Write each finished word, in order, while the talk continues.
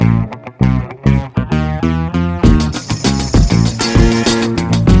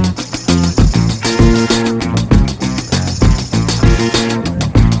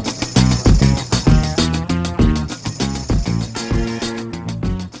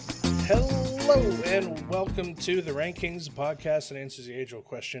Hello and welcome to the Rankings podcast that answers the age-old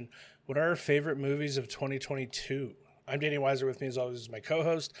question: what are our favorite movies of 2022? I'm Danny Weiser. With me, as always, is my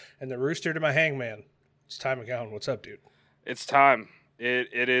co-host and the rooster to my hangman. It's Ty McGowan. What's up, dude? It's time.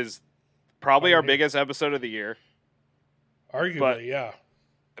 It is probably our biggest episode of the year. Arguably, yeah.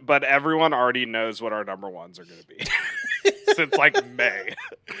 But everyone already knows what our number ones are going to be since like May.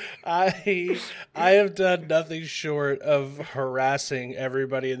 I have done nothing short of harassing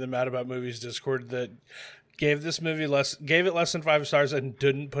everybody in the Mad About Movies Discord that gave it less than 5 stars and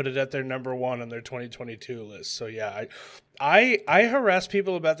didn't put it at their number one on their 2022 list. So yeah, I harass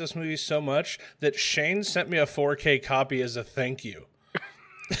people about this movie so much that Shane sent me a 4K copy as a thank you.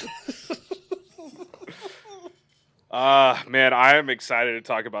 Man, I am excited to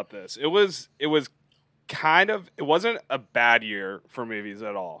talk about this. It wasn't a bad year for movies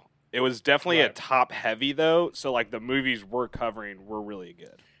at all. It was definitely a top heavy though. So like the movies we're covering were really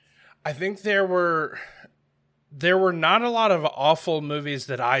good. I think there were not a lot of awful movies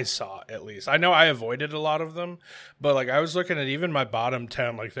that I saw, at least. I know I avoided a lot of them, but like I was looking at even my bottom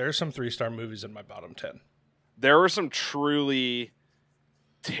 10, like there are some 3-star movies in my bottom 10. There were some truly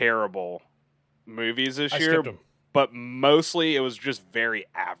terrible movies this year. Skipped them. But mostly it was just very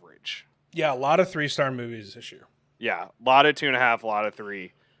average. Yeah, a lot of 3-star movies this year. Yeah, a lot of 2.5, a lot of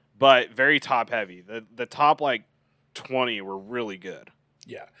 3, but very top heavy. The top like 20 were really good.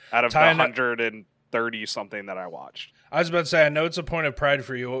 Yeah, out of the 130 something that I watched. I was about to say, I know it's a point of pride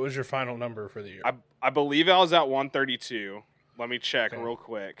for you. What was your final number for the year? I believe I was at 132. Let me check real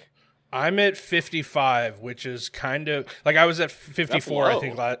quick. I'm at 55, which is kind of like I was at 54. I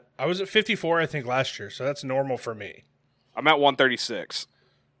think I was at 54. I think last year, so that's normal for me. I'm at 136.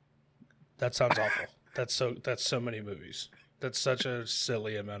 That sounds awful. That's so many movies. That's such a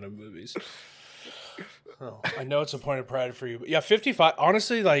silly amount of movies. Oh, I know it's a point of pride for you, but yeah, 55.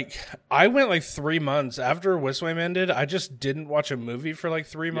 Honestly, like I went like 3 months after Whistwam ended. I just didn't watch a movie for like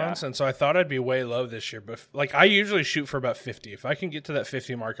 3 months, and so I thought I'd be way low this year. But like I usually shoot for about 50. If I can get to that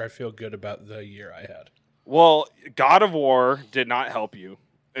 50 mark, I feel good about the year I had. Well, God of War did not help you,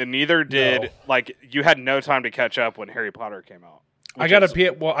 and neither did like you had no time to catch up when Harry Potter came out. I got a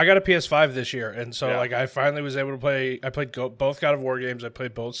PS5 this year, and so like I finally was able to play. I played both God of War games. I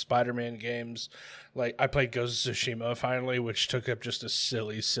played both Spider-Man games. Like I played Ghost of Tsushima finally, which took up just a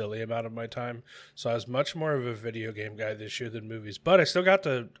silly amount of my time. So I was much more of a video game guy this year than movies. But I still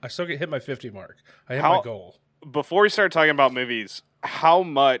hit my 50 mark. I hit my goal. Before we start talking about movies, how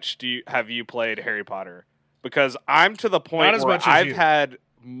much have you played Harry Potter? Because I'm to the point where I've had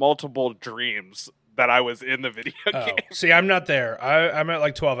multiple dreams that I was in the video game. See, I'm not there. I'm at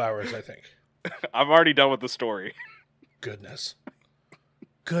like 12 hours, I think. I'm already done with the story. Goodness.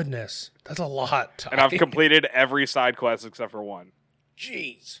 That's a lot. Ty. And I've completed every side quest except for one.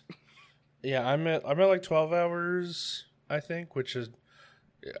 Jeez. Yeah, I'm at like 12 hours, I think, which is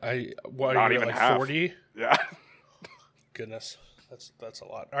not even like half. 40? Yeah. Goodness. That's a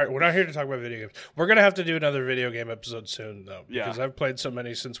lot. All right, we're not here to talk about video games. We're going to have to do another video game episode soon, though, because I've played so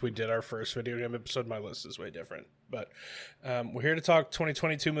many since we did our first video game episode. My list is way different. But we're here to talk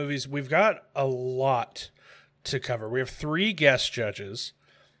 2022 movies. We've got a lot to cover. We have 3 guest judges.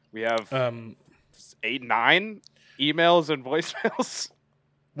 We have 9 emails and voicemails.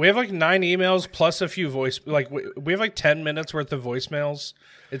 We have like 9 emails plus a few we have like 10 minutes worth of voicemails.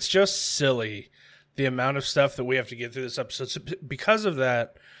 It's just silly. The amount of stuff that we have to get through this episode. So because of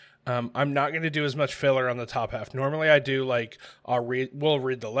that, I'm not going to do as much filler on the top half. Normally I do like, we'll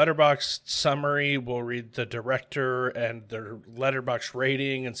read the Letterboxd summary, we'll read the director and their Letterboxd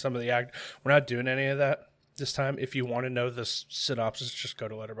rating and some of the act. We're not doing any of that this time. If you want to know the synopsis, just go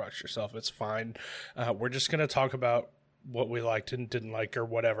to Letterboxd yourself. It's fine. We're just going to talk about what we liked and didn't like or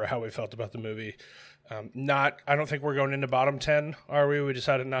whatever, how we felt about the movie. I don't think we're going into bottom 10, are we? We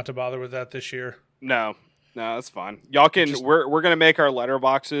decided not to bother with that this year. No, that's fine. Y'all can. We're gonna make our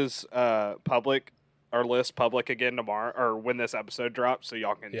letterboxes public, our list public again tomorrow, or when this episode drops, so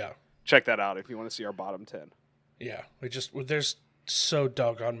y'all can check that out if you want to see our bottom 10. Yeah, there's so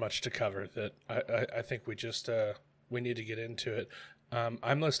doggone much to cover that I think we need to get into it.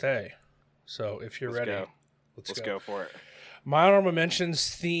 I'm list A, so if you're ready, let's go for it. My honorable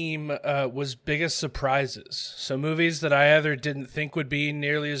mentions theme was biggest surprises. So movies that I either didn't think would be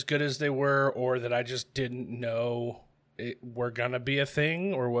nearly as good as they were, or that I just didn't know were going to be a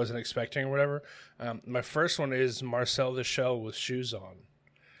thing or wasn't expecting or whatever. My first one is Marcel the Shell with Shoes On.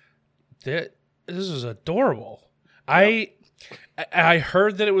 This is adorable. Yep. I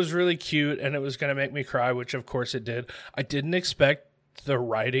heard that it was really cute and it was going to make me cry, which of course it did. I didn't expect the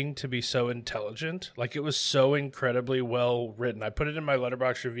writing to be so intelligent. Like, it was so incredibly well written. I put it in my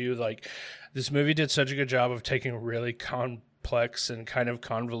Letterboxd review. Like, this movie did such a good job of taking really complex and kind of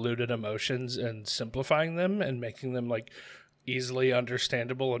convoluted emotions and simplifying them and making them like easily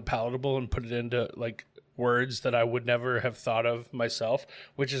understandable and palatable, and put it into like words that I would never have thought of myself,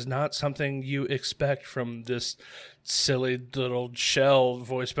 which is not something you expect from this silly little shell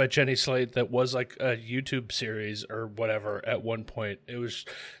voiced by Jenny Slate that was like a YouTube series or whatever at one point. It was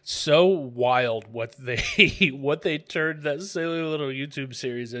so wild what they turned that silly little YouTube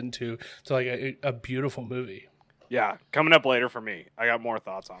series into to like a beautiful movie. Yeah, coming up later for me. I got more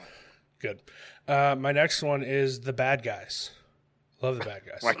thoughts on it. Good. My next one is The Bad Guys. Love The Bad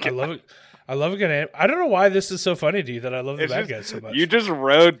Guys. I love it. I love a good anime. I don't know why this is so funny to you that I love The Bad Guys so much. You just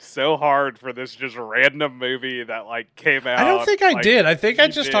rode so hard for this just random movie that like came out. I don't think I did. I think I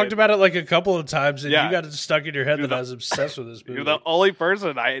just talked about it like a couple of times, and you got it stuck in your head that I was obsessed with this movie. You're the only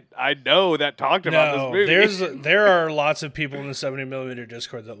person I know that talked about this movie. There are lots of people in the 70mm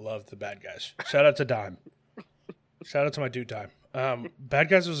Discord that love The Bad Guys. Shout out to Dime. Shout out to my dude Dime. Bad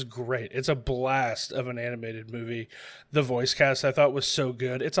Guys was great. It's a blast of an animated movie. The voice cast I thought was so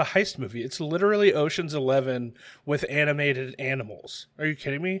good. It's a heist movie. It's literally Ocean's 11 with animated animals. Are you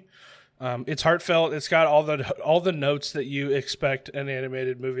kidding me? It's heartfelt. It's got all the notes that you expect an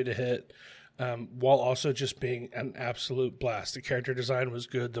animated movie to hit, while also just being an absolute blast. The character design was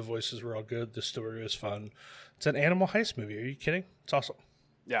good. The voices were all good. The story was fun. It's an animal heist movie. Are you kidding? It's awesome.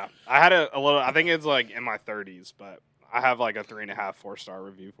 Yeah, I had a little. I think it's like in my 30s, but I have like a 3.5, 4-star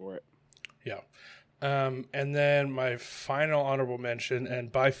review for it. Yeah. And then my final honorable mention,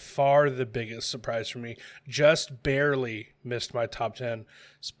 and by far the biggest surprise for me, just barely missed my top 10,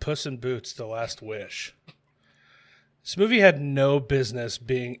 is Puss in Boots: The Last Wish. This movie had no business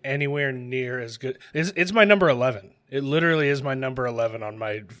being anywhere near as good. It's my number 11. It literally is my number 11 on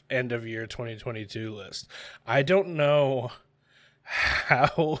my end of year 2022 list. I don't know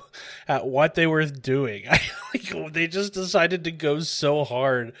what they were doing. They just decided to go so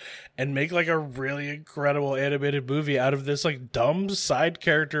hard and make like a really incredible animated movie out of this like dumb side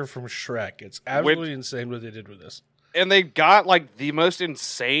character from Shrek. It's absolutely insane what they did with this. And they got like the most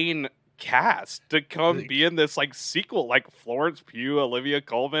insane cast to come be in this like sequel, like Florence Pugh, Olivia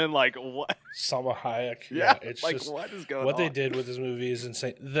Colman, like what? Salma Hayek. Yeah, it's like just, what is going on? What they did with this movie is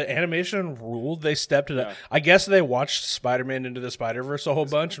insane. The animation ruled. They stepped it up. I guess they watched Spider-Man Into the Spider-Verse a whole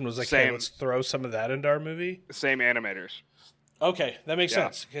bunch and was like, hey, let's throw some of that into our movie. Same animators. Okay, that makes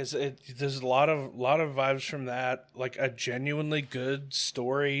sense because there's a lot of vibes from that. Like a genuinely good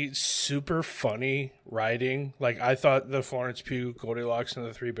story, super funny writing. Like I thought the Florence Pugh, Goldilocks, and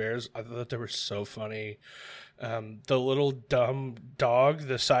the Three Bears, I thought they were so funny. The little dumb dog,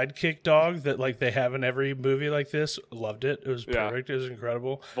 the sidekick dog that like they have in every movie like this, loved it. It was perfect. It was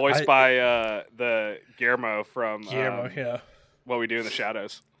incredible. Voiced by the Guillermo from What We Do in the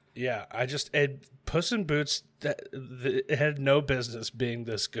Shadows. Yeah, Puss in Boots, it had no business being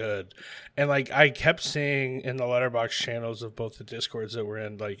this good. And, like, I kept seeing in the Letterboxd channels of both the Discords that we're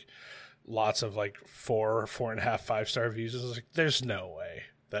in, like, lots of, like, 4.5, 5-star reviews. I was like, there's no way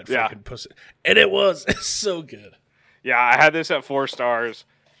that freaking Puss... And it was. It's so good. Yeah, I had this at 4 stars.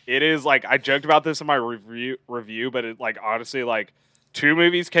 It is, like, I joked about this in my review, but it, like, honestly, like, 2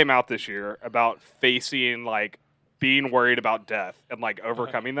 movies came out this year about facing, like, being worried about death and like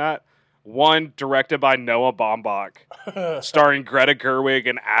overcoming that. One directed by Noah Baumbach, starring Greta Gerwig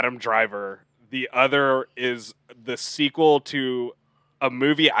and Adam Driver. The other is the sequel to a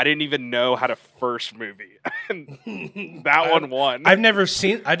movie I didn't even know had a first movie. That one won. I've never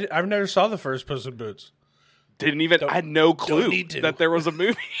saw the first Puss in Boots. I had no clue that there was a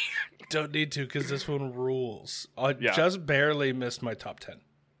movie. Don't need to because this one rules. I just barely missed my top 10.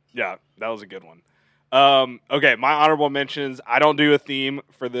 Yeah, that was a good one. Okay, my honorable mentions. I don't do a theme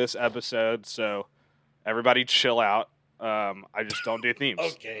for this episode, so everybody chill out. I just don't do themes.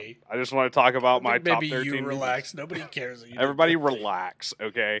 Okay. I just want to talk about my top 13. Maybe you relax. Nobody cares. Everybody relax,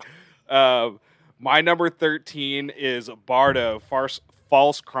 okay? My number 13 is Bardo,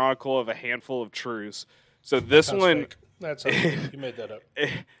 False Chronicle of a Handful of Truths. So this one... That's okay. You made that up.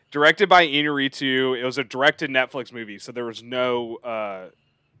 Directed by Inarritu. It was a direct-to-Netflix movie, so there was no...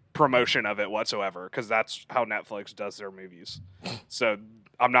 promotion of it whatsoever because that's how Netflix does their movies. So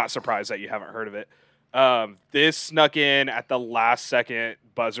I'm not surprised that you haven't heard of it. This snuck in at the last second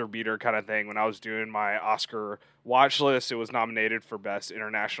buzzer beater kind of thing when I was doing my Oscar watch list. It was nominated for Best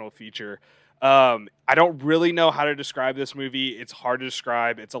International Feature. I don't really know how to describe this movie. It's hard to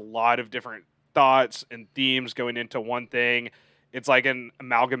describe. It's a lot of different thoughts and themes going into one thing. It's like an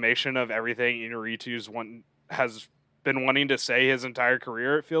amalgamation of everything Inarritu's one has been wanting to say his entire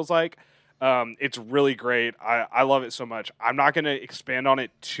career, it feels like. It's really great. I love it so much. I'm not going to expand on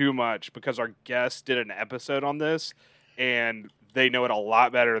it too much because our guest did an episode on this, and they know it a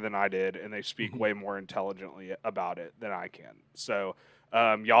lot better than I did, and they speak way more intelligently about it than I can. So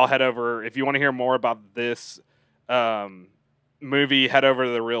y'all head over. If you want to hear more about this movie, head over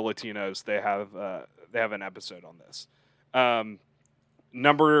to The Real Latinos. They have an episode on this.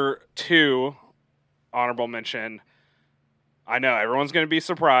 Number 2, honorable mention. I know everyone's going to be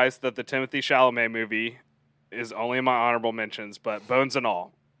surprised that the Timothée Chalamet movie is only in my honorable mentions, but Bones and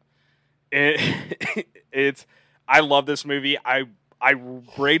All. It's I love this movie. I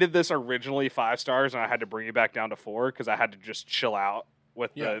rated this originally 5 stars, and I had to bring it back down to 4 because I had to just chill out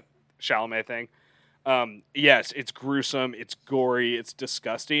with the Chalamet thing. Yes, it's gruesome, it's gory, it's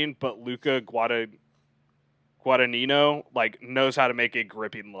disgusting, but Luca Guadagnino knows how to make a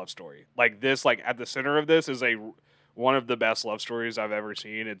gripping love story. This, at the center of this is one of the best love stories I've ever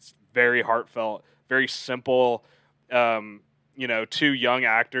seen. It's very heartfelt, very simple. 2 young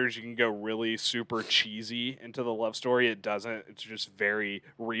actors, you can go really super cheesy into the love story. It doesn't. It's just very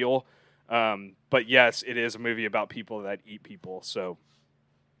real. But yes, it is a movie about people that eat people. So,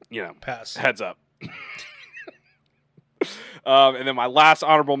 pass. Heads up. And then my last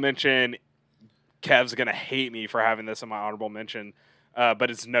honorable mention, Kev's going to hate me for having this in my honorable mention,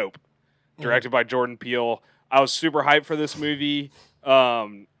 but it's Nope, directed by Jordan Peele. I was super hyped for this movie.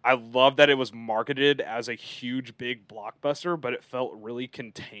 I love that it was marketed as a huge, big blockbuster, but it felt really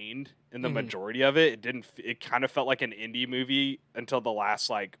contained in the majority of it. It kind of felt like an indie movie until the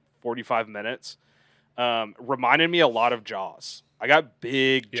last 45 minutes. Reminded me a lot of Jaws. I got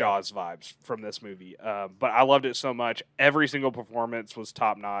big Jaws vibes from this movie, but I loved it so much. Every single performance was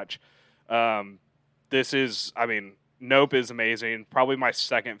top notch. Nope is amazing. Probably my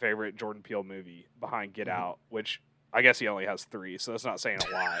second favorite Jordan Peele movie behind Get Out, which I guess he only has 3, so that's not saying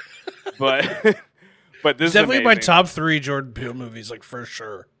a lot. but this is definitely amazing. my top 3 Jordan Peele movies, for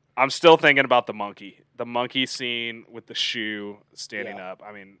sure. I'm still thinking about the monkey scene with the shoe standing up.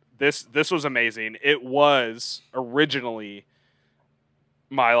 This was amazing. It was originally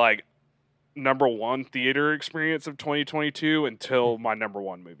my number 1 theater experience of 2022 until my number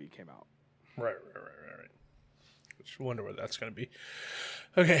 1 movie came out. Right. Just wonder what that's going to be.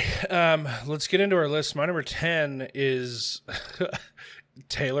 Okay, let's get into our list. My number 10 is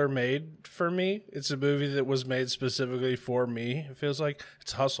tailor-made for me. It's a movie that was made specifically for me. It feels like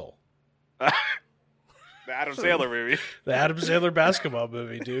it's Hustle. The Adam Sandler movie. The Adam Sandler basketball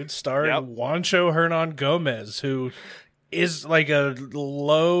movie, dude. Starring Juancho Hernan Gomez, who is a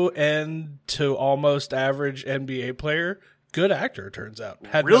low-end to almost average NBA player. Good actor, it turns out.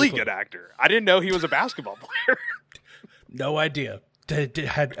 Really good actor. I didn't know he was a basketball player. No idea.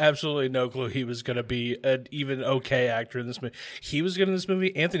 Had absolutely no clue he was going to be an even okay actor in this movie. He was good in this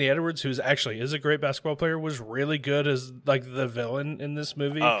movie. Anthony Edwards, who's actually is a great basketball player, was really good as the villain in this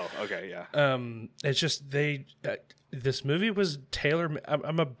movie. Oh, okay, yeah. It's just this movie was tailored.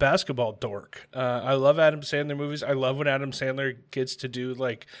 I'm a basketball dork. I love Adam Sandler movies. I love when Adam Sandler gets to do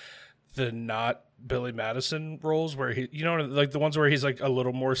the not Billy Madison roles where he, the ones where he's a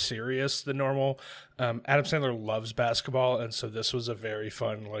little more serious than normal. Adam Sandler loves basketball, and so this was a very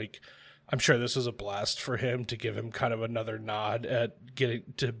fun, I'm sure this was a blast for him to give him kind of another nod at getting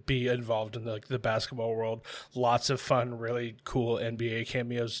to be involved in the basketball world. Lots of fun, really cool NBA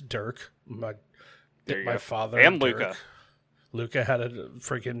cameos. Dirk, my father, and Dirk. Luca. Luca had a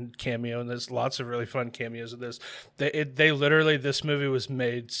freaking cameo in this. Lots of really fun cameos in this. They literally, this movie was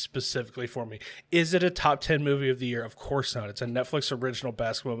made specifically for me. Is it a top 10 movie of the year? Of course not. It's a Netflix original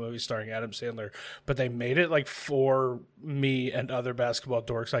basketball movie starring Adam Sandler, but they made it for me and other basketball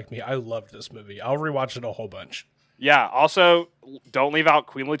dorks like me. I loved this movie. I'll rewatch it a whole bunch. Yeah. Also, don't leave out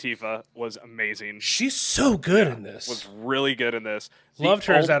Queen Latifah. Was amazing. She's so good in this. Was really good in this. Loved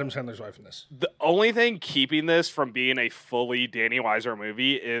her as Adam Sandler's wife in this. The only thing keeping this from being a fully Danny Weiser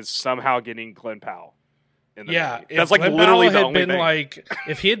movie is somehow getting Glenn Powell in the movie. That's Glenn literally Powell the had only been thing.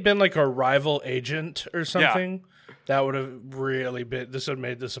 if he had been a rival agent or something, that would have really been. This would have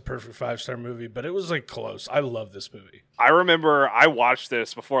made this a perfect 5-star movie. But it was close. I love this movie. I remember I watched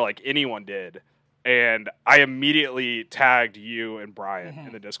this before anyone did. And I immediately tagged you and Brian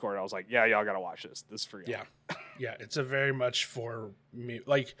in the Discord. I was like, yeah, y'all got to watch this. This is for you. Yeah, it's a very much for me.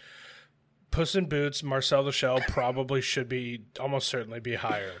 Puss in Boots, Marcel the Shell probably should be, almost certainly be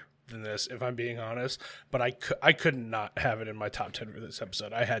higher than this, if I'm being honest. But I could not have it in my top 10 for this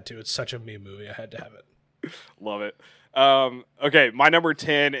episode. I had to. It's such a me movie. I had to have it. Love it. Okay, my number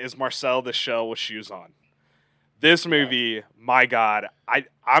 10 is Marcel the Shell with Shoes On. This movie, my God,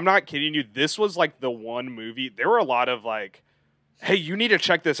 I'm not kidding you. This was like the one movie. There were a lot of like, hey, you need to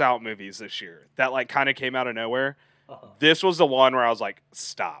check this out movies this year that like kind of came out of nowhere. This was the one where I was like,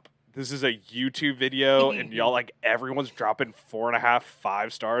 stop. This is a YouTube video and y'all like everyone's dropping 4.5,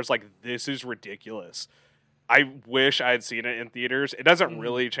 5 stars. Like, this is ridiculous. I wish I had seen it in theaters. It doesn't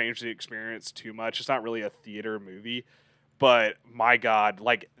really change the experience too much. It's not really a theater movie. But my God,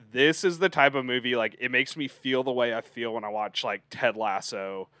 like, this is the type of movie, like, it makes me feel the way I feel when I watch, like, Ted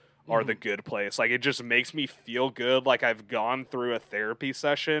Lasso or The Good Place. Like, it just makes me feel good. Like, I've gone through a therapy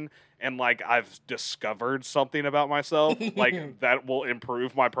session and, like, I've discovered something about myself, like, that will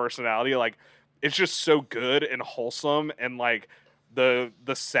improve my personality. Like, it's just so good and wholesome. And, like, the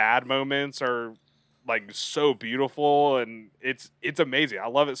sad moments are, like, so beautiful. And it's amazing. I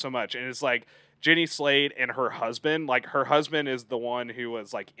love it so much. And it's, like, Jenny Slate and her husband, like her husband is the one who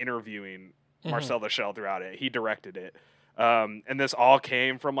was like interviewing Marcel the Shell throughout it. He directed it. And this all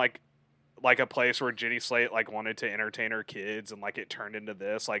came from like a place where Jenny Slate like wanted to entertain her kids and like it turned into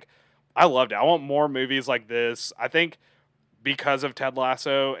this. Like, I loved it. I want more movies like this. I think because of Ted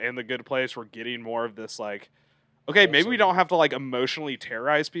Lasso and The Good Place, we're getting more of this like, okay, maybe we don't have to like emotionally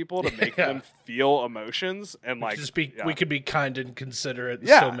terrorize people to make them feel emotions and like we could be kind and considerate and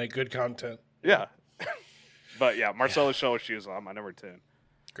still make good content. Yeah. But yeah, Marcellus Shell with Shoes On, my number 10.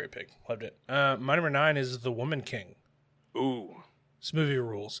 Great pick. Loved it. My number 9 is The Woman King. Ooh. This movie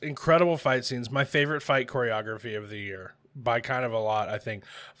rules. Incredible fight scenes. My favorite fight choreography of the year. By kind of a lot, I think.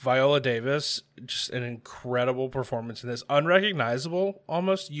 Viola Davis, just an incredible performance in this. Unrecognizable,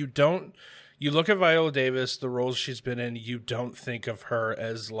 almost. You look at Viola Davis, the roles she's been in, you don't think of her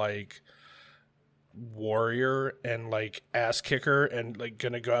as like warrior and like ass kicker and like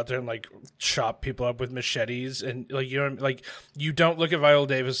gonna go out there and like chop people up with machetes and like, you know what I mean? Like, you don't look at Viola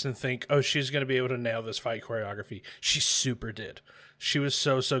Davis and think, oh, she's gonna be able to nail this fight choreography. She super did. She was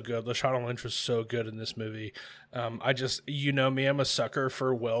so good. Lashana Lynch was so good in this movie. I just, you know me, I'm a sucker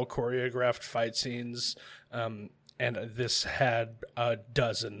for well choreographed fight scenes. And this had a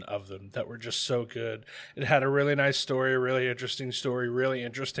dozen of them that were just so good. It had a really nice story, a really interesting story, really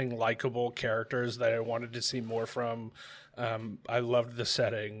interesting, likable characters that I wanted to see more from. I loved the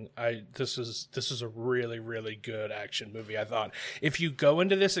setting. This is a really, really good action movie. I thought if you go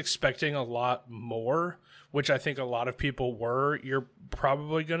into this expecting a lot more, which I think a lot of people were, you're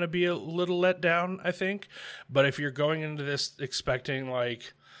probably going to be a little let down, I think. But if you're going into this expecting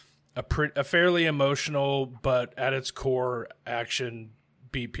like a fairly emotional, but at its core action,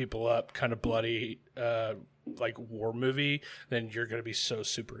 beat people up, kind of bloody, like war movie, then you're going to be so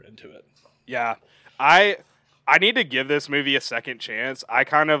super into it. Yeah. I need to give this movie a second chance. I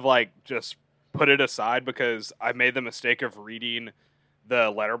kind of like just put it aside because I made the mistake of reading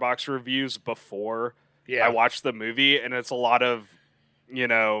the Letterboxd reviews before I watched the movie, and it's a lot of, you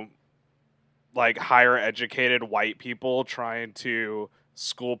know, like higher educated white people trying to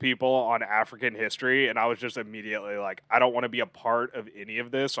school people on African history, and I was just immediately like, I don't want to be a part of any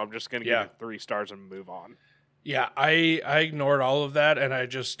of this, so I'm just going to give it 3 stars and move on. Yeah, I ignored all of that, and I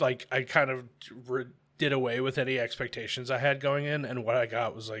just like I kind of did away with any expectations I had going in, and what I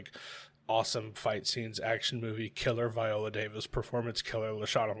got was like awesome fight scenes, action movie, killer Viola Davis performance, killer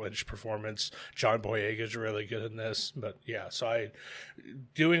Lashana Lynch performance. John Boyega is really good in this, but yeah, so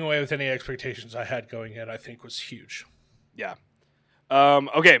doing away with any expectations I had going in, I think was huge. Yeah.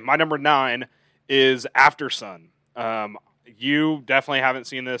 Okay, my number 9 is Aftersun. You definitely haven't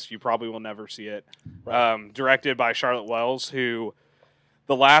seen this. You probably will never see it. Right. Directed by Charlotte Wells, who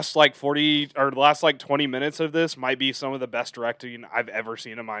the last like 20 minutes of this might be some of the best directing I've ever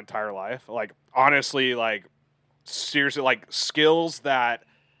seen in my entire life. Like, honestly, like seriously, like skills that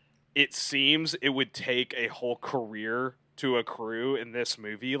it seems it would take a whole career to accrue in this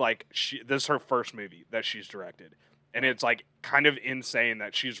movie. Like, this is her first movie that she's directed. And it's like kind of insane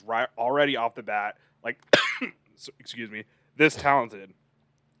that she's already off the bat, like, excuse me, this talented.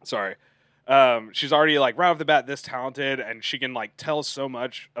 Sorry. She's already like right off the bat this talented, and she can like tell so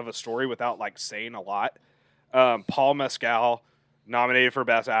much of a story without like saying a lot. Paul Mescal nominated for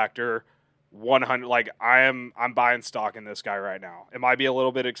Best Actor. 100. Like, I'm buying stock in this guy right now. It might be a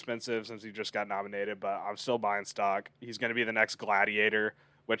little bit expensive since he just got nominated, but I'm still buying stock. He's going to be the next Gladiator,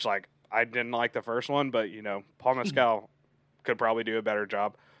 which like I didn't like the first one, but you know, Paul Mescal could probably do a better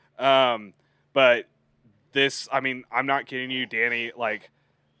job. But this, I mean, I'm not kidding you, Danny. Like,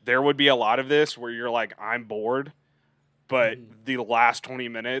 there would be a lot of this where you're like, I'm bored, but the last 20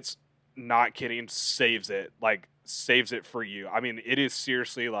 minutes, not kidding, saves it. Like, saves it for you. I mean, it is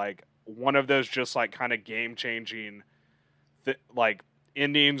seriously like one of those just like kind of game changing, like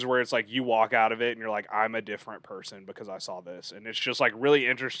endings where it's like you walk out of it and you're like, I'm a different person because I saw this. And it's just like really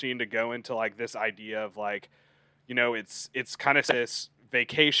interesting to go into like this idea of like, you know, it's kind of this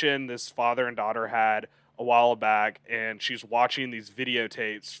vacation this father and daughter had a while back, and she's watching these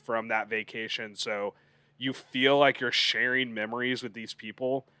videotapes from that vacation. So you feel like you're sharing memories with these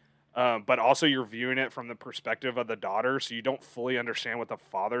people, but also you're viewing it from the perspective of the daughter, so you don't fully understand what the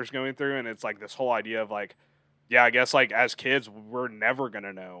father's going through. And it's like this whole idea of like, yeah, I guess like as kids, we're never going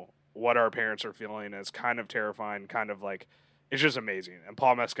to know what our parents are feeling. It's kind of terrifying, kind of like, it's just amazing. And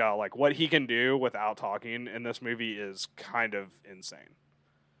Paul Mescal, like what he can do without talking in this movie is kind of insane.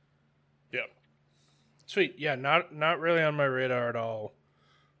 Yeah. Sweet. Yeah, not really on my radar at all.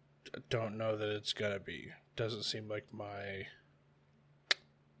 Don't know that it's going to be. Doesn't seem like my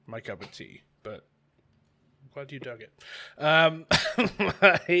cup of tea, but I'm glad you dug it.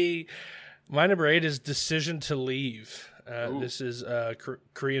 My number 8 is Decision to Leave. This is a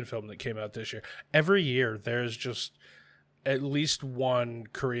Korean film that came out this year. Every year, there's just at least one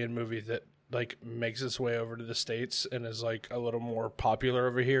Korean movie that like makes its way over to the States and is like a little more popular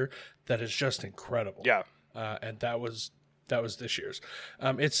over here. That is just incredible. Yeah, and that was this year's.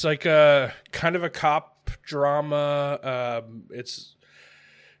 It's like a kind of a cop drama. I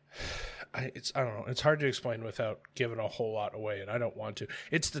don't know. It's hard to explain without giving a whole lot away, and I don't want to.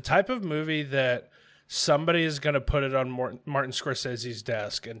 It's the type of movie that somebody is going to put it on Martin Scorsese's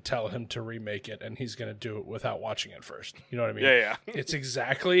desk and tell him to remake it, and he's going to do it without watching it first. You know what I mean? Yeah. It's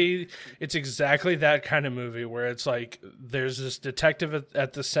exactly that kind of movie where it's like there's this detective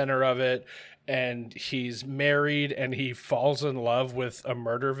at the center of it, and he's married, and he falls in love with a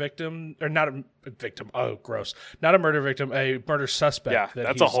murder victim, or not a victim. Oh, gross! Not a murder victim, a murder suspect. Yeah,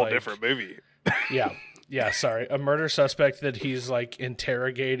 that's a whole different movie. Yeah, sorry. A murder suspect that he's like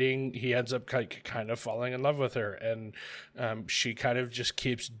interrogating. He ends up kind of falling in love with her, and she kind of just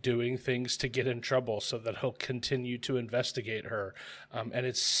keeps doing things to get in trouble so that he'll continue to investigate her. And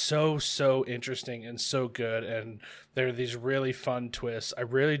it's so interesting and so good. And there are these really fun twists. I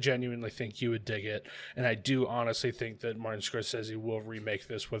really genuinely think you would dig it. And I do honestly think that Martin Scorsese will remake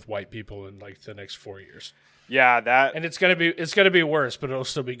this with white people in like the next 4 years. Yeah, and it's gonna be worse, but it'll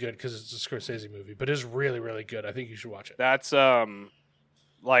still be good because it's a Scorsese movie. But it's really good. I think you should watch it. That's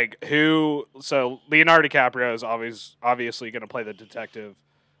like who? So Leonardo DiCaprio is obviously going to play the detective.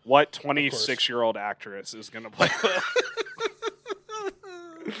 What 26-year-old actress is going to play?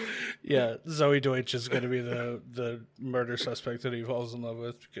 Yeah, Zoe Deutsch is going to be the murder suspect that he falls in love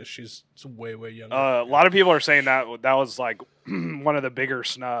with because she's way younger. A lot of people are saying that was like one of the bigger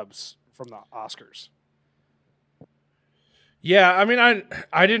snubs from the Oscars. Yeah, I mean,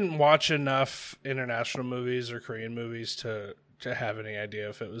 I didn't watch enough international movies or Korean movies to have any idea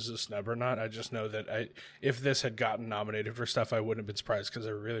if it was a snub or not. I just know that if this had gotten nominated for stuff, I wouldn't have been surprised because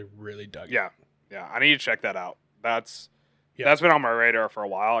I really dug it. Yeah, I need to check that out. That's been on my radar for a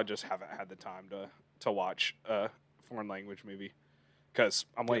while. I just haven't had the time to watch a foreign language movie because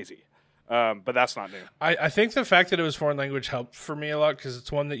I'm lazy. But that's not new. I think the fact that it was foreign language helped for me a lot because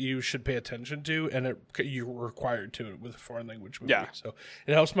it's one that you should pay attention to, and you're required to with a foreign language movie. Yeah. So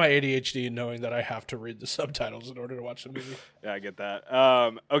it helps my ADHD in knowing that I have to read the subtitles in order to watch the movie. Yeah, I get that.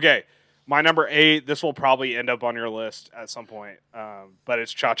 Okay, my number 8, this will probably end up on your list at some point, but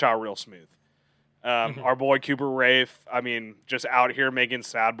it's Cha-Cha Real Smooth. Our boy Cooper Raiff, I mean, just out here making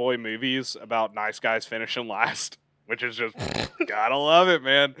sad boy movies about nice guys finishing last. Which is just, gotta love it,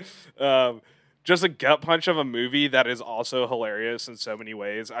 man. Just a gut punch of a movie that is also hilarious in so many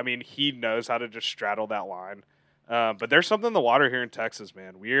ways. I mean, he knows how to just straddle that line. But there's something in the water here in Texas,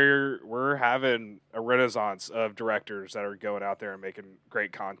 man. We're having a renaissance of directors that are going out there and making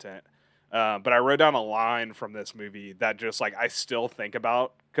great content. But I wrote down a line from this movie that just, like, I still think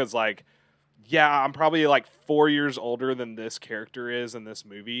about. Because, like, yeah, I'm probably, like, 4 years older than this character is in this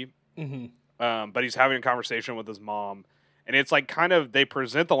movie. Mm-hmm. But he's having a conversation with his mom, and it's like kind of, they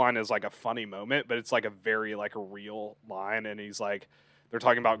present the line as like a funny moment, but it's like a very like a real line. And he's like, they're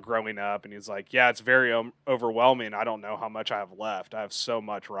talking about growing up, and he's like, yeah, it's very overwhelming. I don't know how much I have left. I have so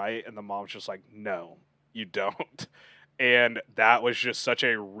much, right? And the mom's just like, no, you don't. And that was just such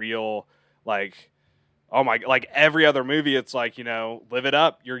a real, like, oh my, like every other movie, it's like, you know, live it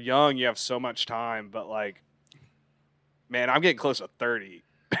up. You're young. You have so much time. But like, man, I'm getting close to 30.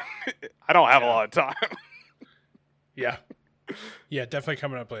 I don't have a lot of time. Yeah, definitely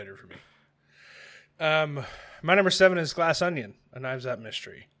coming up later for me. My number 7 is Glass Onion, a Knives Out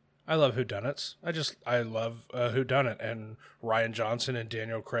mystery. I love whodunits. I love whodunit, and Ryan Johnson and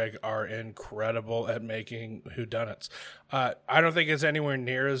Daniel Craig are incredible at making whodunits. I don't think it's anywhere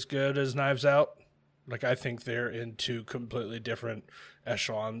near as good as Knives Out, Like, I think they're in two completely different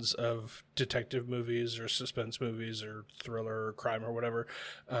echelons of detective movies or suspense movies or thriller or crime or whatever.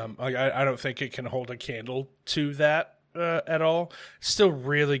 I don't think it can hold a candle to that at all. Still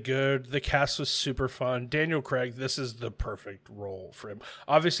really good. The cast was super fun. Daniel Craig, this is the perfect role for him.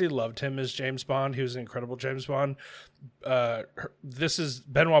 Obviously loved him as James Bond. He was an incredible James Bond. This is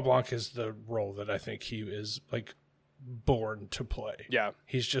Benoit Blanc is the role that I think he is like born to play. Yeah.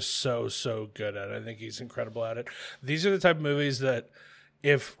 He's just so good at it. I think he's incredible at it. These are the type of movies that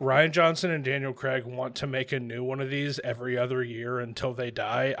if Rian Johnson and Daniel Craig want to make a new one of these every other year until they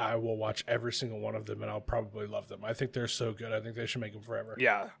die, I will watch every single one of them and I'll probably love them. I think they're so good. I think they should make them forever.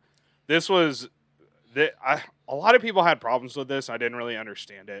 Yeah. This was a lot of people had problems with this. I didn't really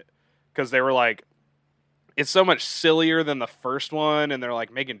understand it because they were like, it's so much sillier than the first one and they're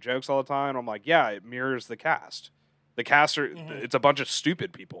like making jokes all the time. I'm like, yeah, it mirrors the cast. The cast are, it's a bunch of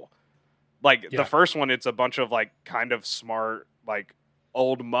stupid people. Like the first one, it's a bunch of like kind of smart, like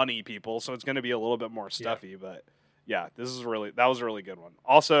old money people. So it's going to be a little bit more stuffy, but yeah, that was a really good one.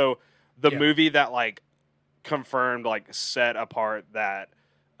 Also the movie that like confirmed, like set apart that,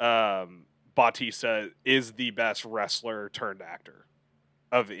 Bautista is the best wrestler turned actor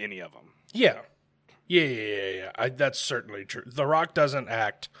of any of them. Yeah. That's certainly true. The Rock doesn't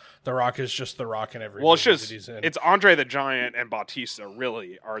act. The Rock is just The Rock in every movie that he's in. It's Andre the Giant and Bautista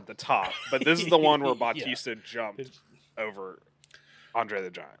really are the top, but this is the one where Bautista jumped over Andre the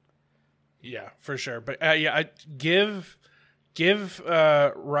Giant. Yeah, for sure. But I give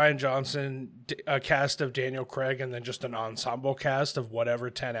Rian Johnson a cast of Daniel Craig and then just an ensemble cast of whatever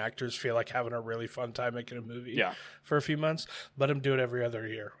 10 actors feel like having a really fun time making a movie for a few months. Let him do it every other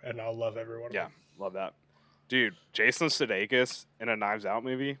year, and I'll love everyone. Yeah. Love that. Dude, Jason Sudeikis in a Knives Out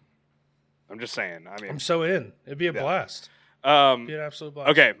movie? I'm just saying. I mean, I'm so in. It'd be a blast. It'd be an absolute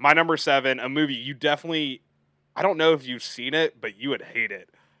blast. Okay, my number 7, a movie you definitely, I don't know if you've seen it, but you would hate it.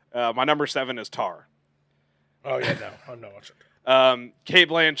 My number 7 is Tar. Oh, yeah, no. I'm not watching it. Cate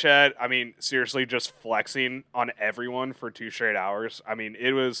Blanchett, I mean, seriously, just flexing on everyone for 2 straight hours. I mean,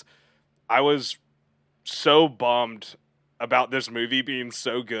 I was so bummed about this movie being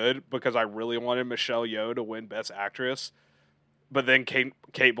so good because I really wanted Michelle Yeoh to win Best Actress. But then Cate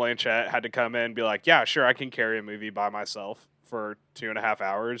Blanchett had to come in and be like, yeah, sure, I can carry a movie by myself for 2.5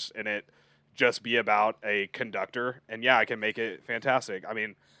 hours and it just be about a conductor. And yeah, I can make it fantastic. I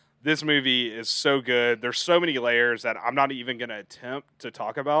mean, this movie is so good. There's so many layers that I'm not even going to attempt to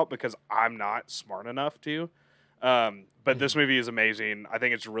talk about because I'm not smart enough to. But this movie is amazing. I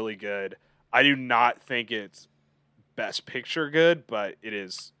think it's really good. I do not think it's Best Picture good, but it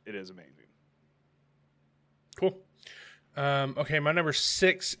is amazing. Cool. Okay, my number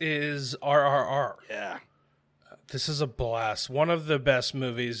 6 is RRR. Yeah. This is a blast. One of the best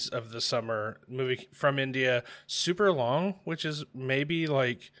movies of the summer. Movie from India. Super long, which is maybe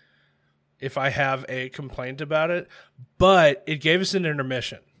like if I have a complaint about it, but it gave us an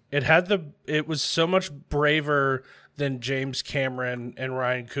intermission. It was so much braver than James Cameron and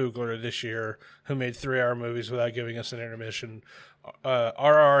Ryan Coogler this year, who made 3-hour movies without giving us an intermission.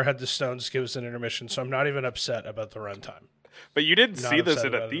 RR had the stones to give us an intermission, so I'm not even upset about the runtime. But you didn't see this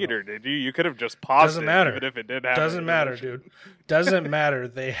in a theater, did you? You could have just paused Doesn't matter. Even if it did have Doesn't matter, dude. Doesn't matter.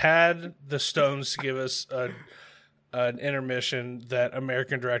 They had the stones to give us an intermission that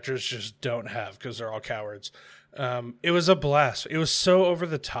American directors just don't have because they're all cowards. It was a blast. It was so over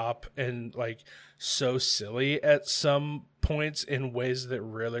the top and like so silly at some points in ways that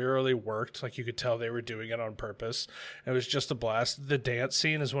really worked. Like you could tell they were doing it on purpose. It was just a blast. The dance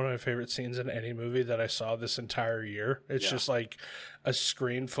scene is one of my favorite scenes in any movie that I saw this entire year. It's just like a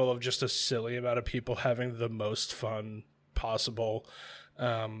screen full of just a silly amount of people having the most fun possible.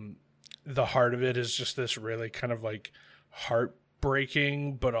 The heart of it is just this really kind of like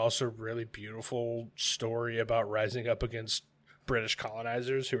heartbreaking but also really beautiful story about rising up against British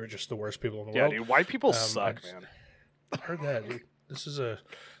colonizers who are just the worst people in the world. Yeah, dude, white people suck, man. I heard that, dude. This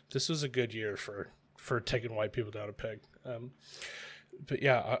was a good year for taking white people down a peg. But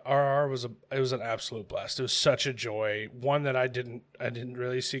yeah, RR was an absolute blast. It was such a joy. One that I didn't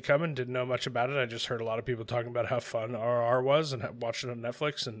really see coming. Didn't know much about it. I just heard a lot of people talking about how fun RR was and watched it on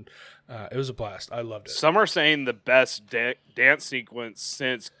Netflix, and it was a blast. I loved it. Some are saying the best dance sequence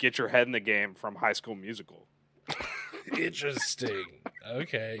since "Get Your Head in the Game" from High School Musical. Interesting.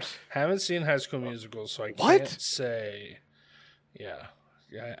 Okay, haven't seen High School Musical, so I can't say. Yeah.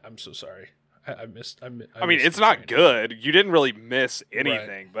 I'm so sorry. I mean, it's not good. You didn't really miss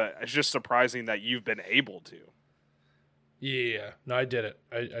anything, but it's just surprising that you've been able to. Yeah, no, I did it.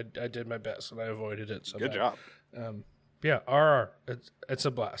 I did my best, and I avoided it. So good job. Yeah, RR. It's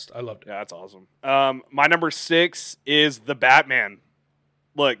a blast. I loved it. Yeah, that's awesome. My number 6 is The Batman.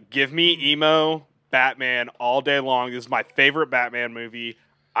 Look, give me emo Batman all day long. This is my favorite Batman movie.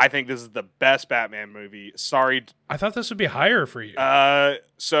 I think this is the best Batman movie. Sorry. I thought this would be higher for you.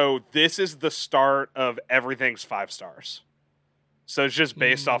 So this is the start of everything's 5 stars. So it's just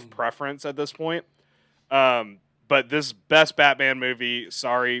based off preference at this point. But this best Batman movie,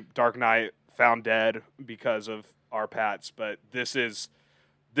 sorry, Dark Knight found dead because of our Pats, but this is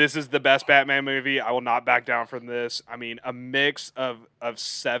the best Batman movie. I will not back down from this. I mean, a mix of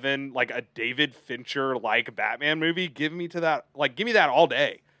 7, like a David Fincher like Batman movie. Give me that all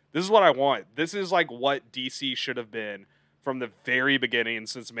day. This is what I want. This is like what DC should have been from the very beginning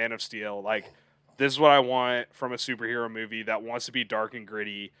since Man of Steel. Like, this is what I want from a superhero movie that wants to be dark and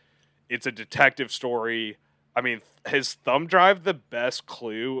gritty. It's a detective story. I mean, his thumb drive the best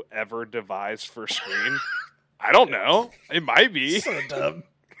clue ever devised for screen? I don't know. It might be. So dumb.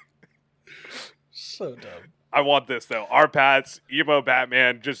 So dumb. I want this, though. Our Pats, emo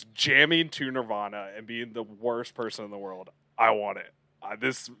Batman, just jamming to Nirvana and being the worst person in the world. I want it.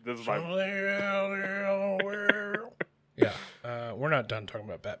 This is my... Yeah. We're not done talking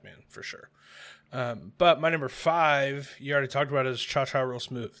about Batman, for sure. But my number 5, you already talked about, is Cha Cha Real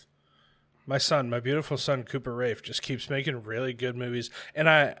Smooth. My beautiful son, Cooper Raiff, just keeps making really good movies. And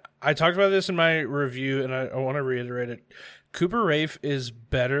I talked about this in my review, and I want to reiterate it. Cooper Raiff is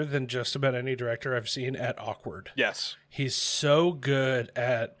better than just about any director I've seen at awkward. Yes. He's so good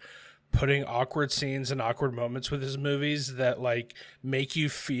at putting awkward scenes and awkward moments with his movies that like make you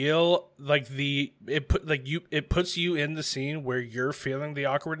feel like it puts you in the scene where you're feeling the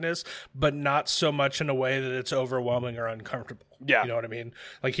awkwardness, but not so much in a way that it's overwhelming or uncomfortable. Yeah. You know what I mean?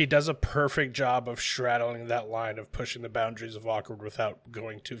 Like, he does a perfect job of straddling that line of pushing the boundaries of awkward without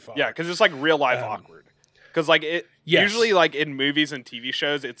going too far. Yeah, because it's like real life awkward. Because like usually like in movies and TV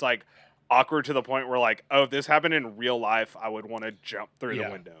shows, it's like awkward to the point where like, oh, if this happened in real life, I would want to jump through the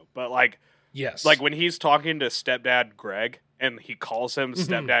window. But like, yes, like when he's talking to stepdad Greg and he calls him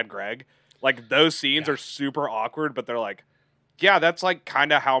stepdad Greg, like those scenes are super awkward, but they're like, yeah, that's like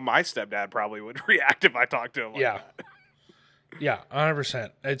kind of how my stepdad probably would react if I talked to him. Like that. Yeah,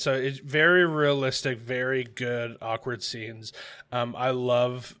 100%. It's very realistic, very good awkward scenes. I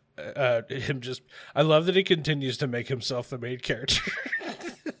love him I love that he continues to make himself the main character.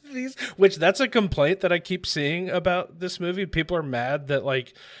 Which that's a complaint that I keep seeing about this movie. People are mad that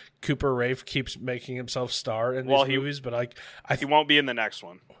like Cooper Raiff keeps making himself star in these movies, but like he won't be in the next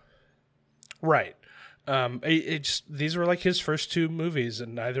one. Right. These were like his first 2 movies,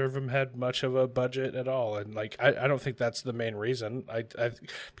 and neither of them had much of a budget at all. And like, I don't think that's the main reason.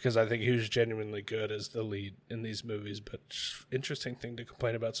 Because I think he was genuinely good as the lead in these movies. But interesting thing to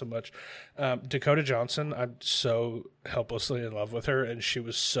complain about so much. Dakota Johnson, I'm so helplessly in love with her, and she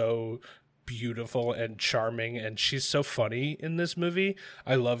was so beautiful and charming, and she's so funny in this movie.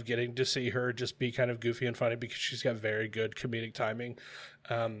 I love getting to see her just be kind of goofy and funny because she's got very good comedic timing.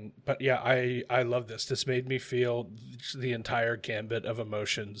 But yeah, I love this. This made me feel the entire gambit of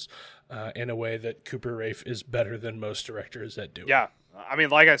emotions in a way that Cooper Raiff is better than most directors that do. Yeah, I mean,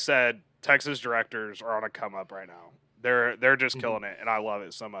 like I said, Texas directors are on a come up right now. They're just killing it, and I love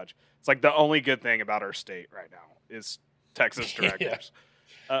it so much. It's like the only good thing about our state right now is Texas directors.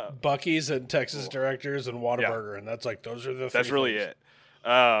 Buc-ee's and Texas directors and Whataburger, and that's like those are the. That's really it.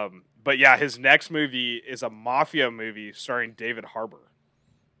 But yeah, his next movie is a mafia movie starring David Harbour.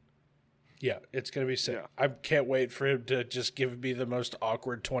 Yeah, it's going to be sick. Yeah. I can't wait for him to just give me the most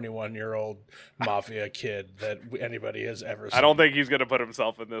awkward 21-year-old mafia kid that anybody has ever seen. I don't think he's going to put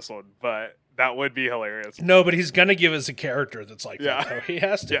himself in this one, but that would be hilarious. No, but he's going to give us a character that's like that. So he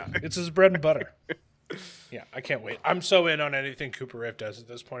has to. Yeah. It's his bread and butter. Yeah, I can't wait. I'm so in on anything Cooper Raiff does at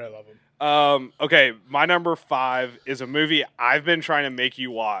this point. I love him. Okay, my number 5 is a movie I've been trying to make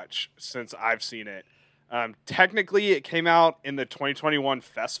you watch since I've seen it. Technically, it came out in the 2021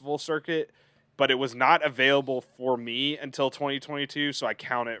 festival circuit, but it was not available for me until 2022, so I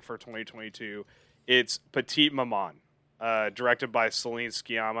count it for 2022. It's Petite Maman, directed by Celine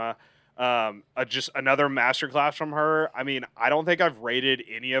Sciamma. Just another masterclass from her. I mean, I don't think I've rated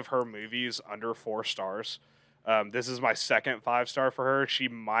any of her movies under 4 stars. This is my second 5-star for her.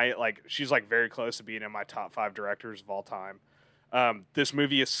 She's very close to being in my top 5 directors of all time. This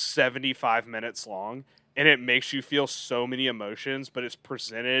movie is 75 minutes long, and it makes you feel so many emotions, but it's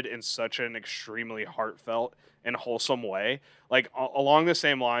presented in such an extremely heartfelt and wholesome way, along the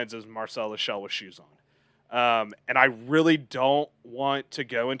same lines as Marcel Lachelle with Shoes On. And I really don't want to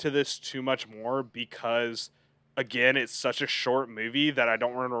go into this too much more because, again, it's such a short movie that I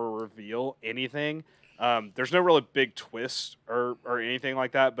don't want to reveal anything. There's no really big twist or anything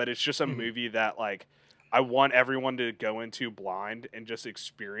like that, but it's just a movie that like I want everyone to go into blind and just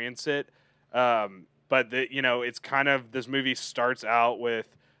experience it. But it's kind of, this movie starts out with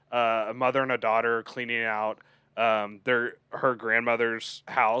a mother and a daughter cleaning out her grandmother's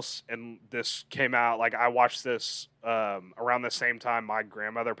house, and this came out like I watched this around the same time my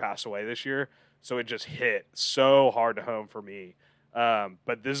grandmother passed away this year, so it just hit so hard to home for me.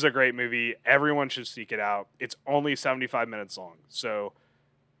 But this is a great movie. Everyone should seek it out. It's only 75 minutes long, so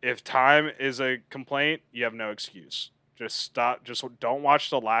if time is a complaint, you have no excuse. Just stop. Just don't watch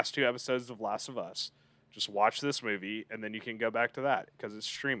the last 2 episodes of Last of Us. Just watch this movie, and then you can go back to that because it's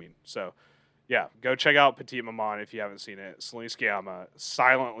streaming. So, yeah, go check out Petite Maman if you haven't seen it. Celine Sciamma,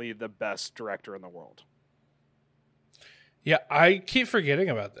 silently the best director in the world. Yeah, I keep forgetting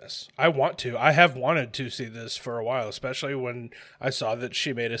about this. I have wanted to see this for a while, especially when I saw that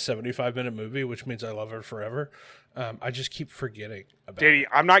she made a 75-minute movie, which means I love her forever. I just keep forgetting about it.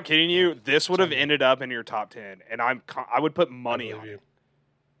 I'm not kidding you. This would have ended up in your top 10, and I would put money on it.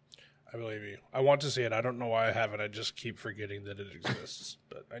 I believe you. I want to see it. I don't know why I haven't. I just keep forgetting that it exists,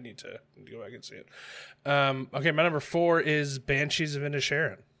 but I need to go back and see it. Okay, my number 4 is Banshees of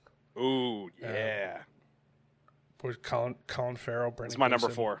Inisherin. Ooh, yeah. With Colin Farrell, Brendan It's my Gleeson.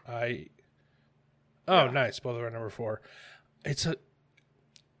 number 4. Nice. Both of our number 4.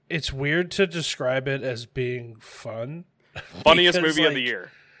 It's weird to describe it as being fun. Funniest movie of the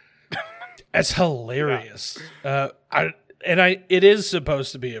year. It's hilarious. It is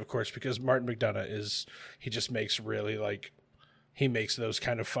supposed to be, of course, because Martin McDonagh he just makes really he makes those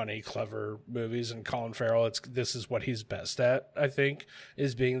kind of funny, clever movies, and Colin Farrell, this is what he's best at, I think,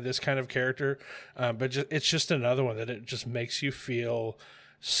 is being this kind of character. But it's just another one that it just makes you feel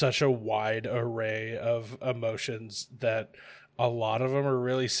such a wide array of emotions that a lot of them are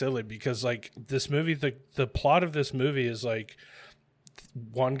really silly because this movie, the plot of this movie is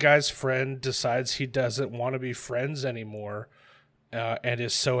one guy's friend decides he doesn't want to be friends anymore. And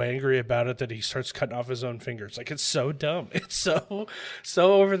is so angry about it that he starts cutting off his own fingers. It's so dumb. It's so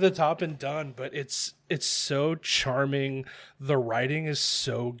over the top and done, but it's so charming. The writing is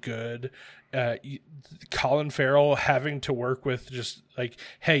so good. Colin Farrell having to work with just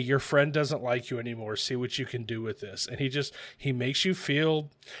hey, your friend doesn't like you anymore. See what you can do with this. And he makes you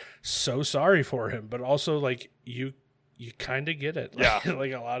feel so sorry for him, but also you kind of get it. Yeah.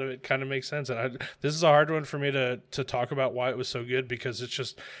 A lot of it kind of makes sense. And this is a hard one for me to talk about why it was so good, because it's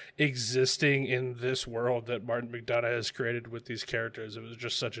just existing in this world that Martin McDonagh has created with these characters. It was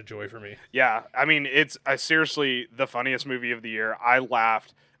just such a joy for me. Yeah. I mean, it's seriously the funniest movie of the year. I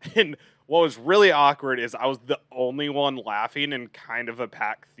laughed. And what was really awkward is I was the only one laughing in kind of a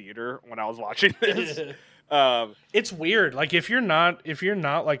packed theater when I was watching this. It's weird. If you're not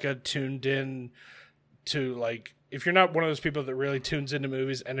a tuned in to if you're not one of those people that really tunes into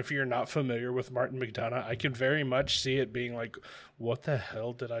movies, and if you're not familiar with Martin McDonagh, I can very much see it being what the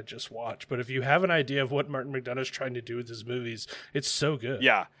hell did I just watch? But if you have an idea of what Martin McDonagh is trying to do with his movies, it's so good.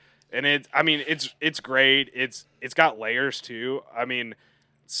 Yeah. And it's great. It's got layers too. I mean,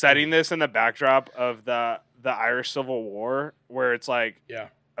 setting this in the backdrop of the Irish Civil War, where it's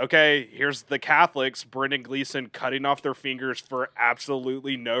okay, here's the Catholics, Brendan Gleeson cutting off their fingers for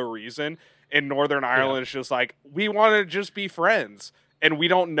absolutely no reason. In Northern Ireland, it's just we want to just be friends, and we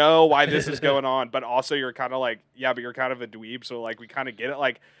don't know why this is going on. But also, you're kind of but you're kind of a dweeb, so we kind of get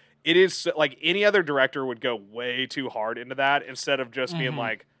it. It is any other director would go way too hard into that instead of just being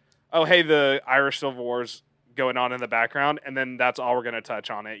oh, hey, the Irish Civil War's going on in the background, and then that's all we're going to touch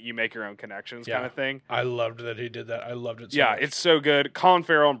on it. You make your own connections, kind of thing. I loved that he did that. I loved it. So much. It's so good. Colin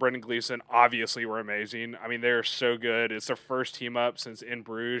Farrell and Brendan Gleeson obviously were amazing. I mean, they're so good. It's their first team up since In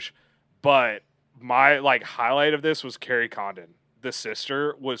Bruges. But my highlight of this was Carrie Condon. The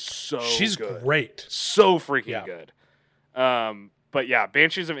sister was she's good. Great. So freaking good. But yeah,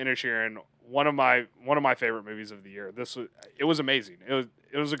 Banshees of Inisherin, one of my favorite movies of the year. It was amazing. It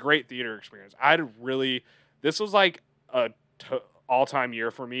was a great theater experience. This was a all-time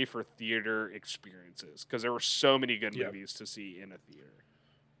year for me for theater experiences, because there were so many good movies to see in a theater.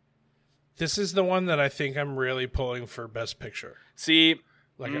 This is the one that I think I'm really pulling for Best Picture. See,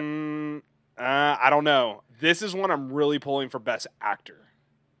 I don't know. This is one I'm really pulling for Best Actor,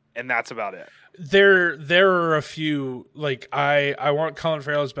 and that's about it. There are a few. I want Colin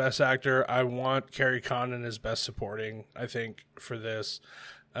Farrell as Best Actor. I want Carrie Condon as Best Supporting, I think, for this.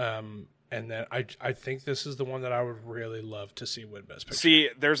 And then I think this is the one that I would really love to see win Best Picture. See,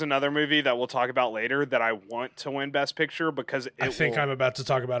 there's another movie that we'll talk about later that I want to win Best Picture, because I'm about to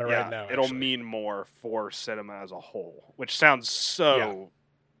talk about it right now. It'll mean more for cinema as a whole, which sounds so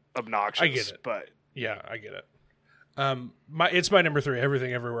obnoxious. I get it. But Yeah, I get it. It's my number 3.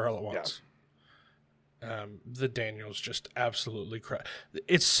 Everything, Everywhere, All at Once. The Daniels just absolutely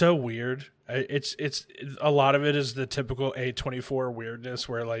it's so weird. It's a lot of it is the typical A24 weirdness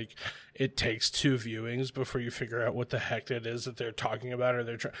where like it takes 2 viewings before you figure out what the heck it is that they're talking about, or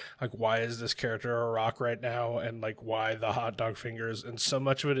they're like, why is this character a rock right now, and like why the hot dog fingers, and so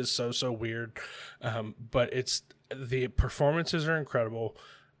much of it is so weird. But the performances are incredible.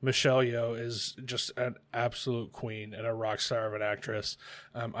 Michelle Yeoh is just an absolute queen and a rock star of an actress.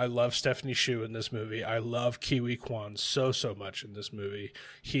 I love Stephanie Hsu in this movie. I love Kiwi Kwan so much in this movie.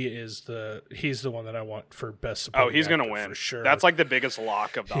 He's the one that I want for best supporting. Oh, he's gonna actor win for sure. That's like the biggest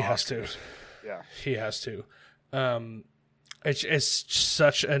lock of the He Oscars. has to. Yeah, he has to. It's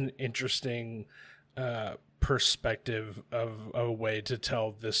such an interesting perspective of a way to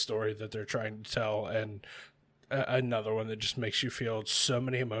tell this story that they're trying to tell, and another one that just makes you feel so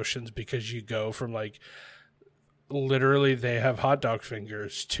many emotions, because you go from like literally they have hot dog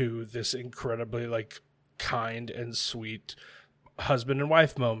fingers to this incredibly like kind and sweet husband and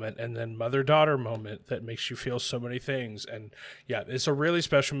wife moment, and then mother-daughter moment that makes you feel so many things. And yeah, it's a really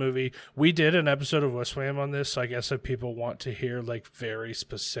special movie. We did an episode of Westwam on this, so I guess if people want to hear like very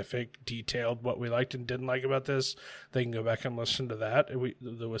specific, detailed what we liked and didn't like about this, they can go back and listen to that.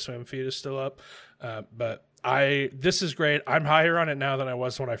 The Westwam feed is still up. But this is great. I'm higher on it now than I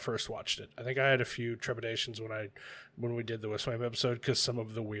was when I first watched it. I think I had a few trepidations when we did the Westwam episode, because some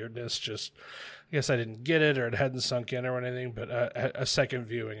of the weirdness just, I guess I didn't get it, or it hadn't sunk in or anything. But a second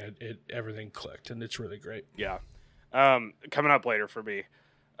viewing, everything clicked, and it's really great. Yeah. Coming up later for me.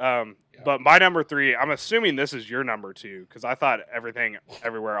 But my number 3, I'm assuming this is your number 2, because I thought Everything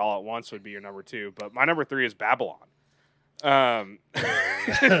Everywhere All at Once would be your number 2. But my number 3 is Babylon. This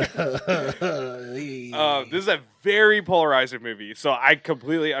is a very polarizing movie, so I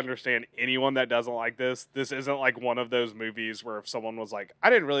completely understand anyone that doesn't like this. This isn't like one of those movies where if someone was like, I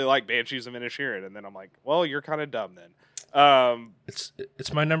didn't really like Banshees of Inisherin, and then I'm like, well, you're kind of dumb then.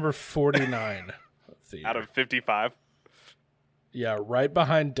 It's my number 49 out of 55. Yeah, right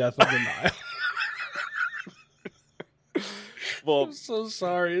behind Death of the Nile. Well, I'm so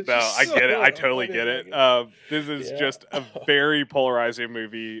sorry. I get it. I totally get it. This is just a very polarizing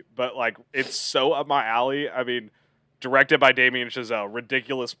movie, but like it's so up my alley. I mean, directed by Damien Chazelle,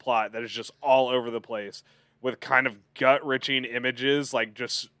 ridiculous plot that is just all over the place, with kind of gut-wrenching images, like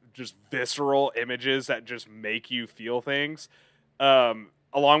just visceral images that just make you feel things.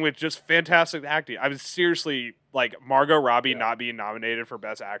 Along with just fantastic acting. I was seriously like, Margot Robbie not being nominated for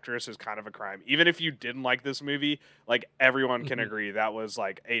Best Actress is kind of a crime. Even if you didn't like this movie, like everyone can agree that was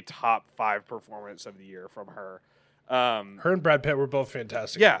like a top 5 performance of the year from her. Her and Brad Pitt were both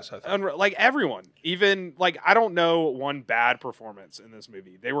fantastic. Yeah, like everyone. Even like I don't know one bad performance in this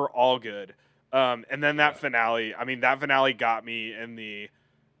movie. They were all good. And then that finale. I mean, that finale got me in the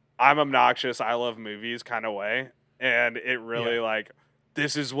I'm obnoxious, I love movies kind of way, and it really like.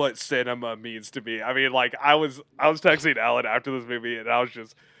 This is what cinema means to me. I mean, like I was texting Ellen after this movie, and I was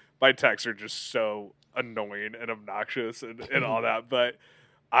just, my texts are just so annoying and obnoxious and all that. But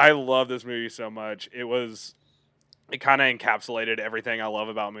I love this movie so much. It kind of encapsulated everything I love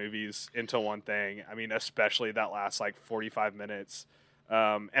about movies into one thing. I mean, especially that last like 45 minutes.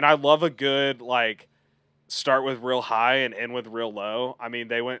 And I love a good like start with real high and end with real low. I mean,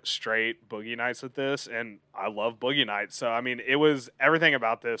 they went straight Boogie Nights with this, and I love Boogie Nights. So, I mean, everything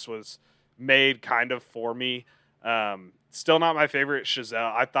about this was made kind of for me. Still not my favorite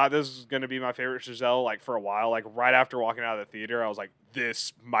Chazelle. I thought this was going to be my favorite Chazelle, like, for a while. Like, right after walking out of the theater, I was like,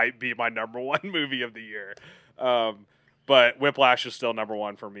 this might be my number 1 movie of the year. But Whiplash is still number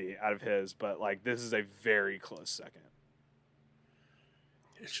 1 for me out of his. But, like, this is a very close second.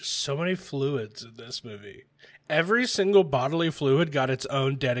 There's just so many fluids in this movie. Every single bodily fluid got its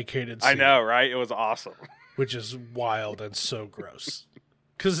own dedicated scene. I know, right? It was awesome. Which is wild and so gross.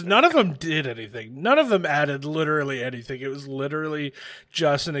 Because none of them did anything. None of them added literally anything. It was literally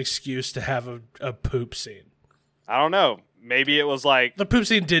just an excuse to have a poop scene. I don't know. Maybe it was like... The poop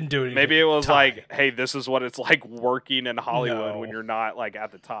scene didn't do anything. Maybe it was like, hey, this is what it's like working in Hollywood when you're not like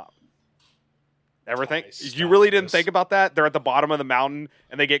at the top. Everything. You really didn't think about that? They're at the bottom of the mountain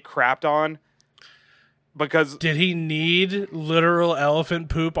and they get crapped on because did he need literal elephant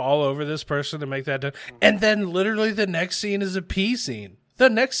poop all over this person to make that done? And then literally the next scene is a pee scene. The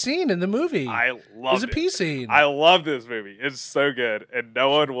next scene in the movie is a pee scene. I love this movie. It's so good, and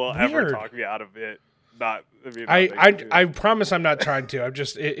no one will ever talk me out of it. I promise I'm not trying to. I'm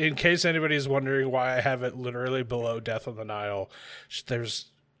just in case anybody's wondering why I have it literally below Death on the Nile.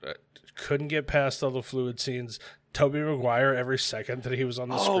 There's couldn't get past all the fluid scenes. Tobey Maguire every second that he was on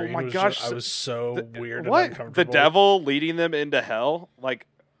the screen. Oh my was gosh! I was so weird and What? uncomfortable. The devil leading them into hell? Like,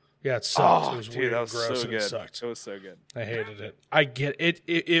 yeah, it sucked. oh, It was dude, weird that and was gross so and good. it sucked. It was so good. I hated it. I get it.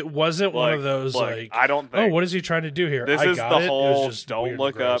 It wasn't one of those like, I don't oh, think what is he trying to do here? this I is got the it. It whole was just don't weird and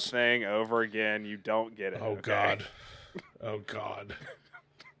look up gross. thing over again. You don't get it. Oh okay? God. Oh God.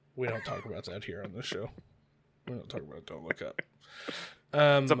 We don't talk about that here on the show. We don't talk about Don't Look Up.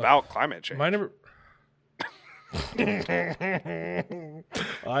 It's about climate change. My number.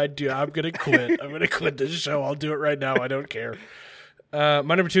 I do. I'm gonna quit. I'm gonna quit this show. I'll do it right now. I don't care. My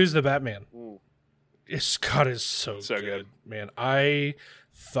number 2 is the Batman. Ooh. God is so good, man. I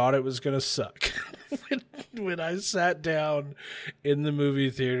thought it was gonna suck when I sat down in the movie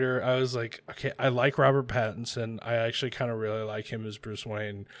theater. I was like, okay, I like Robert Pattinson. I actually kind of really like him as Bruce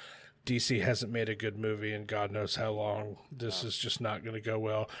Wayne. DC hasn't made a good movie in God knows how long. This is just not going to go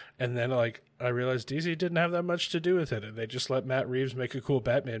well. And then, like, I realized DC didn't have that much to do with it, and they just let Matt Reeves make a cool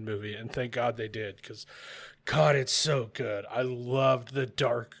Batman movie, and thank God they did, because, God, it's so good. I loved the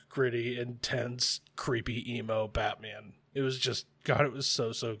dark, gritty, intense, creepy, emo Batman. It was just, God, it was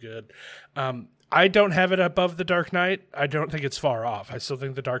so, so good. I don't have it above The Dark Knight. I don't think it's far off. I still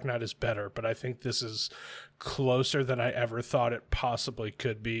think The Dark Knight is better, but I think this is closer than I ever thought it possibly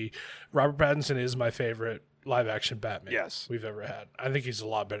could be. Robert Pattinson is my favorite live-action Batman we've ever had. I think he's a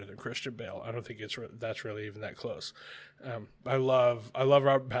lot better than Christian Bale. I don't think that's really even that close. I love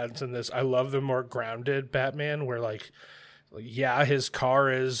Robert Pattinson. I love the more grounded Batman where, like, yeah, his car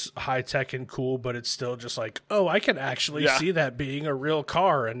is high tech and cool, but it's still just like, oh, I can actually see that being a real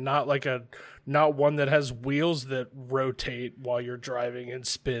car and not one that has wheels that rotate while you're driving and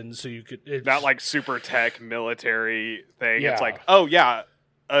spin. So you could not like super tech military thing. Yeah. It's like, oh yeah,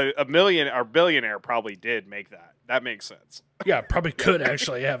 a billionaire probably did make that. That makes sense. Yeah, probably could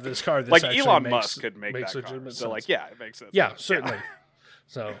actually have this car. This like actually Elon Musk could make that car. So sense. like, yeah, it makes sense. Yeah, certainly.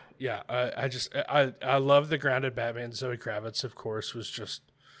 So yeah, I love the grounded Batman. Zoe Kravitz, of course, was just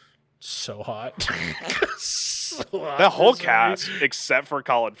so hot. The whole cast, except for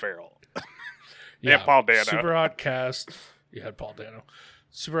Colin Farrell. Yeah, Paul Dano. Super hot cast. You had Paul Dano.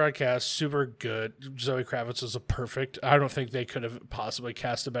 Super hot cast, super good. Zoe Kravitz was a perfect. I don't think they could have possibly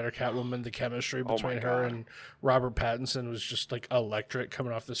cast a better Catwoman. The chemistry between her and Robert Pattinson was just like electric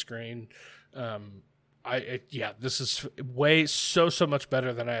coming off the screen. This is so much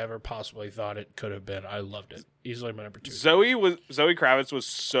better than I ever possibly thought it could have been. I loved it. Easily my number 2. Zoe Kravitz was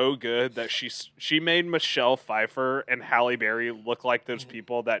so good that she made Michelle Pfeiffer and Halle Berry look like those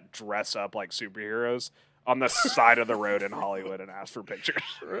people that dress up like superheroes on the side of the road in Hollywood and ask for pictures.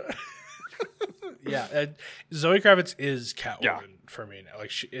 Yeah, Zoe Kravitz is Catwoman for me now.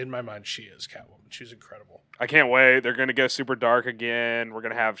 Like in my mind, she is Catwoman. She's incredible. I can't wait. They're going to go super dark again. We're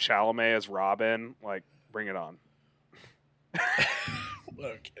going to have Chalamet as Robin. Like, bring it on.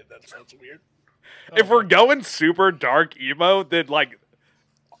 Okay, that sounds weird. If we're going super dark emo, then like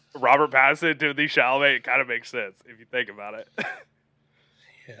Robert Pattinson, Timothy Chalamet, it kind of makes sense if you think about it.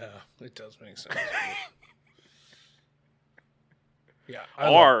 Yeah, it does make sense. Yeah,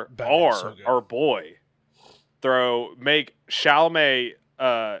 our boy make Chalamet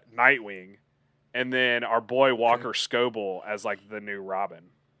Nightwing, and then our boy Walker Scoble as like the new Robin.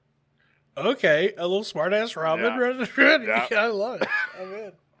 Okay, a little smart ass Robin. Yeah. Yeah, I love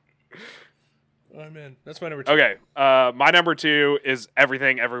it. I'm in. That's my number 2. Okay, my number 2 is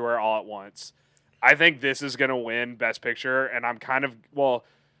Everything Everywhere All at Once. I think this is gonna win Best Picture, and I'm kind of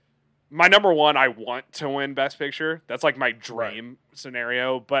my number 1, I want to win Best Picture. That's like my dream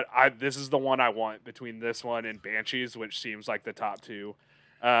scenario. But this is the one I want between this one and Banshees, which seems like the top 2.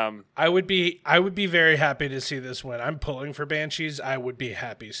 I would be very happy to see this win. I'm pulling for Banshees. I would be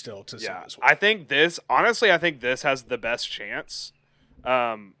happy still to see this win. I think this has the best chance.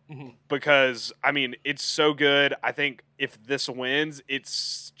 Because I mean, it's so good. I think if this wins, it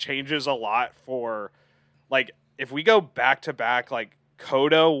changes a lot for like if we go back to back, like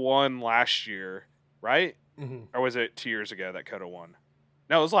Coda won last year, right? Mm-hmm. Or was it 2 years ago that Coda won?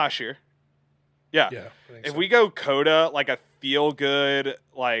 No, it was last year. Yeah. If we go Coda, like a feel good,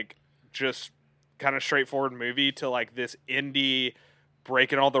 like just kind of straightforward movie to like this indie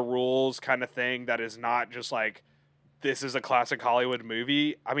breaking all the rules kind of thing that is not just like this is a classic Hollywood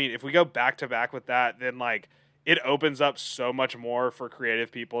movie. I mean, if we go back to back with that, then like it opens up so much more for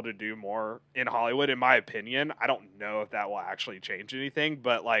creative people to do more in Hollywood, in my opinion. I don't know if that will actually change anything,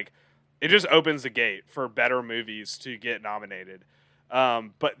 but like it just opens the gate for better movies to get nominated.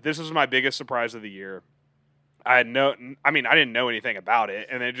 But this was my biggest surprise of the year. I didn't know anything about it,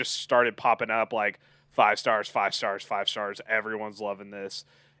 and it just started popping up like 5 stars, 5 stars, 5 stars. Everyone's loving this.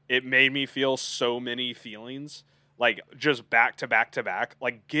 It made me feel so many feelings. like just back to back to back,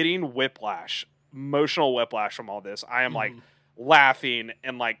 like getting whiplash, emotional whiplash from all this. I am like laughing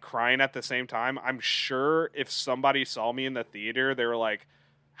and like crying at the same time. I'm sure if somebody saw me in the theater, they were like,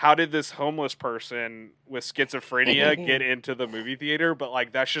 how did this homeless person with schizophrenia get into the movie theater? But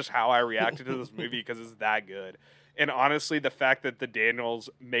like, that's just how I reacted to this movie because it's that good. And honestly, the fact that the Daniels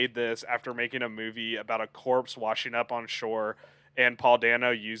made this after making a movie about a corpse washing up on shore and Paul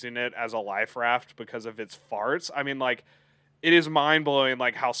Dano using it as a life raft because of its farts. I mean, like, it is mind-blowing,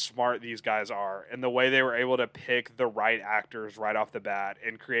 like, how smart these guys are and the way they were able to pick the right actors right off the bat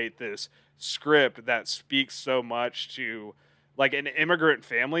and create this script that speaks so much to, like, an immigrant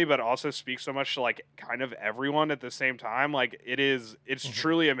family, but also speaks so much to, like, kind of everyone at the same time. Like, it's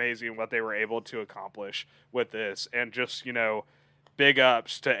truly amazing what they were able to accomplish with this. And just, you know, big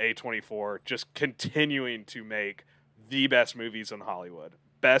ups to A24, just continuing to make the best movies in Hollywood.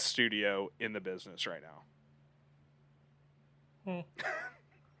 Best studio in the business right now.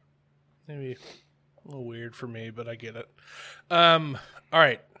 Maybe a little weird for me, but I get it. All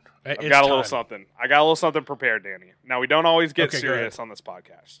right. I got a little something prepared, Danny. Now, we don't always get serious on this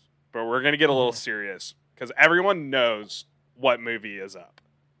podcast, but we're going to get a little serious because everyone knows what movie is up.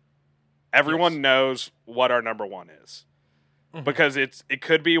 Everyone knows what our number one is. Because it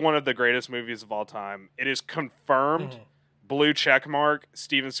could be one of the greatest movies of all time. It is confirmed, blue check mark,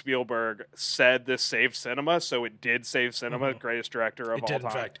 Steven Spielberg said this saved cinema, so it did save cinema, greatest director of all time. In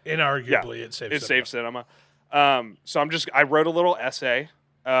fact, inarguably, it saved cinema. So I wrote a little essay.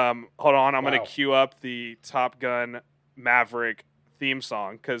 Hold on, I'm going to cue up the Top Gun Maverick theme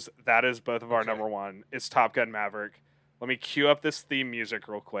song, because that is both of our number one. It's Top Gun Maverick. Let me cue up this theme music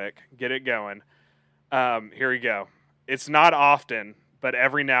real quick, get it going. Here we go. It's not often, but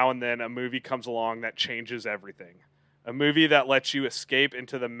every now and then a movie comes along that changes everything. A movie that lets you escape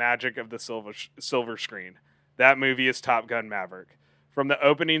into the magic of the silver screen. That movie is Top Gun Maverick. From the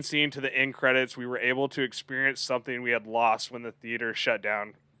opening scene to the end credits, we were able to experience something we had lost when the theater shut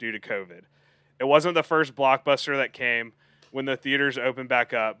down due to COVID. It wasn't the first blockbuster that came when the theaters opened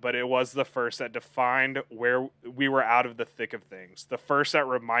back up, but it was the first that defined where we were out of the thick of things. The first that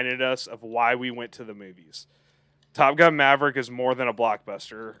reminded us of why we went to the movies. Top Gun Maverick is more than a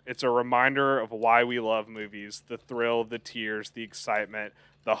blockbuster. It's a reminder of why we love movies, the thrill, the tears, the excitement,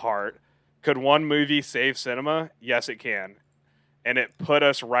 the heart. Could one movie save cinema? Yes, it can. And it put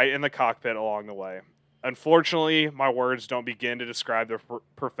us right in the cockpit along the way. Unfortunately, my words don't begin to describe the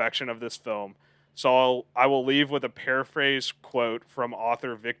perfection of this film, so I will leave with a paraphrase quote from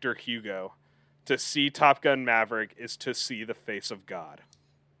author Victor Hugo. To see Top Gun Maverick is to see the face of God.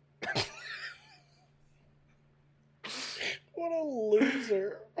 What a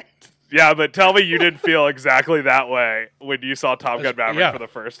loser. Yeah, but tell me you didn't feel exactly that way when you saw Top Gun Maverick for the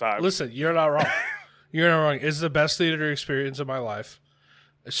first time. Listen, you're not wrong. You're not wrong. It's the best theater experience of my life.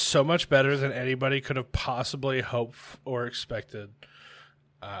 It's so much better than anybody could have possibly hoped or expected.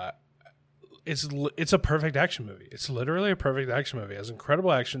 It's a perfect action movie. It's literally a perfect action movie. It has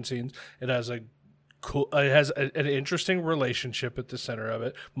incredible action scenes. It has an interesting relationship at the center of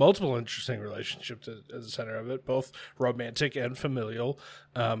it. Multiple interesting relationships at the center of it, both romantic and familial.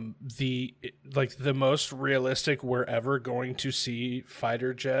 The most realistic we're ever going to see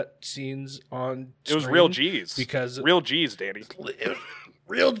fighter jet scenes on screen. It was real G's. Because real G's, Danny.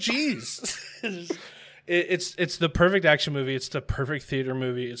 Real G's. It's the perfect action movie. It's the perfect theater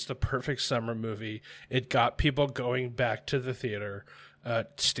movie. It's the perfect summer movie. It got people going back to the theater.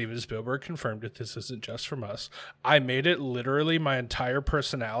 Steven Spielberg confirmed it. This isn't just from us. I made it literally my entire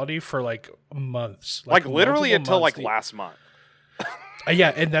personality for like months. Like literally until like last month.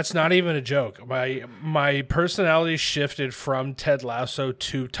 Yeah, and that's not even a joke. My personality shifted from Ted Lasso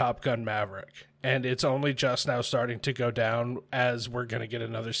to Top Gun Maverick. And it's only just now starting to go down as we're going to get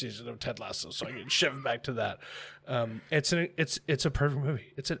another season of Ted Lasso, so I can shift back to that. It's a perfect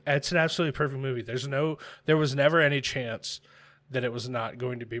movie. It's an absolutely perfect movie. There was never any chance that it was not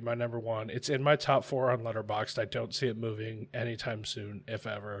going to be my number one. It's in my top 4 on Letterboxd. I don't see it moving anytime soon, if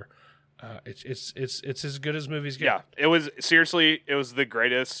ever. It's as good as movies get. Yeah, it was the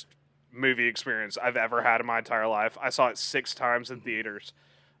greatest movie experience I've ever had in my entire life. I saw it 6 times in theaters.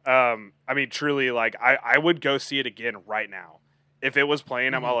 I mean, truly, like, I would go see it again right now. If it was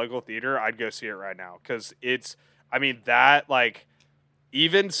playing at my local theater, I'd go see it right now. Because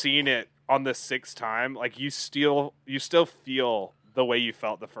even seeing it on the 6th time, like, you still feel the way you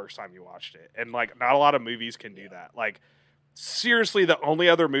felt the first time you watched it. And, like, not a lot of movies can do that. Like, seriously, the only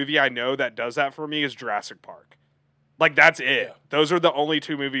other movie I know that does that for me is Jurassic Park. Like, that's it. Yeah. Those are the only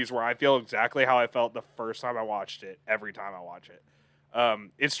 2 movies where I feel exactly how I felt the first time I watched it, every time I watch it.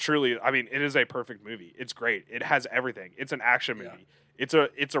 It's truly, I mean, it is a perfect movie. It's great. It has everything. It's an action movie. It's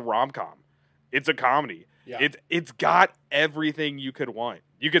a rom-com. It's a comedy. Yeah. It's got everything you could want.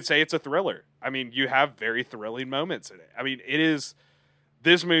 You could say it's a thriller. I mean, you have very thrilling moments in it. I mean, it is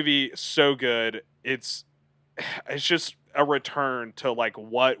this movie so good. It's just a return to like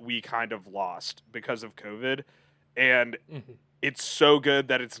what we kind of lost because of COVID, and it's so good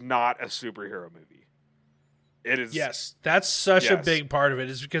that it's not a superhero movie. It is. Yes, that's such a big part of it,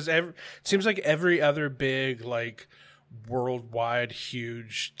 is because it seems like every other big like worldwide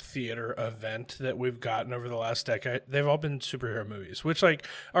huge theater event that we've gotten over the last decade, they've all been superhero movies, which like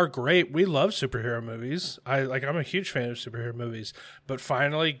are great. We love superhero movies. I'm a huge fan of superhero movies, but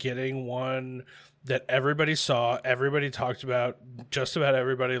finally getting one that everybody saw, everybody talked about, just about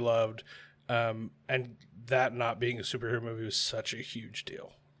everybody loved, and that not being a superhero movie was such a huge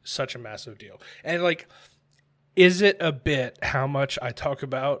deal, such a massive deal. And like, is it a bit how much I talk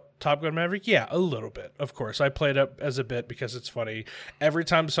about Top Gun Maverick? Yeah, a little bit. Of course, I play it up as a bit because it's funny. Every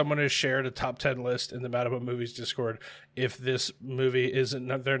time someone has shared a top 10 list in the Mad About Movies Discord, if this movie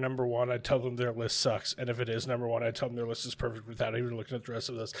isn't their number one, I tell them their list sucks. And if it is number one, I tell them their list is perfect without even looking at the rest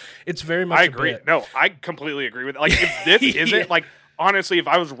of this. It's very much I agree. No, I completely agree with it. Like, if this isn't, like, honestly, if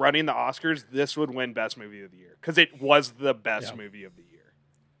I was running the Oscars, this would win Best Movie of the Year because it was the best movie of the year.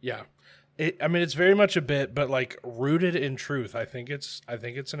 Yeah. It's very much a bit, but like rooted in truth. I think it's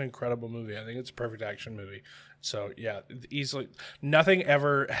an incredible movie. I think it's a perfect action movie. So yeah, easily nothing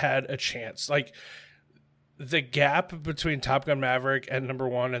ever had a chance. Like the gap between Top Gun Maverick and number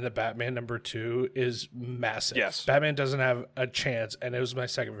one and the Batman number two is massive. Yes, Batman doesn't have a chance, and it was my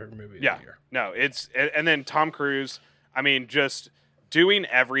second favorite movie of the year. No, and then Tom Cruise. I mean, just doing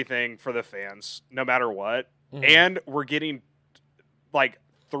everything for the fans, no matter what. And we're getting like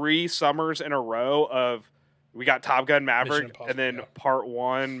 3 summers in a row of we got Top Gun Maverick and then part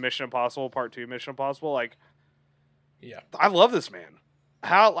 1 Mission Impossible, part 2 Mission Impossible. Like, yeah, I love this man.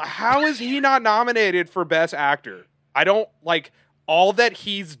 How is he not nominated for Best Actor? I don't like all that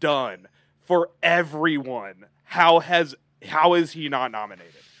he's done for everyone. How is he not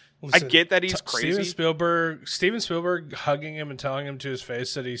nominated? Listen, I get that he's crazy. Steven Spielberg hugging him and telling him to his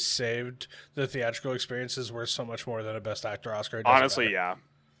face that he saved the theatrical experience is worth so much more than a Best Actor Oscar. Honestly, yeah.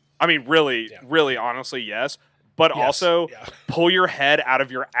 I mean, really, honestly, yes. But also, pull your head out of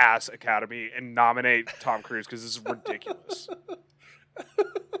your ass, Academy, and nominate Tom Cruise because this is ridiculous.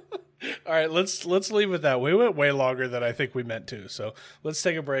 All right, let's leave with that. We went way longer than I think we meant to. So let's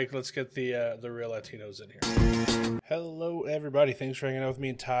take a break. Let's get the real Latinos in here. Hello, everybody. Thanks for hanging out with me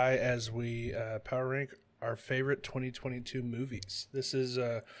and Ty as we power rank our favorite 2022 movies. This is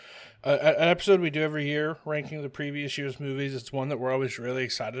an episode we do every year, ranking the previous year's movies. It's one that we're always really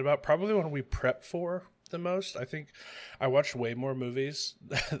excited about. Probably one we prep for the most. I think I watched way more movies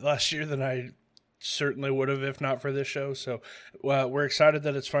last year than I certainly would have if not for this show. So we're excited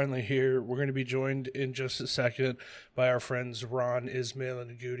that it's finally here. We're going to be joined in just a second by our friends Ron, Ismail,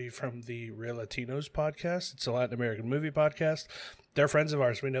 and Goody from the Real Latinos podcast. It's a Latin American movie podcast. They're friends of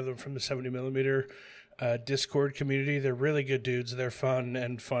ours. We know them from the 70mm Discord community. They're really good dudes. They're fun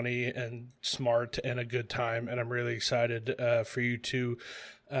and funny and smart and a good time. And I'm really excited for you to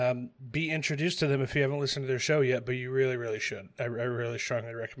be introduced to them if you haven't listened to their show yet, but you really, really should. I really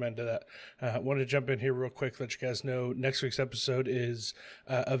strongly recommend that. I want to jump in here real quick, let you guys know next week's episode is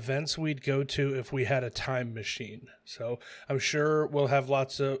events we'd go to if we had a time machine. So I'm sure we'll have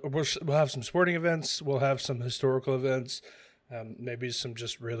we'll have some sporting events. We'll have some historical events. Maybe some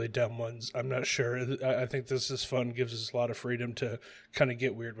just really dumb ones. I'm not sure. I think this is fun. Gives us a lot of freedom to kind of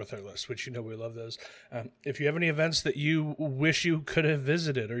get weird with our list, which we love those. If you have any events that you wish you could have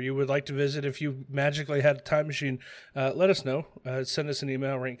visited or you would like to visit if you magically had a time machine, let us know. Send us an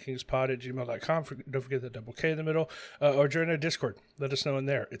email, rankingspod@gmail.com. Don't forget the double K in the middle. Or join our Discord. Let us know in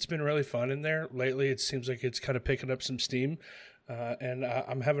there. It's been really fun in there. Lately, it seems like it's kind of picking up some steam. And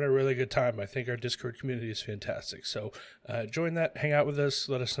I'm having a really good time. I think our Discord community is fantastic. So join that, hang out with us,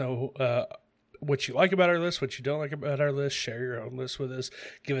 let us know what you like about our list, what you don't like about our list. Share your own list with us.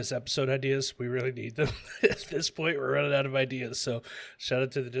 Give us episode ideas. We really need them. At this point, we're running out of ideas. So shout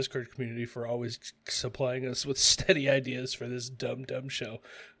out to the Discord community for always supplying us with steady ideas for this dumb show.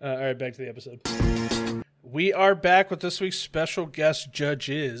 All right, back to the episode. We are back with this week's special guest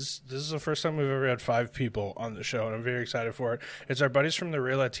judges. This is the first time we've ever had 5 people on the show, and I'm very excited for it. It's our buddies from the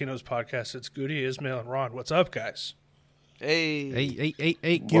Real Latinos podcast. It's Goody, Ismail, and Ron. What's up, guys? Hey.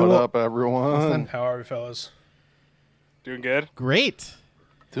 What up, everyone? How are we, fellas? Doing good? Great.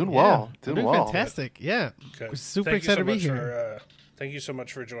 Doing well. Doing well. Fantastic. Yeah. Okay. We're super excited to be here. Thank you so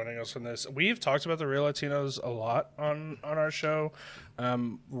much for joining us on this. We've talked about the Real Latinos a lot on our show.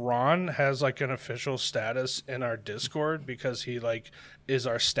 Ron has like an official status in our Discord because he like is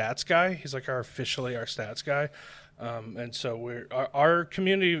our stats guy. He's like officially our stats guy. And so our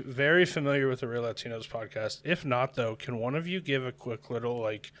community very familiar with the Real Latinos podcast. If not, though, can one of you give a quick little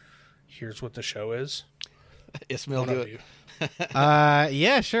like, here's what the show is? Ismail, do it.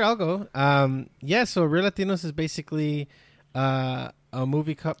 Yeah, sure, I'll go. So Real Latinos is basically a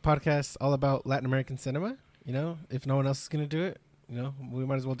movie podcast all about Latin American cinema. You know, if no one else is going to do it, you know, we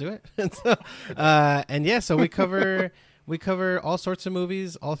might as well do it. So we cover all sorts of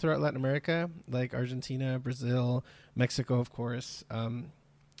movies all throughout Latin America, like Argentina, Brazil, Mexico, of course. And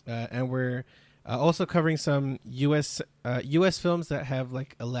we're also covering some U.S. films that have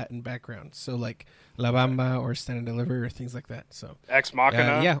like a Latin background. So like La Bamba or Stand and Deliver or things like that. So Ex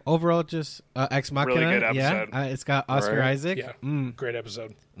Machina. Overall just Ex Machina. Really good episode. Yeah, it's got Oscar Isaac. Yeah, great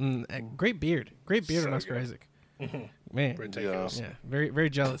episode. Great beard So on Oscar good. Isaac. Man, Ridiculous. yeah, very very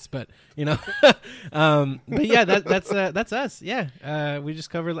jealous, but you know, but yeah, that's us. Yeah, we just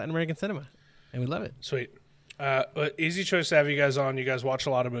cover Latin American cinema, and we love it. Sweet. Easy choice to have you guys on. You guys watch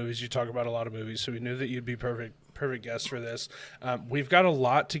a lot of movies. You talk about a lot of movies, so we knew that you'd be perfect guests for this. We've got a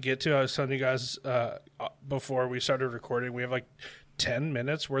lot to get to. I was telling you guys before we started recording, we have like 10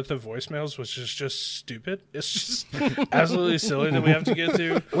 minutes worth of voicemails, which is just stupid. It's just absolutely silly that we have to get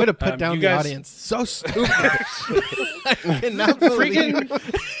to. Way to put down the audience. So stupid. I cannot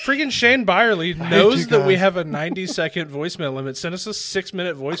freaking Shane Byerly knows that we have a 90-second voicemail limit. Send us a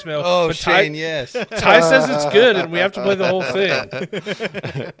 6-minute voicemail. Oh, but Shane, yes. Ty says it's good, and we have to play the whole thing.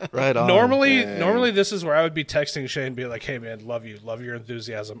 Right on. Normally, this is where I would be texting Shane, be like, "Hey man, love you, love your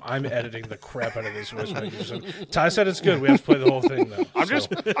enthusiasm. I'm editing the crap out of this voicemail." Ty said it's good. We have to play the whole thing though. I'm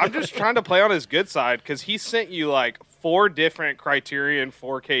just trying to play on his good side because he sent you like 4 different Criterion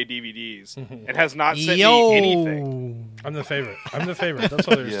 4K DVDs and has not sent me anything. I'm the favorite. That's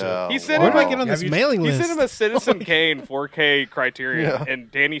all there is to it. He sent Where him do I get on this mailing He list? sent him a Citizen Kane 4K Criterion,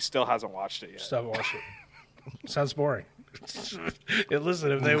 and Danny still hasn't watched it yet. Just haven't watched it. Sounds boring.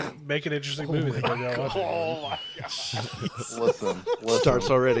 Listen, if they make an interesting movie, they maybe I'll watch it. Oh my gosh! Listen. Starts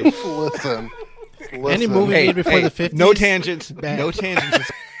already. Listen. Any movie made before the 50s. No tangents. Bad. No tangents.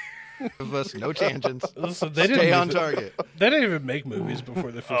 Of us, no tangents. Listen, they Stay didn't on even, target. They didn't even make movies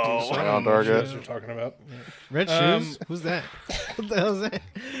before the 50s. So I don't know what you guys are talking about. Red Shoes? Who's that? What the hell is that?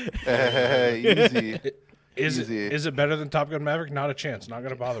 Hey, easy. Is it better than Top Gun Maverick? Not a chance. Not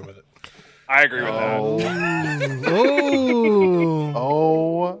going to bother with it. I agree with that. Oh.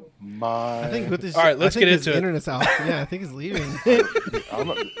 Oh my. I think with this, All right, let's get his into it. internet's out. Yeah, I think he's leaving.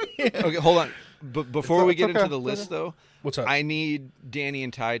 Okay, hold on. But before we get into the list, though, What's up? I need Danny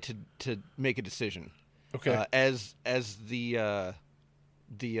and Ty to make a decision. Okay. As the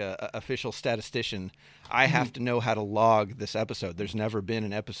official statistician, I have to know how to log this episode. There's never been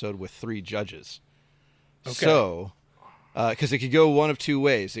an episode with 3 judges. Okay. So, because it could go one of 2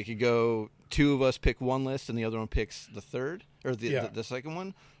 ways. It could go 2 of us pick one list and the other one picks the third or the second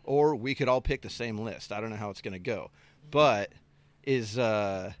one, or we could all pick the same list. I don't know how it's going to go, but is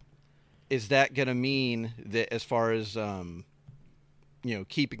that going to mean that as far as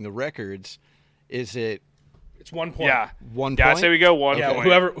keeping the records, is it It's 1 point. Yeah, 1 yeah. I point? say we go 1 Yeah,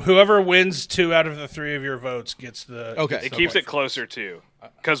 point. whoever wins 2 out of the 3 of your votes gets the. Okay. gets It the keeps point. it closer too,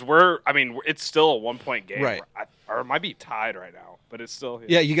 because it's still a 1-point game, Right? Or it might be tied right now, but it's still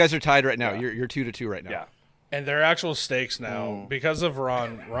Yeah, you guys are tied right now. Yeah. You're 2-2 right now. yeah. And they're actual stakes now because of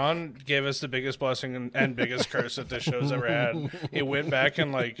Ron. Ron gave us the biggest blessing and biggest curse that this show's ever had. He went back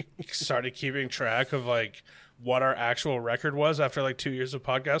and like started keeping track of like what our actual record was after like 2 years of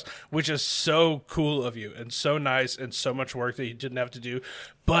podcast, which is so cool of you and so nice and so much work that you didn't have to do.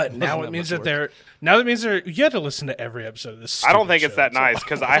 But now it means that you had to listen to every episode of this. I don't think stupid it's that show. nice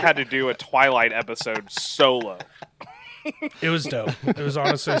because I had to do a Twilight episode solo. It was dope. It was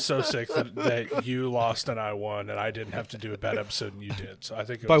honestly so sick that you lost and I won, and I didn't have to do a bad episode and you did. So I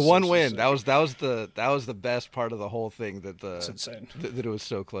think it By was one so win. sick. That was the best part of the whole thing. It's insane. That it was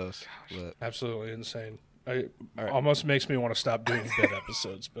so close. But Absolutely insane. Almost makes me want to stop doing bit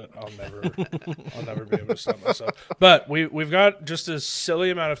episodes, but I'll never be able to stop myself. But we've got just a silly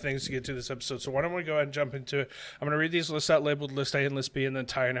amount of things to get to this episode, so why don't we go ahead and jump into it? I'm going to read these lists out labeled List A and List B, and then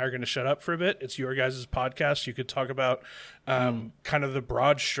Ty and I are going to shut up for a bit. It's your guys' podcast. You could talk about kind of the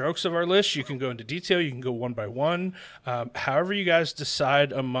broad strokes of our list. You can go into detail. You can go one by one. However you guys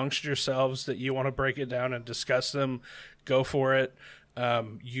decide amongst yourselves that you want to break it down and discuss them, go for it.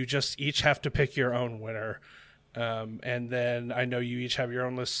 You just each have to pick your own winner. And then I know you each have your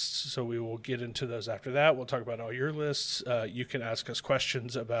own lists, so we will get into those after that. We'll talk about all your lists. You can ask us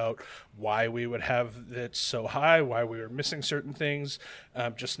questions about why we would have it so high, why we were missing certain things,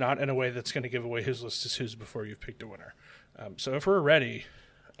 just not in a way that's going to give away whose list is whose before you've picked a winner. So if we're ready,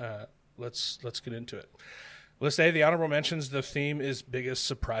 let's get into it. List A, the honorable mentions. The theme is biggest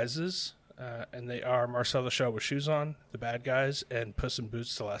surprises, and they are Marcel the Shell with Shoes On, The Bad Guys, and Puss in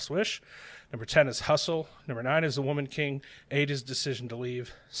Boots: The Last Wish. Number 10 is Hustle. Number 9 is The Woman King. 8 is Decision to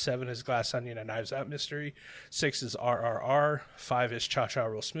Leave. 7 is Glass Onion and Knives Out Mystery. 6 is RRR. 5 is Cha Cha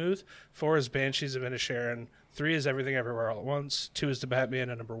Real Smooth. 4 is Banshees of Inisherin. 3 is Everything Everywhere All at Once. 2 is The Batman.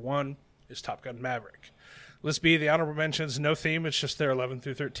 And number 1 is Top Gun Maverick. List B, the honorable mentions, no theme. It's just their 11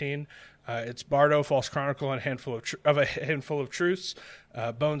 through 13. It's Bardo, False Chronicle, and a Handful of Truths.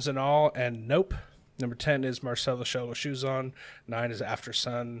 Bones and All, and Nope. Number 10 is Marcel the Shell with Shoes On. 9 is After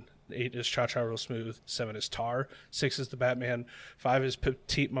Sun. 8 is Cha Cha Real Smooth. 7 is Tar. 6 is The Batman. 5 is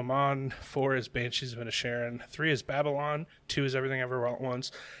Petite Maman. 4 is Banshees of Inisherin. 3 is Babylon. 2 is Everything Everywhere All at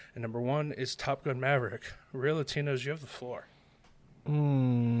Once. And number 1 is Top Gun Maverick. Real Latinos, you have the floor.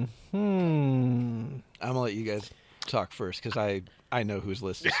 I'm going to let you guys talk first because I know whose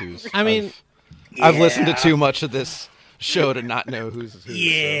list is whose. I mean, I've listened to too much of this show to not know who's whose.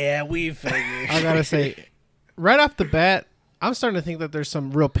 Yeah, we figured. I gotta say, right off the bat, I'm starting to think that there's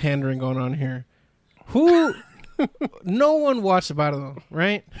some real pandering going on here. No one watched Bardo,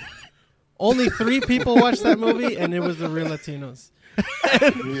 right? Only 3 people watched that movie, and it was the Real Latinos.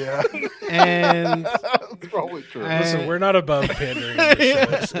 Yeah, And that's probably true. Listen, we're not above pandering in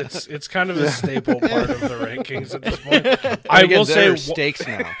this show. It's kind of a staple part of the rankings at this point. I will say stakes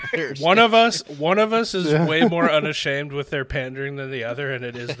now. one of us is way more unashamed with their pandering than the other, and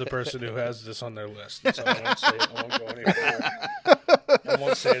it is the person who has this on their list. So I won't go any further. I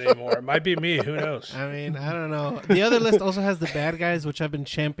won't say it anymore. It might be me. Who knows? I mean, I don't know. The other list also has The Bad Guys, which I've been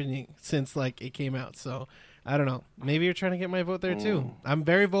championing since it came out. So I don't know. Maybe you're trying to get my vote there too. I'm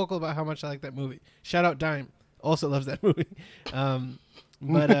very vocal about how much I like that movie. Shout out Dime. Also loves that movie.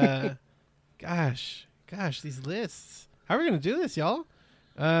 But gosh, these lists. How are we gonna do this, y'all?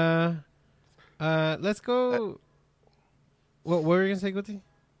 Let's go. What were you gonna say, Guti?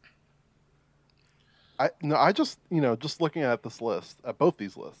 I just looking at this list, at both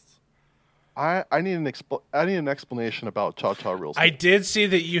these lists, I need an explanation about Cha Cha Real Smooth. I did see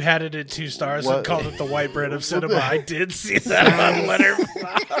that you had it at 2 stars and called it the white bread of cinema. I did see that on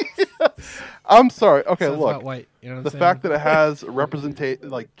Letterboxd. I'm sorry. Okay, Sounds look. about white. You know what I'm The saying? fact that it has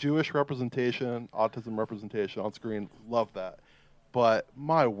Jewish representation, autism representation on screen, love that. But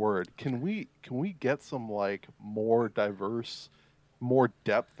my word, can we get some more diverse, more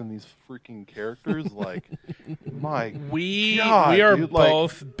depth in these freaking characters? We God, are dude,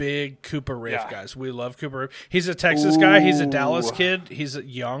 both big Cooper Raiff Yeah. guys. We love Cooper Raiff. He's a Texas guy. He's a Dallas kid. He's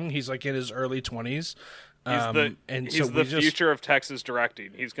young. He's in his early 20s. He's the future of Texas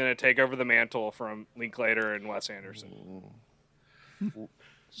directing. He's going to take over the mantle from Linklater and Wes Anderson.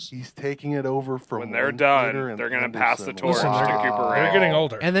 He's taking it over from When they're Linklater done, and they're going to pass the Anderson. torch to Wow. Cooper They're Raiff. getting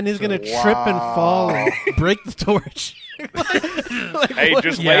older. And then he's gonna trip and fall and break the torch. Hey,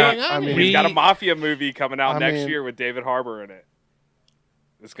 just Yeah. wait. I mean, He's got a mafia movie coming out I next mean- year with David Harbour in it.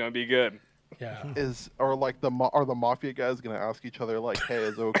 It's going to be good. Yeah. Are the mafia guys gonna ask each other hey,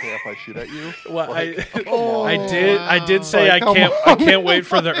 is it okay if I shoot at you? Well, Come on. I did say Come I can't wait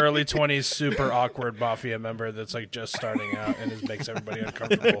for the early 20s super awkward mafia member that's just starting out and it makes everybody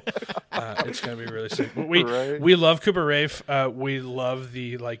uncomfortable. It's gonna be really sick. But we love Cooper Raiff. We love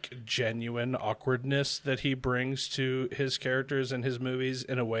the genuine awkwardness that he brings to his characters and his movies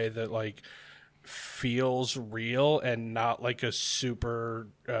in a way that feels real and not a super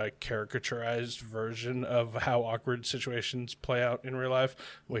caricaturized version of how awkward situations play out in real life,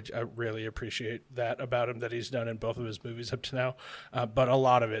 which I really appreciate that about him that he's done in both of his movies up to now. But a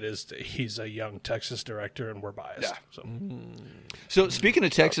lot of it is he's a young Texas director and we're biased. Yeah. So speaking of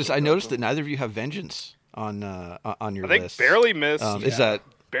Texas, I noticed that neither of you have Vengeance on your I think list. barely missed. Is that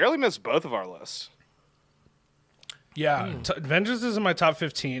Barely missed both of our lists. Yeah, Vengeance is in my top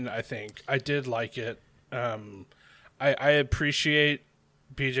 15, I think. I did like it. I appreciate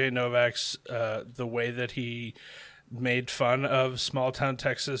BJ Novak's the way that he made fun of small town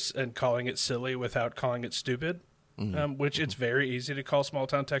Texas and calling it silly without calling it stupid. Which it's very easy to call small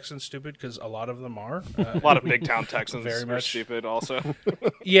town Texans stupid because a lot of them are. A lot of big town Texans Very are much. stupid also.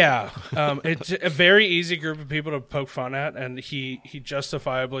 Yeah, it's a very easy group of people to poke fun at, and he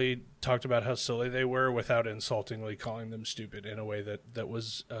justifiably talked about how silly they were without insultingly calling them stupid in a way that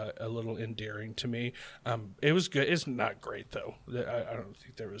was a little endearing to me. It was good. It's not great though. I don't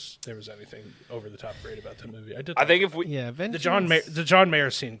think there was anything over the top great about that movie. I think if we the John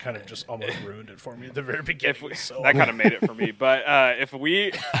Mayer scene kind of just almost ruined it for me at the very beginning. That kind of made it for me. But if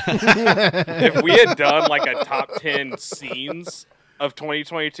we had done like a top 10 scenes of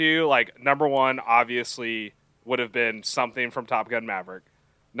 2022, like number one obviously would have been something from Top Gun Maverick.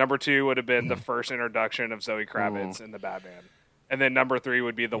 Number 2 would have been the first introduction of Zoe Kravitz in the Batman. And then number 3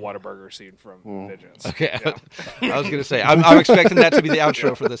 would be the Whataburger scene from Vengeance. Okay. Yeah. I was going to say, I'm expecting that to be the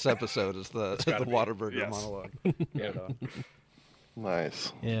outro for this episode, is the Whataburger monologue. Yeah.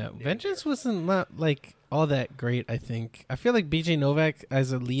 Nice. Yeah, Vengeance wasn't not like all that great, I think. I feel like BJ Novak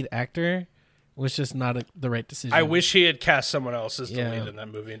as a lead actor was just not the right decision. I wish he had cast someone else as the lead in that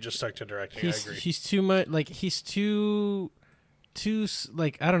movie and just stuck to directing. I agree. He's too much, like, he's too,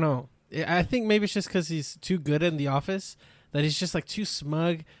 like, I don't know. I think maybe it's just because he's too good in The Office that he's just, like, too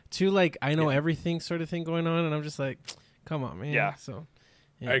smug, too, like, I know everything sort of thing going on. And I'm just like, come on, man. Yeah. So,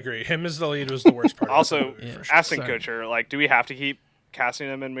 I agree. Him as the lead was the worst part. Also, of the movie, for sure. Ashton Kutcher, like, do we have to keep casting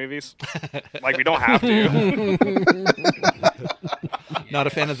him in movies? Like, we don't have to. Not a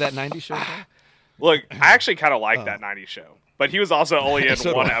fan of that 90s show? Look, I actually kind of like that 90s show. But he was also only in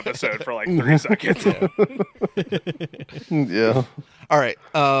one episode for like 3 seconds. Yeah. All right.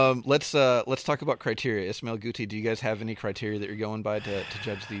 Let's talk about criteria. Ismail, Guti, do you guys have any criteria that you're going by to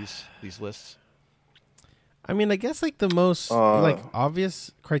judge these lists? I mean, I guess like the most like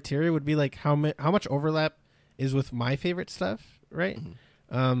obvious criteria would be like how much overlap is with my favorite stuff, right?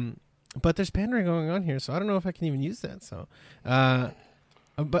 Mm-hmm. But there's pandering going on here, so I don't know if I can even use that. So,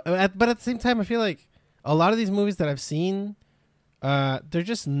 but at the same time, I feel like a lot of these movies that I've seen, they're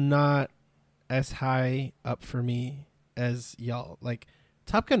just not as high up for me as y'all. Like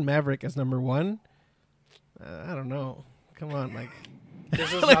Top Gun Maverick as number 1. I don't know. Come on, like.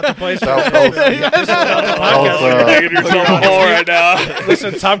 This is not the place for this. This is not the podcast. You're yourself a hole right now.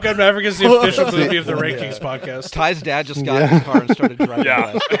 Listen, Top Gun Maverick is the official movie of the Rankings podcast. Ty's dad just got in his car and started driving.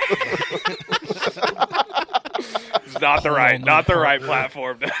 Yeah. It's not the right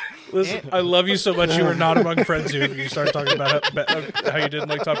platform. Listen, I love you so much. You were not among friends here. If you start talking about how you didn't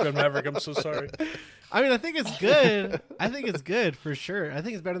like Top Gun Maverick, I'm so sorry. I mean, I think it's good. I think it's good for sure. I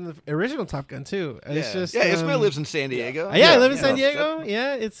think it's better than the original Top Gun too. It's just Ismail lives in San Diego. I live in San Diego.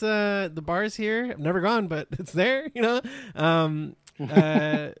 Yeah, it's the bar's here. I've never gone, but it's there. You know, and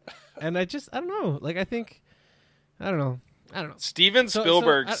I don't know. Like I don't know. Steven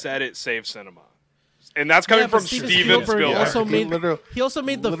Spielberg said it saved cinema. And that's coming from Steven Spielberg. He also made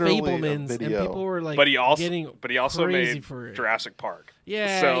The Fabelmans, and people were like, but he also made for Jurassic Park.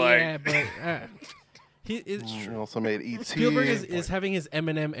 Yeah, so but he also made E.T. Spielberg is having his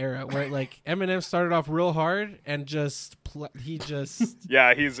Eminem era, where like Eminem started off real hard and he's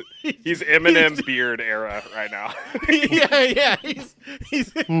Eminem beard era right now.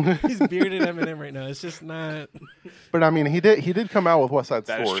 he's bearded Eminem right now. It's just not. But I mean, he did come out with West Side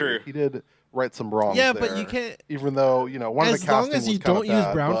Story. That is true. He did right some wrongs. Yeah, there, but you can't. Even though one of the casting as long as you don't use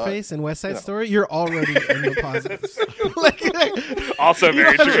brownface in West Side Story, you're already in the positives. Also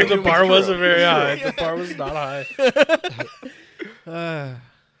very true. The bar wasn't very high. The bar was not high.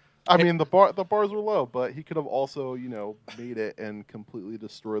 I mean, the bars were low, but he could have also, made it and completely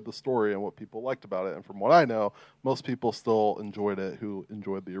destroyed the story and what people liked about it. And from what I know, most people still enjoyed it who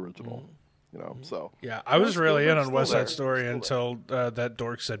enjoyed the original. So yeah, I was really in on West Side Story until that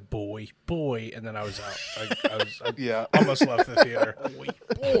dork said "boy," and then I was out. I almost left the theater.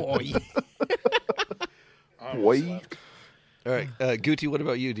 Boy. All right, Guti, what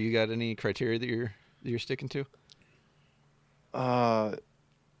about you? Do you got any criteria that you're sticking to? I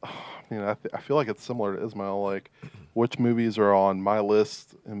feel like it's similar to Ismail. Like, which movies are on my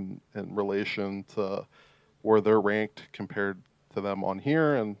list in relation to where they're ranked compared to them on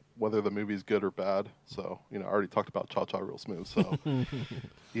here, and whether the movie's good or bad. So, I already talked about Cha Cha Real Smooth. So,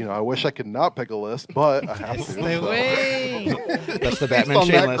 I wish I could not pick a list, but I have to. That's the Batman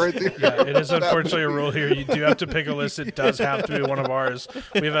chain list. Yeah, it is unfortunately a rule here. You do have to pick a list. It does have to be one of ours.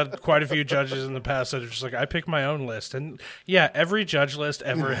 We've had quite a few judges in the past that are just like, I pick my own list. And yeah, every judge list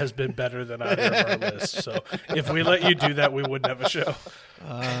ever has been better than either of our lists. So if we let you do that, we wouldn't have a show.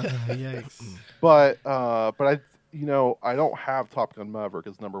 Yikes. But I don't have Top Gun Maverick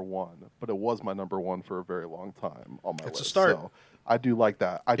as number 1, but it was my number 1 for a very long time on my list. It's a start. So I do like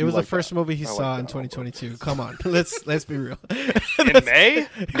that. It was the first movie he saw in 2022. Come on, let's be real. In May?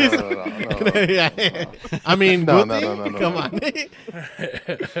 No. I mean, no. Come on.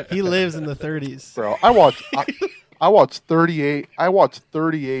 He lives in the 30s, bro. I watched 38. I watched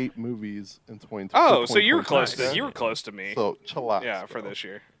 38 movies in 2020. Oh, so you were 2020. close to you were close to me. So chill out. Yeah, for this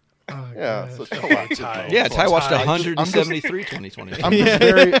year. Oh, Yeah, God. so chill out. Ty. Yeah, Ty watched Ty. 173 2020. I'm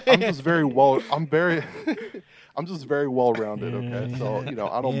just very well. I'm just very well rounded. Okay, so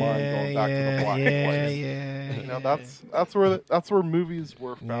I don't mind going back to the black and white. Yeah. That's where movies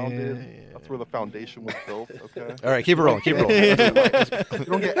were founded. Yeah. That's where the foundation was built. Okay. All right, keep it rolling. Keep it rolling. You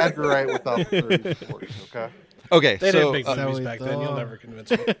don't get Edgar Wright without the 30s, 40s, okay? Okay, They so didn't make movies so back then. You'll dumb. never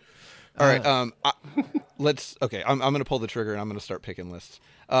convince me. all right, let's. Okay, I'm going to pull the trigger and I'm going to start picking lists.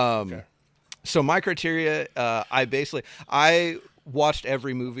 So my criteria, I watched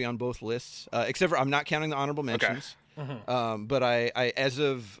every movie on both lists, except for I'm not counting the honorable mentions. But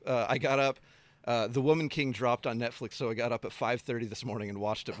I got up. The Woman King dropped on Netflix, so I got up at 5:30 this morning and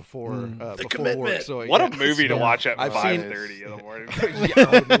watched it before work. commitment. So What a movie to watch at I've seen- 5:30 in the morning. Yeah,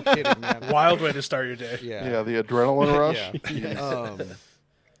 oh, no kidding, man. Wild way to start your day. Yeah, the adrenaline rush.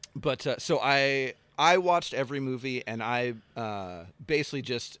 But so I watched every movie, and I basically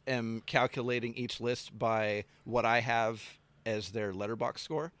just am calculating each list by what I have as their letterbox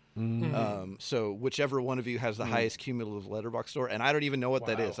score. So whichever one of you has the highest cumulative letterbox score, and I don't even know what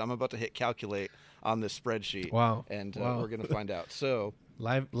that is. I'm about to hit calculate on this spreadsheet. Wow. And Wow. we're going to find out. So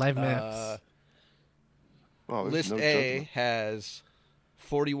Live maps. Oh, there's list no A judgment. has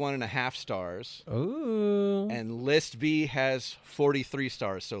 41.5 stars. Ooh. And list B has 43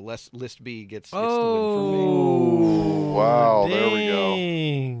 stars, so list B gets the win for me. Oh. Wow, there we go.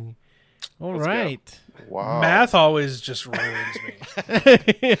 Dang. All Let's go. right. Wow. Math always just ruins me.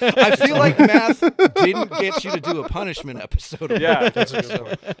 I feel like math didn't get you to do a punishment episode. Of Yeah, That's a good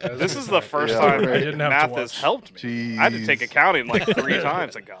point. That's a this good is the point. first Yeah. time I didn't have to math watch. has helped me. Jeez. I had to take accounting like 3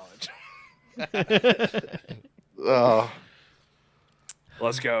 times in college.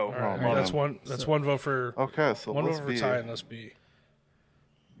 Let's go. All right, man. that's one vote for Okay, so one let's vote for be. Ty and let's be.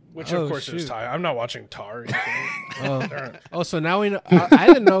 Which Oh, of course is shoot. Ty. I'm not watching Tar. Oh, so now we know. I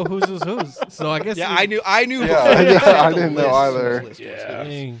didn't know whose was whose. So I guess. Yeah, we- I knew. Yeah, before I the didn't know list either. was listed. Yeah.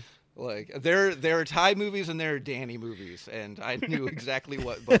 Dang. Like there are Thai movies and there are Danny movies, and I knew exactly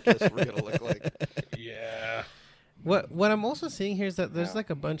what both lists were gonna look like. Yeah. What I'm also seeing here is that there's like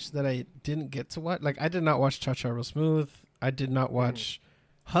a bunch that I didn't get to watch. Like I did not watch Cha Cha Real Smooth. I did not watch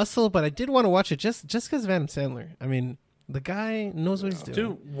Hustle, but I did want to watch it just because Adam Sandler. I mean, the guy knows what he's doing.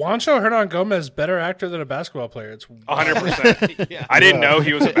 Dude, Juancho Hernan Gomez, better actor than a basketball player. It's 100%. Yeah. I didn't know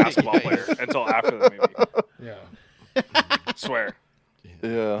he was a basketball player until after the movie. yeah. Swear.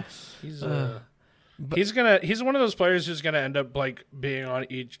 Yeah. He's he's one of those players who's gonna end up like being on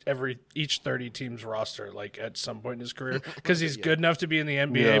each 30 team's roster like at some point in his career because he's good enough to be in the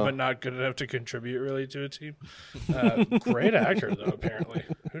NBA Yeah. but not good enough to contribute really to a team. Great actor though, apparently.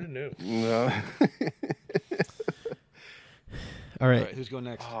 Who knew? No. All All right. right, who's going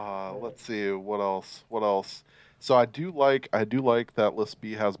next? Let's see what else. So I do like that list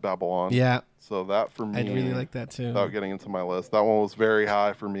B has Babylon. Yeah, So that for me, I'd really like that too. without getting into my list, that one was very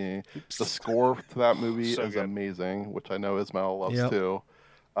high for me. The score to that movie So is good. amazing, which I know Ismail loves Yep. too.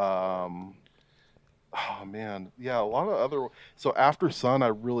 Oh man, yeah, a lot of other. So After Sun, I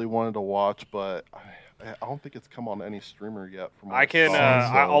really wanted to watch, but I don't think it's come on any streamer yet. From what I can. saw,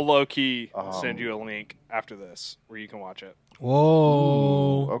 so- I'll low key um, send you a link after this where you can watch it.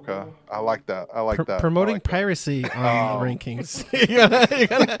 Whoa. Okay, I like that. I like that. I Promoting like that. piracy on the rankings. you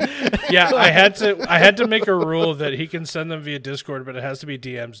gotta- Yeah, I had to make a rule that he can send them via Discord, but it has to be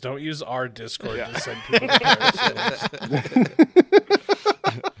DMs. Don't use our Discord to send people to piracy.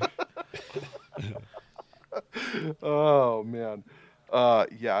 Oh man,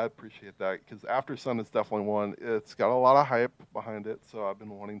 yeah, I appreciate that because After Sun is definitely one. It's got a lot of hype behind it, so I've been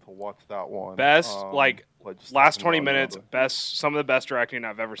wanting to watch that one. Best, like, just Last thinking 20 about minutes, another. some of the best directing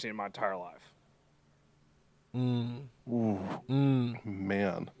I've ever seen in my entire life.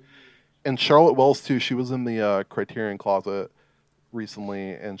 Man, and Charlotte Wells too. She was in the Criterion Closet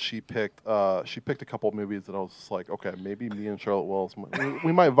recently, and she picked a couple of movies that I was just like, okay, maybe me and Charlotte Wells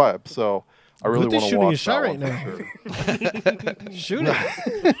we might vibe. So I really Gunther's want to shooting watch a shot that right one now. for sure. Shoot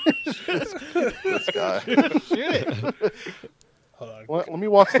it. This guy. Shoot it. Hold on. Let me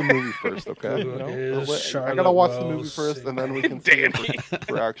watch the movie first, okay? Who You know? is I Charlotte gotta watch the movie Wells first, and then we can see Danny. if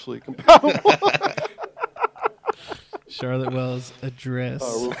we're actually compatible. Charlotte Wells address.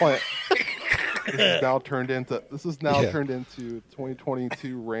 We're playing. This is now turned into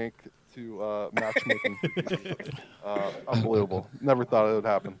 2022 rank to matchmaking. Unbelievable. Never thought it would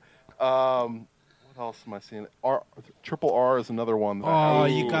happen. What else am I seeing? Triple R is another one. That Oh, I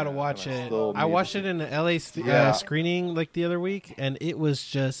you have gotta and watch I it. still I need watched to- it in the LA Yeah. screening like the other week, and it was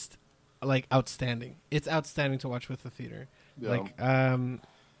just like outstanding. It's outstanding to watch with the theater. Yeah. Like,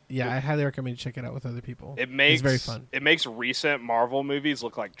 I highly recommend you check it out with other people. It's very fun. It makes recent Marvel movies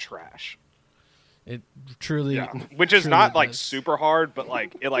look like trash. It truly, which is truly not like does. super hard, but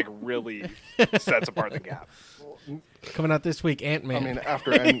like it like really sets apart the gap. Coming out this week, Ant-Man. I mean,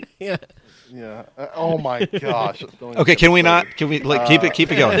 after End, yeah. yeah. Oh my gosh. Don't Okay, get can me we not? started. Can we like keep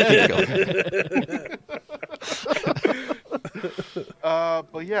it going? Keep it going.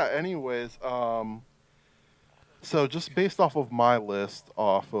 But yeah. Anyways, so just based off of my list,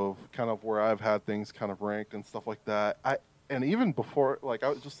 off of kind of where I've had things kind of ranked and stuff like that, and even before, like I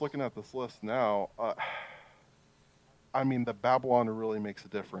was just looking at this list now. I mean, the Babylon really makes a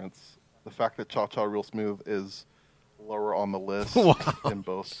difference. The fact that Cha Cha Real Smooth is lower on the list than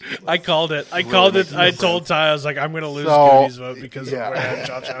both. I called it. I Really called makes it. a I difference. told Ty, I was like, I'm going to lose So, Goody's vote because yeah. of where I had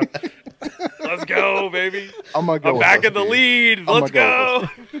Cha-Cha. Let's go, baby! I'm gonna go. I'm with back in the SB. lead. I'm Let's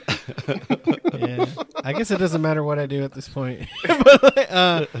gonna go. Yeah. I guess it doesn't matter what I do at this point.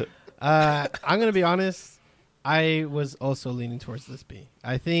 But, I'm gonna be honest. I was also leaning towards this B.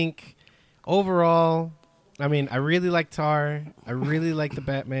 I think overall, I mean, I really like Tar. I really like the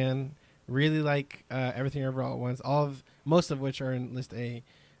Batman. Really like Everything Everywhere All at Once. Most of which are in list A.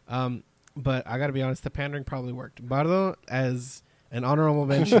 But I gotta be honest, the pandering probably worked. Bardo as an honorable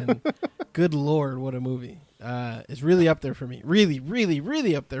mention. Good Lord, what a movie! It's really up there for me. Really, really,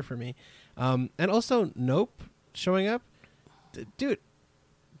 really up there for me. And also Nope showing up. Dude,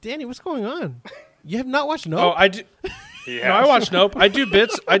 Danny, what's going on? You have not watched Nope? Oh, I do. Yeah. No, I watch Nope. I do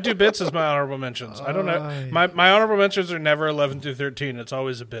bits as my honorable mentions. I don't know. My honorable mentions are never 11 through 13. It's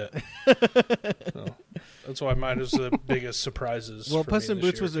always a bit. So, that's why mine is the biggest surprises. Well, for Puss me in this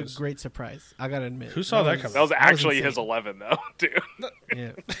Boots year, was a 'cause great surprise. I gotta admit. Who saw that coming? That was actually insane. his 11 though, dude.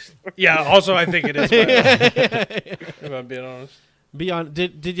 Yeah. Yeah. Also, I think it is. If I'm being honest. Beyond,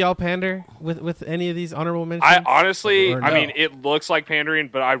 did y'all pander with any of these honorable mentions? I honestly, Or I no? mean, it looks like pandering,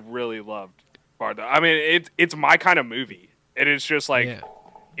 but I really loved Bardo. I mean, it's my kind of movie. And it's just like Yeah.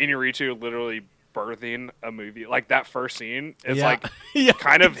 Inarritu literally birthing a movie. Like that first scene is Yeah. like Yeah,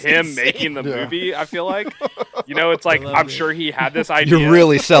 kind of it's him insane. making the Yeah. movie, I feel like. You know, it's like love I'm it. sure he had this idea. You're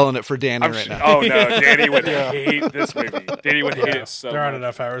really selling it for Danny I'm right sure, now. oh no, Danny would hate this movie. Danny would hate Yeah, it so there aren't much.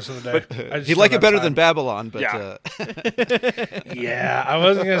 enough hours in the day. I just He'd don't like it have better time. than Babylon, but Yeah. Yeah, I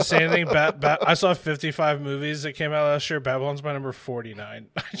wasn't gonna say anything. I saw 55 movies that came out last year. Babylon's my number 49.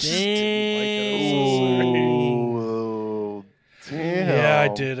 I just didn't like it. I'm so sorry. Ooh, damn. Yeah, I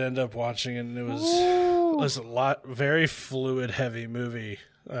did end up watching it, and it was a lot very fluid, heavy movie.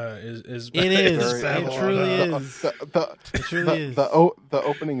 Is It is. Very- It truly is. The It truly is. the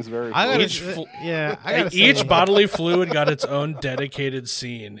opening is very. I gotta, cool. I gotta say, Each bodily fluid got its own dedicated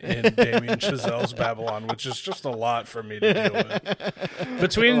scene in Damien Chazelle's Babylon, which is just a lot for me to deal with.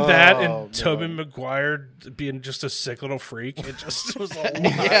 Between that Oh, and Tobey Maguire being just a sick little freak, it just was a lot.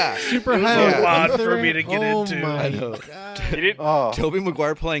 yeah. super It was high a on lot Ether. for me to get Oh into. my I know. God. He didn't, Oh, Toby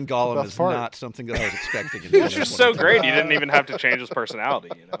Maguire playing Gollum Best is part. not something that I was expecting. it was just so great. He didn't even have to change his personality.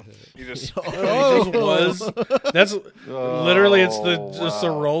 You know, he just It just was. That's literally it's the Oh, just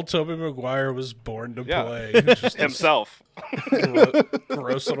the wow. role Tobey Maguire was born to Yeah. play. He was just this himself.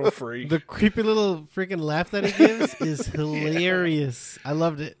 gross little freak. The creepy little freaking laugh that he gives is hilarious. I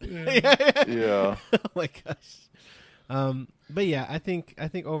loved it. yeah. Oh my gosh. But yeah, I think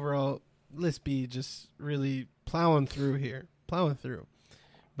overall, list B just really plowing through here, plowing through.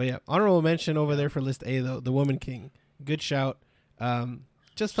 But yeah, honorable mention over there for list A though, The Woman King. Good shout.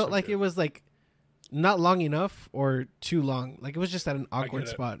 Just felt So like good. it was like not long enough or too long. Like it was just at an awkward get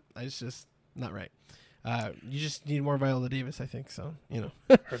it. spot. It's just not right. You just need more Viola Davis, I think. So you know.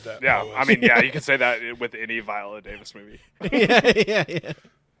 Heard that. Yeah, always. I mean, yeah, you could say that with any Viola Davis movie. yeah.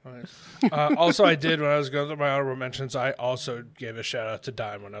 Nice. Also, I did when I was going through my honorable mentions. I also gave a shout out to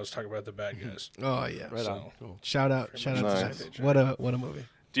Dime when I was talking about the bad guys. Oh yeah. Right So- on. Cool. Shout out Nice. to that. What a movie.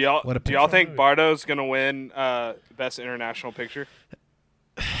 Do y'all What a do y'all picture. think Bardo's gonna win Best International Picture?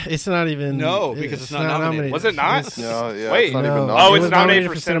 It's not even. No, because it's not nominated. Was it not? It's- No, yeah. Wait. It's not no. even Oh, nominated. It it's was nominated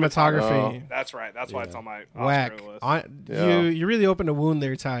for cinematography. That's right. That's why it's on my Whack. Oscar list. Yeah. You really opened a wound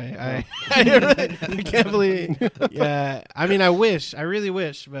there, Ty. I can't believe. Yeah, I mean, I really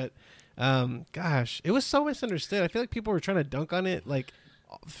wish, but gosh, it was so misunderstood. I feel like people were trying to dunk on it like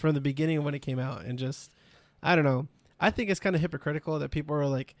from the beginning of when it came out, and just I don't know. I think it's kind of hypocritical that people are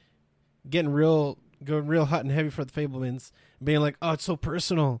like going real hot and heavy for the Fablemans, being like, "Oh, it's so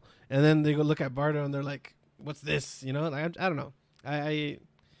personal," and then they go look at Bardo and they're like, "What's this?" You know, like, I don't know. I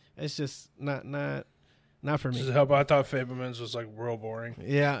it's just not Not for This me. is how I thought Fablemans was like real boring.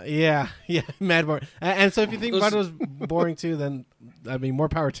 Yeah, mad boring. And so if you think Listen- about it was boring too, then I mean, more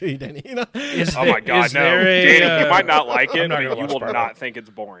power to you, Danny. You know? Is Oh there- my God, is no, there a, Danny, you might not like it, I'm not but gonna you watch will Barbie. not think it's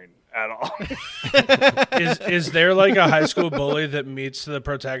boring at all. is there like a high school bully that meets the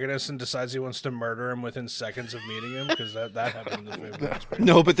protagonist and decides he wants to murder him within seconds of meeting him? Because that happened in the Fablemans.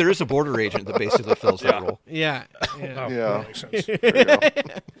 No, but there is a border agent that basically fills that Yeah. role. Yeah. Oh, Yeah. that makes sense. There you go.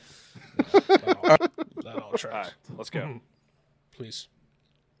 That all All tracks. right, let's go. Mhm. Please.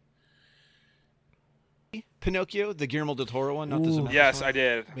 Pinocchio, the Guillermo del Toro one, not the Zemeckis Yes, one? I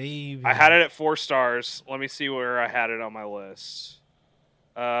did. Baby. I had it at 4 stars. Let me see where I had it on my list.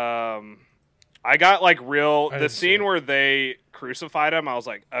 I got like I the didn't see scene it. where they crucified him. I was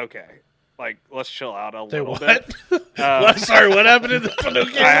like, okay, like let's chill out a They little what? bit. What? Sorry, what happened in the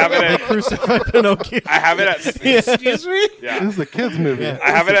Pinocchio? I have it at Crucified Pinocchio. I have it at Excuse me? yeah. This is a kids movie. Yeah.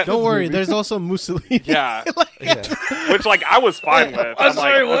 I have it at Don't worry, there's also Mussolini. yeah, Yeah. which like I was fine with. I'm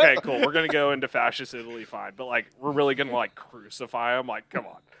sorry, like, what? okay, cool. We're gonna go into fascist Italy, fine. But like, we're really gonna like crucify him? Like, come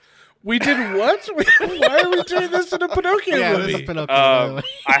on. We did what? Why are we doing this in a Pinocchio Yeah, movie? this is Pinocchio. by the way.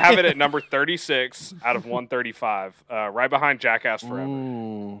 I have it at number 36 out of 135, right behind Jackass Forever.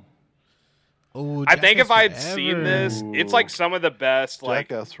 Ooh, Ooh, I think if Jackass I had seen Forever. this, it's like some of the best like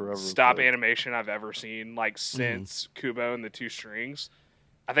Jackass Forever. is stop good. animation I've ever seen, like since Kubo and the Two Strings.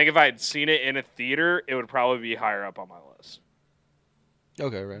 I think if I had seen it in a theater, it would probably be higher up on my list.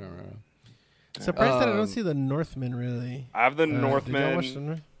 Okay, right on. Surprised that I don't Um, see the Northman really. I have the Did y'all watch the Northman.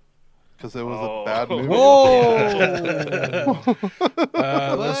 North- Because it was Oh. a bad movie.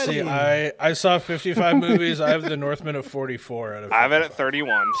 Let's see. Buddy. I saw 55 movies. I have the Northman at 44 out of 55. I have it at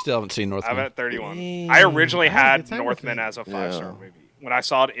 31. Still haven't seen I have it Northman. at 31. Dang. I originally I had a had good time with Northman it. as a 5-star Yeah. movie when I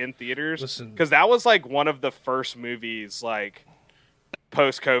saw it in theaters, Listen. because that was like one of the first movies like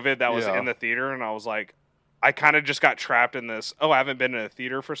post COVID that was Yeah. in the theater, and I was like, I kind of just got trapped in this. Oh, I haven't been in a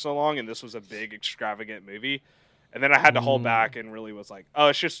theater for so long, and this was a big extravagant movie, and then I had to hold back and really was like, oh,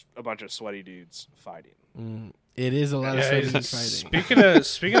 it's just a bunch of sweaty dudes fighting. It is a lot of Yeah, sweaty he's- fighting.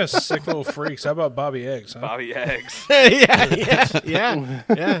 speaking of sick little freaks, how about Bobby Eggs? Huh? Bobby Eggs. yeah.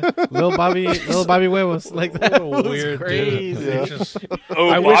 Little Bobby huevos like that. What a was weird crazy. dude. Yeah. He just- Oh,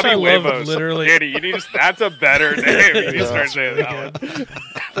 I Bobby wish I loved Huevos. literally- Danny, you need to, that's a better name. You need to start saying that one.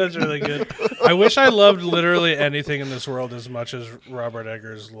 That's really good. I wish I loved literally anything in this world as much as Robert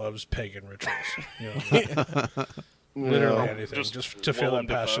Eggers loves pagan rituals. You know, literally Yeah. anything, just to feel Willem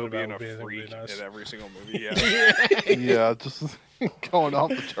that passion Dafoe about being would be, a would be freak nice. in every single movie. Yeah. Yeah, just going off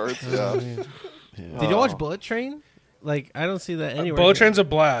the charts. Yeah. Did you watch Bullet Train? Like, I don't see that anywhere. Bullet here. Train's a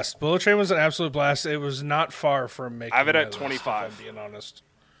blast. Bullet Train was an absolute blast. It was not far from making. I have it my at list, 25. If I'm being honest.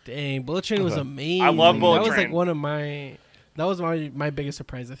 Dang, Bullet Train was amazing. I love Bullet That was Train. like one of my. That was my biggest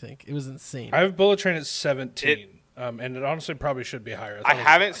surprise. I think it was insane. I have Bullet Train at 17, and it honestly probably should be higher. I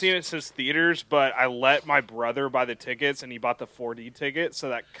haven't seen it since theaters, but I let my brother buy the tickets, and he bought the 4D ticket, so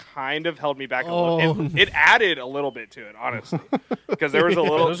that kind of held me back a little. Oh. It added a little bit to it, honestly, because there was a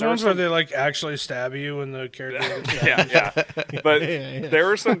little. Those there ones was where some- they like actually stab you and the character. yeah. But Yeah. there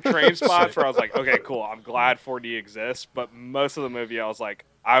were some train spots where I was like, okay, cool. I'm glad 4D exists, but most of the movie, I was like,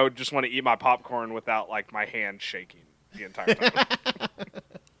 I would just want to eat my popcorn without like my hand shaking the entire time.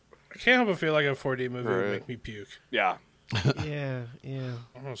 I can't help but feel like a 4D movie would Right. make me puke. Yeah. yeah.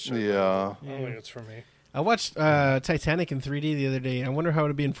 I'm not sure. Yeah. I don't think it's for me. I watched Titanic in 3D the other day. I wonder how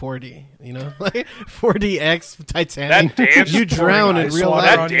it'd be in 4D. You know, like 4DX Titanic. That dance, you drown in ice real water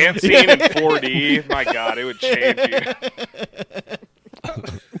life. that on you. dance scene in 4D, my God, it would change you.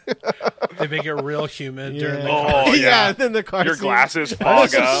 They make it real humid during the Oh, yeah. Then the car Your scene. glasses Why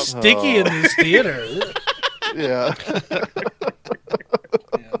is fog it up. sticky in these theaters? Yeah.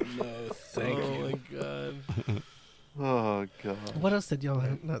 No, thank Oh you. my god. Oh god. What else did y'all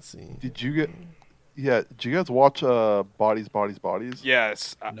not see? Did you get? Yeah. Did you guys watch Bodies, Bodies, Bodies?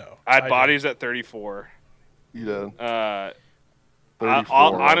 Yes. No, I had I bodies at 34. You did. 34.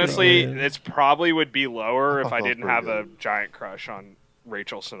 34. Honestly, Yeah. it's probably would be lower if I Oh, didn't pretty have a good. giant crush on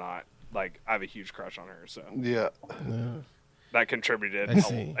Rachel Sennott. Like, I have a huge crush on her, so Yeah. No. that contributed I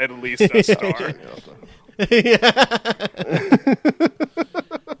see. at least a star. I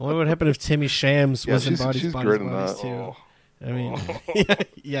wonder what happened if Timmy Shams Yeah, was in she's- Bodies, she's Bodies, great in Bodies that. too. Oh. I mean,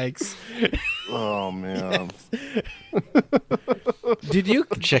 yikes. Oh man. Did you?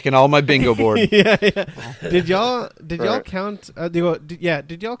 Checking all my bingo board. yeah. Did y'all Right. count?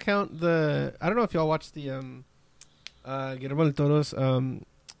 Did y'all count the? I don't know if y'all watched the Guillermo del Toro's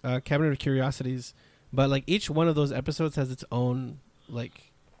Cabinet of Curiosities, but like each one of those episodes has its own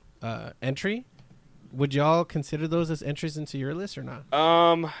like entry. Would y'all consider those as entries into your list or not?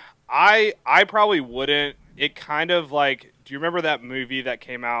 I probably wouldn't. It kind of like, do you remember that movie that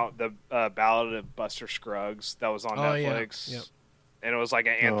came out, the Ballad of Buster Scruggs, that was on Netflix? Yeah. Yep. And it was like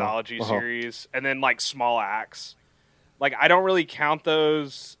an anthology series, and then like Small Axe. Like, I don't really count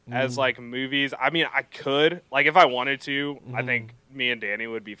those as like movies. I mean, I could, like, if I wanted to. I think me and Danny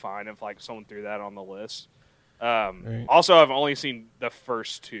would be fine if like someone threw that on the list. Right. Also, I've only seen the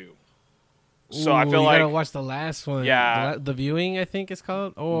first two, so I feel you like gotta watch the last one. Yeah. the viewing, I think it's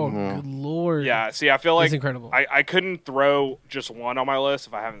called. Oh, good lord. yeah. See, I feel like It's incredible. I couldn't throw just one on my list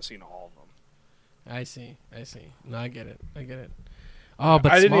if I haven't seen all of them. I see. No, I get it. Oh,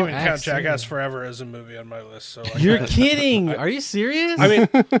 but I didn't Small even count Axe, Jackass too. Forever as a movie on my list. So like, You're kidding? Are you serious? I mean,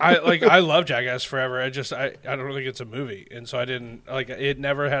 I love Jackass Forever. I don't think it's a movie, and so I didn't like it.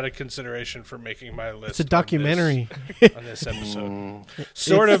 Never had a consideration for making my list. it's a documentary. on this episode,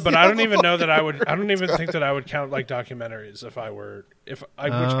 sort of. But I don't even know that I would. I don't even think that I would count like documentaries which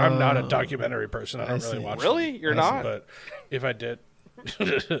I'm not a documentary person. I don't really see. watch. Really, them. you're not? But if I did,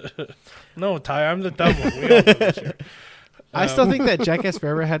 no, Ty, I'm the dumb one. We all know this here. I still think that Jackass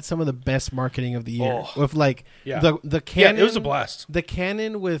Forever had some of the best marketing of the year. With like Yeah. the canon. Yeah, it was a blast. The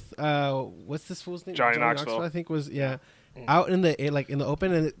canon with what's this fool's name? Johnny Knoxville. I think was out in the in the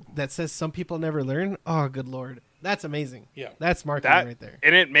open, and that says some people never learn. Oh, good lord, that's amazing. Yeah. That's marketing That right there.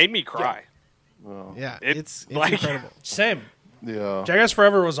 and it made me cry. Yeah, It- it's like- incredible. Same. Yeah. Jackass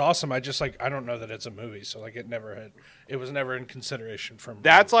Forever was awesome. I just I don't know that it's a movie, so like it was never in consideration from.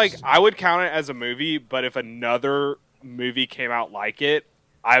 That's like, movies. I would count it as a movie, but if another movie came out like it,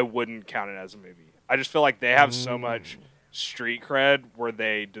 I wouldn't count it as a movie. I just feel like they have so much street cred where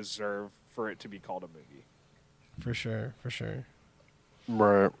they deserve for it to be called a movie. For sure.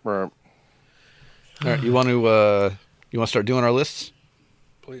 Right. All right, you want to start doing our lists?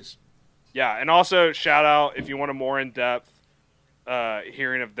 Please. Yeah, and also shout out if you want a more in-depth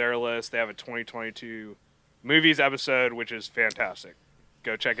hearing of their list. They have a 2022 movies episode, which is fantastic.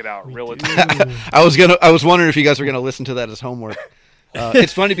 Go check it out. I was wondering if you guys were gonna listen to that as homework.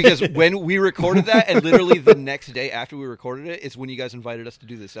 It's funny because when we recorded that, and literally the next day after we recorded it, is when you guys invited us to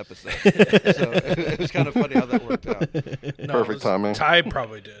do this episode. So it was kind of funny how that worked out. No, Perfect timing. Ty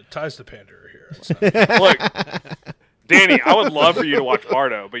probably did. Ty's the panderer here. It's not- Look, Danny, I would love for you to watch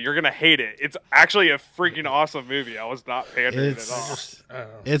Bardo, but you're gonna hate it. It's actually a freaking awesome movie. I was not pandering at all. I don't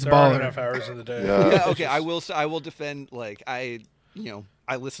know. It's there aren't baller. enough hours in the day. Yeah. Yeah, okay. I will defend. Like I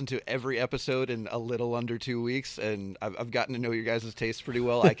listened to every episode in a little under 2 weeks, and I've gotten to know your guys' taste pretty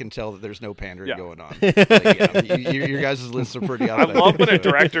well. I can tell that there's no pandering Yeah. going on. Like, yeah, your guys' lists are pretty. I love when a authentic, so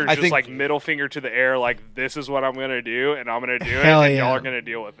director I just think- like middle finger to the air, like this is what I'm gonna do, and I'm gonna do it, Hell and yeah. y'all are gonna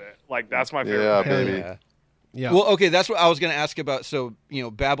deal with it. Like that's my favorite. Yeah, thing. baby. Yeah. Yeah. Well, okay, that's what I was going to ask about. So,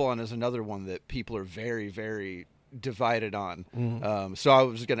 Babylon is another one that people are very, very divided on. So I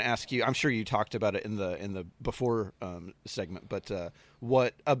was going to ask you. I'm sure you talked about it in the before segment, but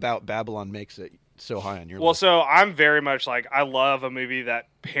what about Babylon makes it so high on your Well, list? so I'm very much like, I love a movie that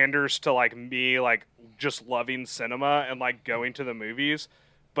panders to like me, like just loving cinema and like going to the movies,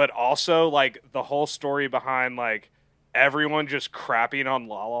 but also like the whole story behind like everyone just crapping on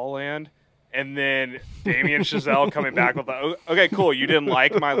La La Land. And then Damien Chazelle coming back with okay, cool, you didn't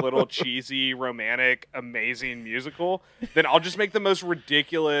like my little cheesy, romantic, amazing musical? Then I'll just make the most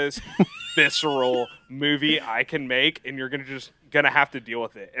ridiculous, visceral movie I can make, and you're gonna have to deal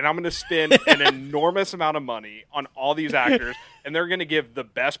with it. And I'm gonna spend an enormous amount of money on all these actors, and they're gonna give the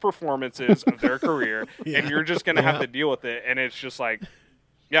best performances of their career, and you're just gonna have to deal with it. And it's just like,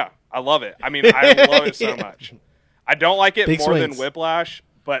 yeah, I love it. I mean, I love it so much. I don't like it Big more swings. than Whiplash.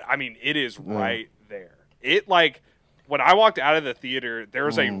 But, I mean, it is right there. It, like, when I walked out of the theater, there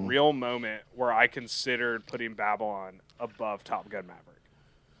was a real moment where I considered putting Babylon above Top Gun Maverick.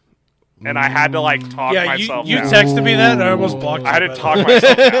 And I had to, like, talk Yeah, myself you down. texted me that, and I almost blocked you. I had to by the talk way.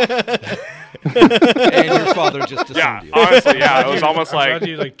 myself down. And your father just assumed Yeah, you. honestly, yeah. It was almost I'm like, glad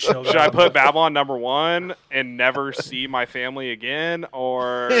you, like, chilled should I out. put Babylon number 1 and never see my family again?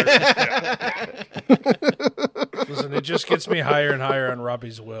 Or, Listen, it just gets me higher and higher on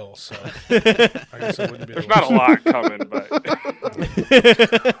Robbie's will, so I guess it wouldn't be there's the not a lot coming, but...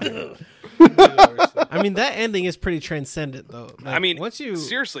 I mean, that ending is pretty transcendent, though. Like, I mean, once you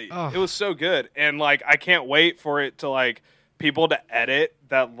seriously, Oh. it was so good, and like I can't wait for it to like people to edit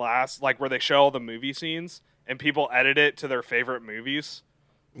that last like where they show all the movie scenes and people edit it to their favorite movies.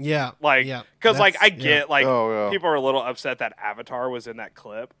 yeah, Like, yeah, because like I that's- get like Oh, yeah. people are a little upset that Avatar was in that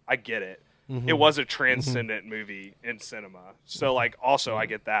clip. I get it. It was a transcendent movie in cinema, so like also I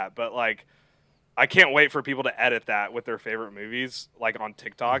get that, but like I can't wait for people to edit that with their favorite movies like on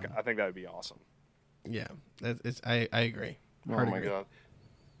TikTok. I think that would be awesome. yeah, I agree. Oh Hard my agree. god.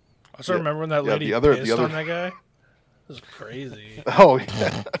 Also, remember when that lady pissed on that guy? It was crazy. Oh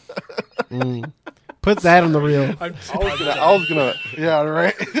yeah. Put that on the reel. I was gonna, yeah,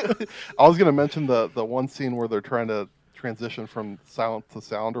 right. I was gonna mention the one scene where they're trying to transition from silent to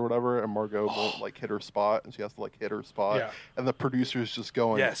sound or whatever, and Margot won't like hit her spot, and she has to like hit her spot, and the producer's just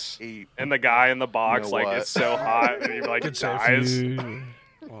going, yes, ape. And the guy in the box, you know, like it's so hot, and he like dies.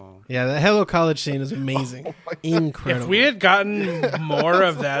 Yeah, the Hello College scene is amazing. Incredible. If we had gotten more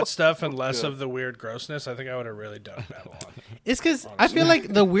of that stuff and less of the weird grossness, I think I would have really dug Babylon. It's because I feel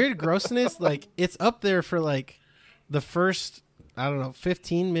like the weird grossness, like, it's up there for, like, the first, I don't know,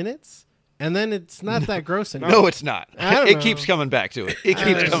 15 minutes. And then it's not that gross anymore. No, it's not. It keeps coming back to it. It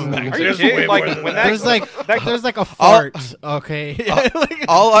keeps coming back to it. There's like a fart, okay?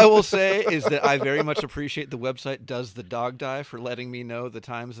 All I will say is that I very much appreciate the website Does the Dog Die for letting me know the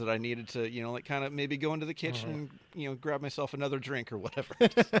times that I needed to, you know, like kind of maybe go into the kitchen and, you know, grab myself another drink or whatever.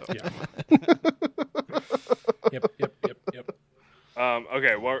 So. Yep.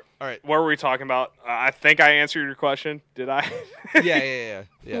 Okay, all right. What were we talking about? I think I answered your question. Did I? Yeah.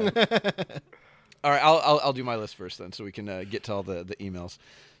 All right, I'll do my list first then, so we can get to all the emails.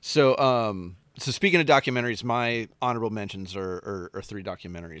 So speaking of documentaries, my honorable mentions are 3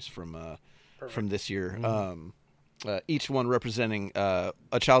 documentaries from this year. Each one representing a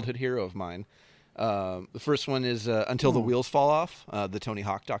childhood hero of mine. The first one is Until the Wheels Fall Off, the Tony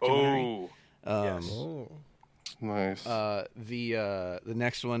Hawk documentary. Yes. Nice. The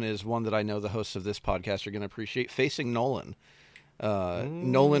next one is one that I know the hosts of this podcast are going to appreciate, Facing Nolan.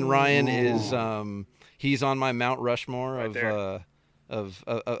 Nolan Ryan is he's on my Mount Rushmore right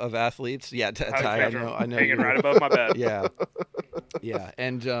of athletes. Yeah, I know hanging right above my bed. Yeah,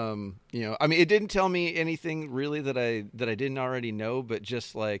 and you know, I mean, it didn't tell me anything really that I didn't already know, but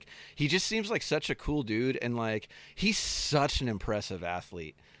just like he just seems like such a cool dude, and like he's such an impressive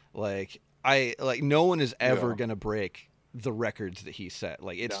athlete. Like no one is ever gonna break the records that he set.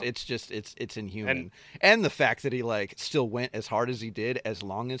 Like it's inhuman. And the fact that he like still went as hard as he did, as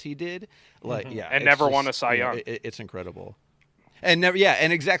long as he did, like and never won a Cy Young. It's incredible. And never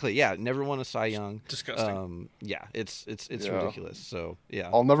won a Cy Young. Disgusting. It's ridiculous. So yeah,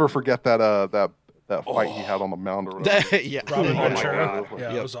 I'll never forget that fight he had on the mound. Or Robin Ventura.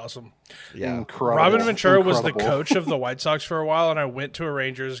 Yeah, it was awesome. Yeah, incredible. Robin Ventura was the coach of the White Sox for a while, and I went to a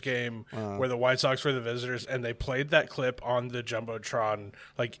Rangers game where the White Sox were the visitors, and they played that clip on the Jumbotron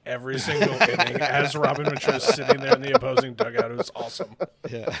like every single inning as Robin Ventura sitting there in the opposing dugout. It was awesome.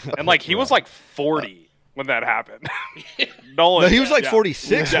 Yeah, and like he was like 40 when that happened. Nolan, no, he was like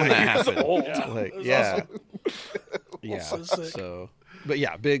 46 when that happened. Old. So. But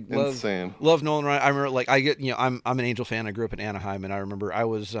yeah, big Insane. love Nolan Ryan. I remember, like, I'm an Angel fan. I grew up in Anaheim, and I remember I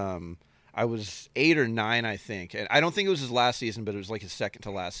was 8 or 9, I think, and I don't think it was his last season, but it was like his second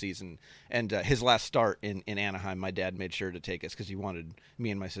to last season, and his last start in Anaheim. My dad made sure to take us because he wanted me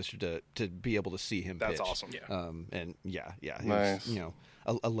and my sister to be able to see him. That's pitch. awesome. And he nice. was,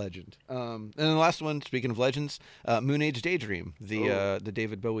 a legend. And then the last one, speaking of legends, Moon Age Daydream, the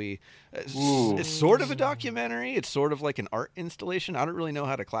David Bowie. It's sort of a documentary. It's sort of like an art installation. I don't really know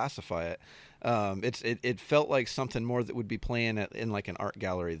how to classify it. It felt like something more that would be playing in like an art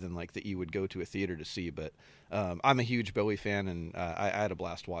gallery than like that you would go to a theater to see. But I'm a huge Bowie fan, and I had a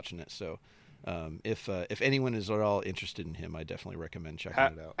blast watching it. So if anyone is at all interested in him, I definitely recommend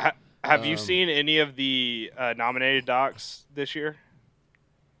checking it out. Have you seen any of the nominated docs this year?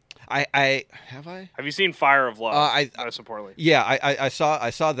 Have you seen Fire of Love? Most importantly, yeah, I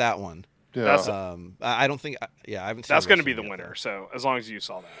saw that one. Yeah. That's I don't think I haven't seen. That's going to be the winner. Though. So as long as you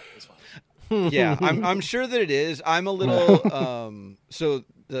saw that, it's fine. Yeah, I'm sure that it is. I'm a little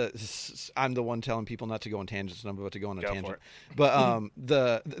I'm the one telling people not to go on tangents, and I'm about to go on a tangent. But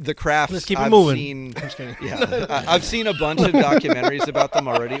the Crafts. Let's keep it I've moving. I've seen a bunch of documentaries about them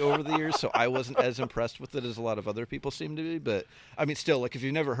already over the years, so I wasn't as impressed with it as a lot of other people seem to be. But I mean, still, like if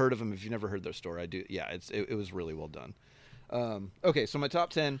you've never heard of them, if you've never heard their story, I do. Yeah, it was really well done. Okay, so my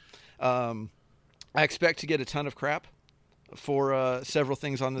top 10. I expect to get a ton of crap for several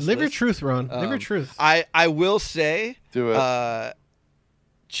things on this Live list. your truth, Ron. Live your truth. I will say, Do it.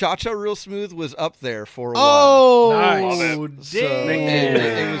 Cha-Cha Real Smooth was up there for a while. Oh, Nice. damn.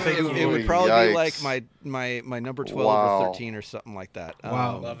 It would probably be Yikes. like my number 12 Wow. or 13 or something like that.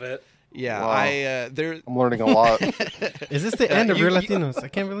 Wow. Love it. Yeah, Wow. I'm learning a lot. Is this the end of Real Latinos? I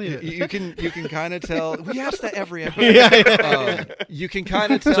can't believe it. You can kind of tell. We ask that every episode. You can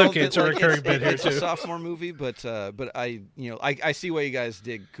kind of tell. It's okay. That, It's a like, recurring bit here it's a too. sophomore movie, but I see why you guys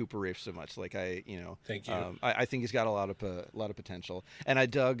dig Cooper Raiff so much. Like Thank you. I think he's got a lot of potential, and I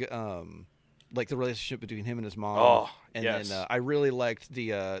dug like the relationship between him and his mom. Oh, and yes. then I really liked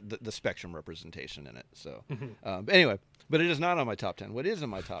the spectrum representation in it. So, but anyway, but it is not on my top 10. What is in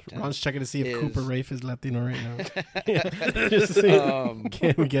my top 10? Ron's checking to see if is- Cooper Rafe is Latino right now. Just to see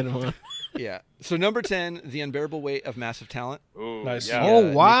can we get him on. Yeah. So number 10, The Unbearable Weight of Massive Talent. Ooh, Nice. Yeah. Oh, Nicolas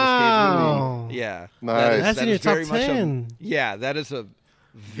Cage wow. movie. Yeah. Nice. That's in your top very much 10. yeah, that is a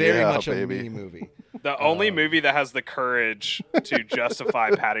very Yeah, much baby. a me movie. The only movie that has the courage to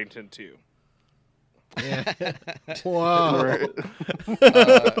justify Paddington 2. Yeah. Wow. Right.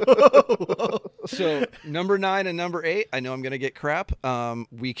 So number 9 and number 8, I know I'm going to get crap.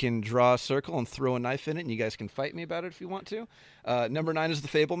 We can draw a circle and throw a knife in it, and you guys can fight me about it if you want to. Number 9 is The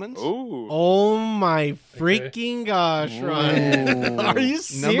Fablemans. Ooh. Oh my freaking gosh, Ron. Are you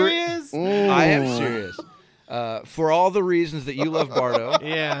serious? I am serious. For all the reasons that you love Bardo,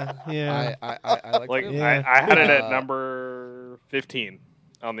 Yeah, yeah. I like Like it. Yeah. I had it at Uh, number 15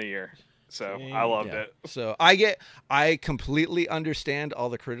 on the year, so I loved Yeah. it. So I completely understand all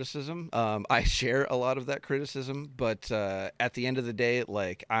the criticism. I share a lot of that criticism, but at the end of the day,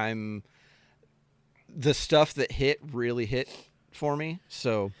 like the stuff that really hit for me.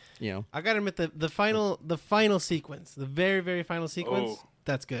 So I gotta admit the final sequence, the very, very final sequence, Oh.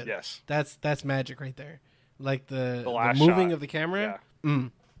 that's good. Yes. That's magic right there. Like the last moving shot. of the camera. Yeah.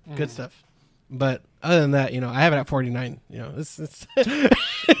 Good stuff. But other than that, I have it at 49. It's it's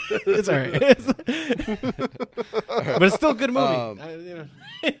all right. But it's still a good movie.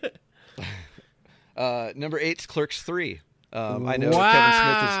 number 8's Clerks 3. I know Wow. Kevin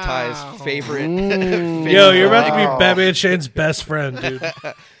Smith is Ty's favorite. Yo, you're about to Wow. be Batman Shane's best friend, dude.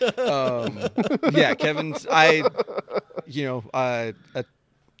 Yeah, Kevin's.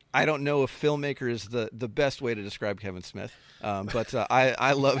 I don't know if filmmaker is the best way to describe Kevin Smith, but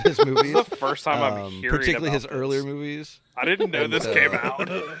I love his movies. This is the first time I'm hearing particularly about his this. earlier movies. I didn't know this came out.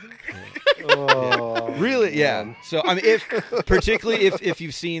 Oh, Really, yeah. man. So I mean, particularly if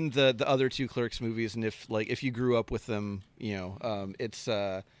you've seen the other two Clerks movies, and if you grew up with them,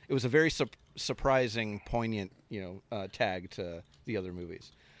 it was a very surprising, poignant, tag to the other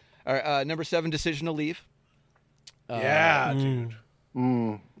movies. All right, number 7, Decision to Leave. Yeah, dude.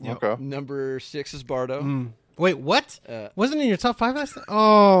 Yep. Okay. Number 6 is Bardo. Wait, what? Uh, Wasn't it in your top 5 last time?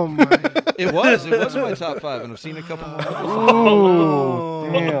 Oh my. It was in my top 5, and I've seen a couple more.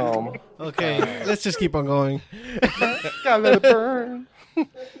 Ooh, damn. Okay, let's just keep on going. Gotta let it burn.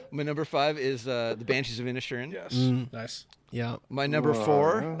 My number 5 is The Banshees of Inisherin. Yes. Nice. Yeah. My number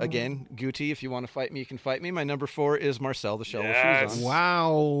 4, again, Guti, if you want to fight me, you can fight me. My number 4 is Marcel, the Shell with Yes. Shoes On.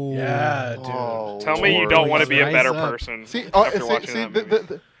 Wow. Yeah, dude. Oh, Tell me you Lord. don't want to be a Rise better up. person See, after watching that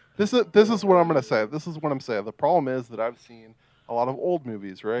movie. this is what I'm gonna say. This is what I'm saying. The problem is that I've seen a lot of old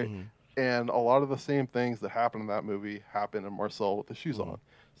movies, right? And a lot of the same things that happen in that movie happen in Marcel with the Shoes On.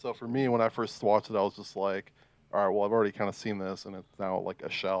 So for me, when I first watched it, I was just like, all right, well, I've already kind of seen this, and it's now like a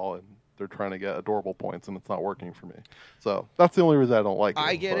shell, and they're trying to get adorable points, and it's not working for me. So that's the only reason I don't like it.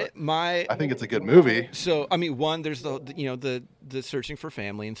 I get but it. I think it's a good movie. So I mean, one, there's the searching for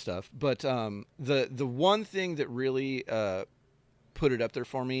family and stuff, but the one thing that really put it up there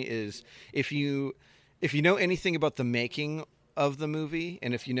for me is if you know anything about the making of the movie,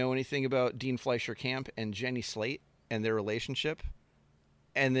 and if you know anything about Dean Fleischer Camp and Jenny Slate and their relationship,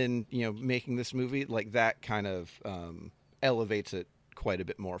 and then making this movie, like that kind of elevates it quite a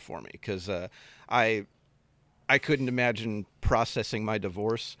bit more for me, because I couldn't imagine processing my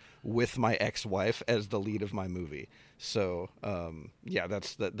divorce with my ex-wife as the lead of my movie. So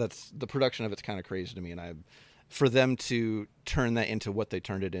that's the production of it's kind of crazy to me, and for them to turn that into what they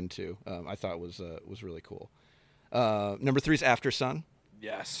turned it into, I thought was really cool. Number 3 is After Sun.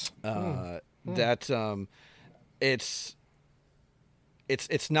 Yes. That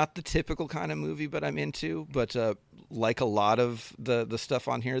it's not the typical kind of movie, but I'm into. But like a lot of the stuff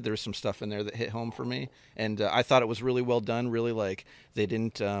on here, there's some stuff in there that hit home for me, and I thought it was really well done. Really, like they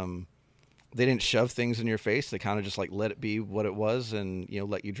didn't shove things in your face. They kind of just like let it be what it was, and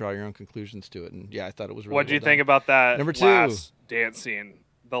let you draw your own conclusions to it. And yeah, I thought it was really. What do you well think done. about that Number 2. last dance scene?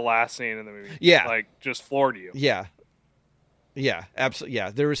 The last scene in the movie. Yeah. Like just floored you. Yeah, absolutely. Yeah,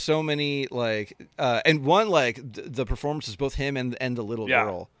 there were so many and one the performances, both him and the little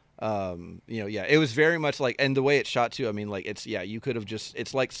girl. It was very much like, and the way it's shot too. I mean, like you could have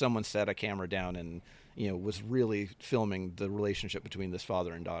it's like someone set a camera down and was really filming the relationship between this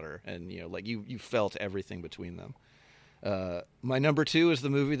father and daughter, and you felt everything between them. My number 2 is the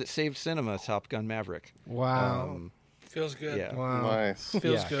movie that saved cinema, Top Gun Maverick. Wow. Feels good. Yeah. Wow. Nice.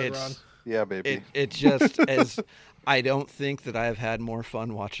 Feels Yeah, good, it's- Ron. Yeah, baby. It just as I don't think that I have had more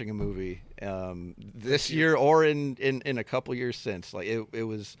fun watching a movie this year or in a couple years since. Like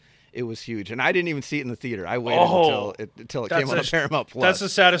it was huge, and I didn't even see it in the theater. I waited until it came on Paramount Plus. That's the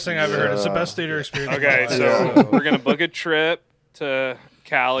saddest thing I've ever heard. It's the best theater experience. Okay, so we're gonna book a trip to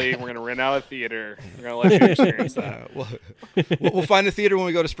Cali. We're gonna rent out a theater. We're gonna let you experience that. We'll find a theater when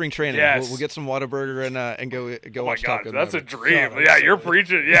we go to spring training. Yes. We'll get some Whataburger and go Oh my watch God, Taco that's a Night. dream. Yeah, you're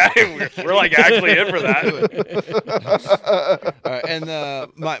preaching. Yeah, we're like actually in for that. And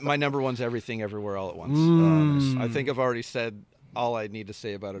my number one's Everything Everywhere All at Once. I think I've already said all I need to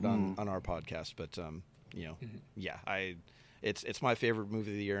say about it on our podcast, but it's my favorite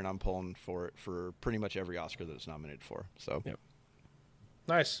movie of the year, and I'm pulling for it for pretty much every Oscar that it's nominated for. So, Yep.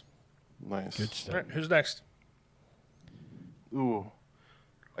 Nice. Good stuff. All right, who's next? Ooh,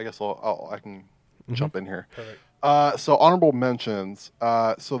 I guess I can jump in here. Perfect. So honorable mentions.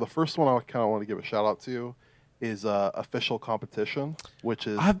 So the first one I kind of want to give a shout out to is Official Competition, which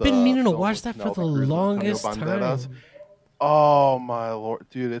is I've been meaning to film watch with that for the Penelope Cruz and Antonio longest Banderas. time. Oh my lord,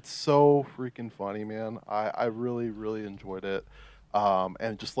 dude, it's so freaking funny, man. I really, really enjoyed it.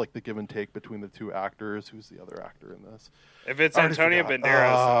 And just like the give and take between the two actors. Who's the other actor in this? If it's I already Antonio forgot.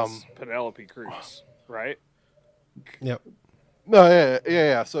 Banderas, it's Penelope Cruz, right? Yep. No,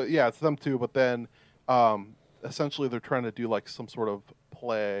 yeah. So yeah, it's them two. But then, essentially, they're trying to do like some sort of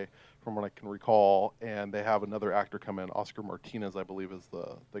play, from what I can recall, and they have another actor come in, Oscar Martinez, I believe, is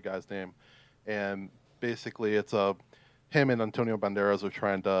the guy's name, and basically, it's him and Antonio Banderas are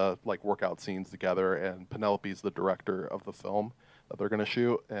trying to like work out scenes together, and Penelope's the director of the film that they're going to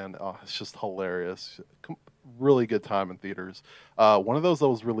shoot, and it's just hilarious. Really good time in theaters. One of those that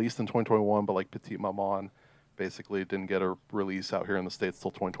was released in 2021, but like Petite Maman basically didn't get a release out here in the States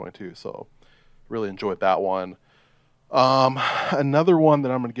till 2022, so really enjoyed that one. Another one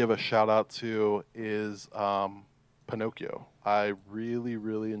that I'm going to give a shout out to is Pinocchio. I really,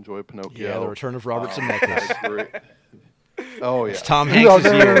 really enjoyed Pinocchio. Yeah, the return of Robert Zemeckis. Great. Oh yeah, It's Tom Hanks'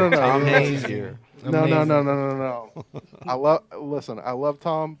 year. No. Tom Hanks' year. No. I love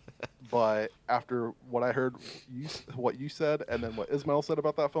Tom, but after what I heard, what you said, and then what Ismail said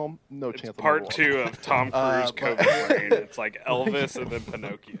about that film, no It's chance. part 2 of Tom Cruise COVID brain. It's like Elvis and then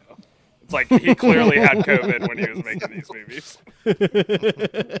Pinocchio. It's like he clearly had COVID when he was making these movies.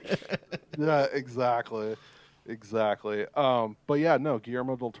 Yeah, exactly. But yeah, no,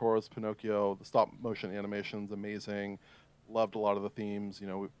 Guillermo del Toro's Pinocchio, the stop motion animation's amazing. Loved a lot of the themes. You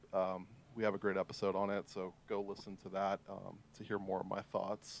know, we have a great episode on it, so go listen to that to hear more of my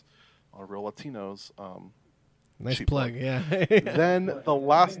thoughts on Real Latinos. Nice Cheap plug, plug. yeah. Then the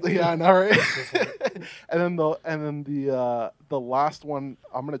last, yeah, I know, right? and then the last one,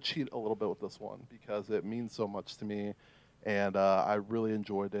 I'm gonna cheat a little bit with this one because it means so much to me, and I really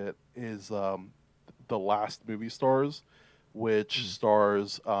enjoyed it. Is The Last Movie Stars, which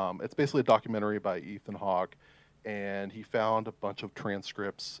stars. It's basically a documentary by Ethan Hawke, and he found a bunch of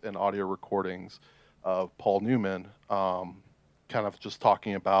transcripts and audio recordings of Paul Newman, kind of just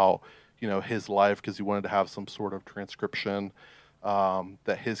talking about, you know, his life, because he wanted to have some sort of transcription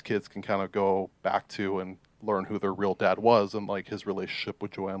that his kids can kind of go back to and learn who their real dad was, and like his relationship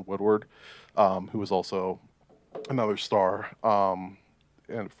with Joanne Woodward, who was also another star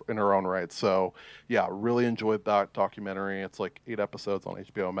in her own right. So yeah, really enjoyed that documentary. It's like 8 episodes on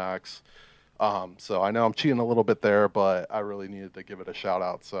HBO Max. So I know I'm cheating a little bit there, but I really needed to give it a shout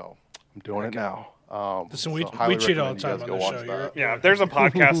out, so I'm doing it now. Listen, so we highly cheat all recommend the you time guys on go this watch show. that. Yeah, if there's a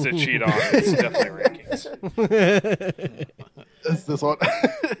podcast to cheat on, it's definitely Rankings. It's this one.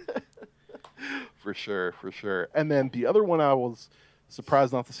 For sure. And then the other one I was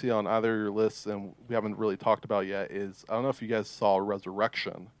surprised not to see on either of your lists, and we haven't really talked about yet, is, I don't know if you guys saw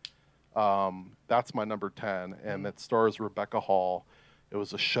Resurrection. That's my number 10, and it stars Rebecca Hall. It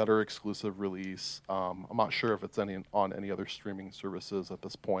was a Shudder exclusive release. I'm not sure if it's on any other streaming services at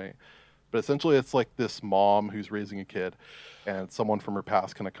this point. But essentially, it's like this mom who's raising a kid, and someone from her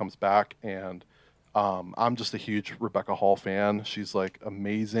past kind of comes back. And I'm just a huge Rebecca Hall fan. She's like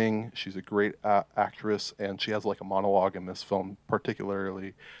amazing. She's a great actress, and she has like a monologue in this film,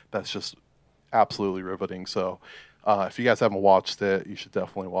 particularly, that's just absolutely riveting. So if you guys haven't watched it, you should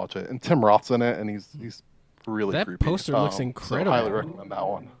definitely watch it. And Tim Roth's in it, and he's really That creepy. poster looks incredible. So highly recommend that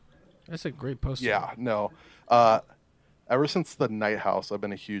one. That's a great poster. Yeah, no. Ever since The Night House, I've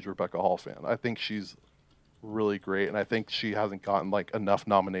been a huge Rebecca Hall fan. I think she's really great, and I think she hasn't gotten like enough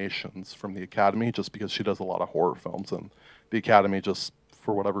nominations from the Academy just because she does a lot of horror films, and the Academy just,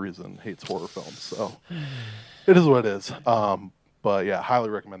 for whatever reason, hates horror films. So it is what it is. But yeah, highly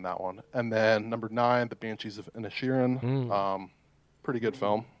recommend that one. And then number 9, The Banshees of Inisherin. Pretty good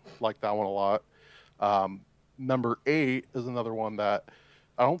film. Like that one a lot. Number 8 is another one that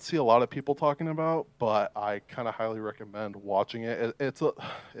I don't see a lot of people talking about, but I kind of highly recommend watching it. It's a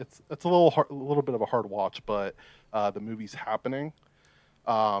little bit of a hard watch, but the movie's Happening,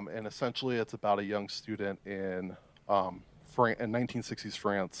 and essentially it's about a young student in 1960s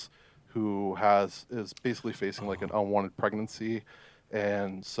France who is basically facing like an unwanted pregnancy,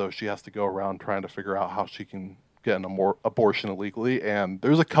 and so she has to go around trying to figure out how she can get an abortion illegally. And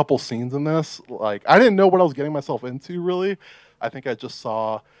there's a couple scenes in this, like I didn't know what I was getting myself into really. I think I just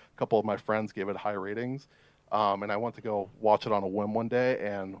saw a couple of my friends gave it high ratings, and I went to go watch it on a whim one day,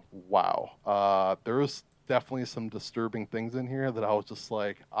 and wow, there was definitely some disturbing things in here that I was just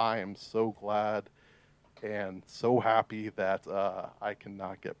like, I am so glad and so happy that I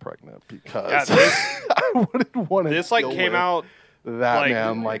cannot get pregnant, because I wouldn't want to. This like came out that like,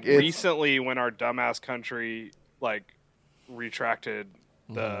 man like recently when our dumbass country like retracted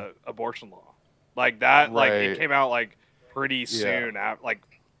the abortion law, like that. Right. Like it came out like pretty soon, like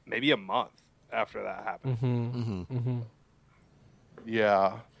maybe a month after that happened.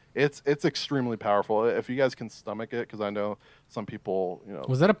 Yeah, it's extremely powerful. If you guys can stomach it, because I know some people, you know,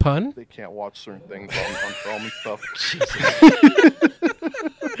 was that a pun? They can't watch certain things on film and stuff.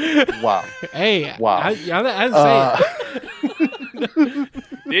 Wow. Hey, wow. I say it.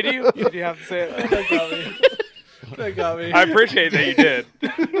 Did you? Did you have to say it? That got me. I appreciate that you did.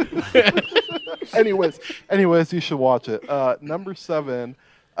 Anyways, you should watch it. Number 7,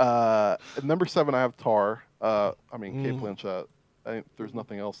 I have Tar. I mean, Cate Blanchett. There's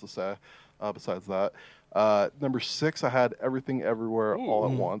nothing else to say besides that. Number 6, I had Everything Everywhere All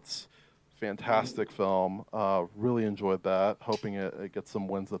at Once. Fantastic film. Really enjoyed that. Hoping it gets some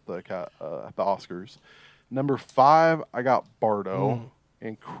wins at the Oscars. Number 5, I got Bardo.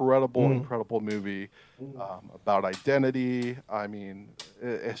 Incredible movie about identity. I mean,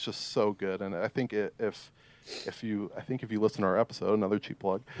 it's just so good. And I think if you listen to our episode, another cheap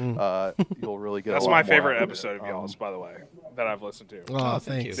plug, you'll really get. That's a lot my more favorite out of episode of y'all's, by the way, that I've listened to. Oh,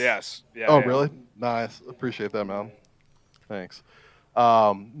 thanks. Yes. Yeah. Oh, really? Nice. Appreciate that, man. Thanks.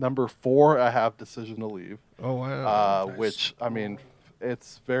 Number 4, I have Decision to Leave. Oh wow. Nice. Which, I mean,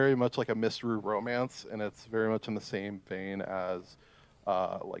 it's very much like a mystery romance, and it's very much in the same vein as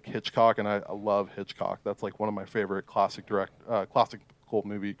like Hitchcock, and I love Hitchcock. That's like one of my favorite classical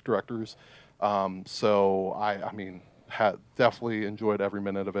movie directors. So I mean, definitely enjoyed every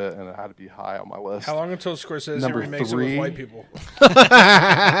minute of it, and it had to be high on my list. How long until Scorsese Number remakes 3, it with white people?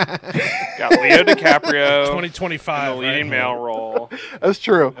 Got Leo DiCaprio, 2025, in the leading male role. That's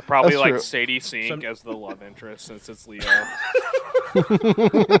true. Probably That's like true. Sadie Sink as the love interest, since it's Leo.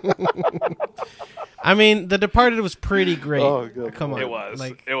 I mean, The Departed was pretty great. Oh, good. Come on. It was.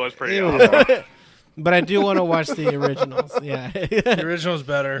 Like, It was pretty it awesome. was. But I do want to watch the originals. Yeah. The original's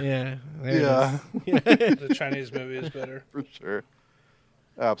better. Yeah. There it Yeah, is. The Chinese movie is better. for sure.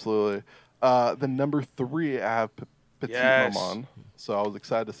 Absolutely. The number 3, I have Petite Yes. Maman. So I was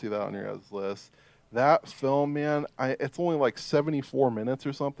excited to see that on your guys' list. That film, man, it's only like 74 minutes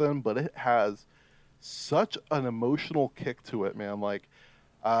or something, but it has such an emotional kick to it, man. Like,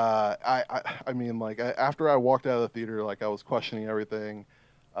 I mean, like, after I walked out of the theater, like, I was questioning everything,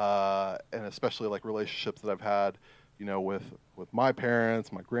 and especially like relationships that I've had, you know, with my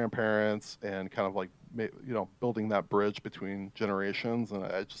parents, my grandparents, and kind of like, you know, building that bridge between generations. And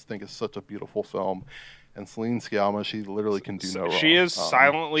I just think it's such a beautiful film. And Celine Sciamma, she literally can do no wrong. She is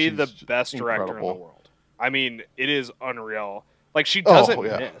silently the she's best director in the incredible. world. I mean, it is unreal. Like, she doesn't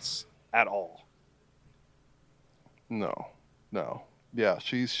yeah. miss at all. No. Yeah,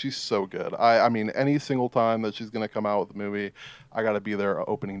 she's so good. I mean, any single time that she's going to come out with a movie, I got to be there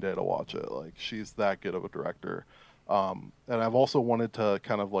opening day to watch it. Like, she's that good of a director. And I've also wanted to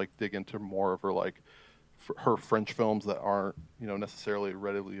kind of like dig into more of her like her French films that aren't, you know, necessarily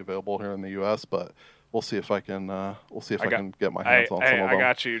readily available here in the U.S., but we'll see if I can I can get my hands on some of them. I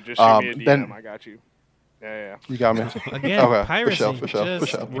got you. Just shoot me a DM. Then- I got you. Yeah. You got me. Again, Okay, piracy. for sure.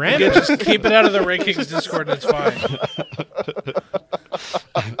 Just Yeah, random. just keep it out of the rankings Discord and it's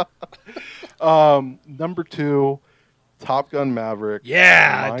fine. Number 2, Top Gun Maverick.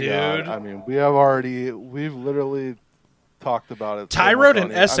 Yeah, My dude. God. I mean, we've literally talked about it. Ty so wrote much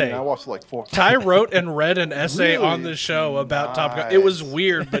an on- essay. I mean, I watched like 4. Ty wrote and read an essay Really? on the show about Top Gun. It was Nice.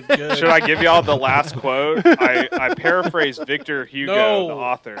 weird, but good. Should I give y'all the last quote? I paraphrased Victor Hugo, No. the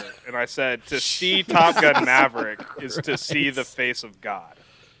author, and I said, "To see Top Gun Maverick is to see the face of God."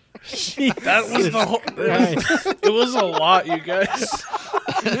 That was the whole. It was a lot, you guys.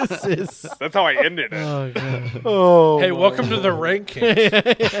 This is. That's how I ended it. Oh god. Oh, Hey, welcome to the rankings.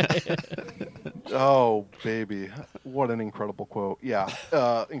 Oh, baby. What an incredible quote. Yeah.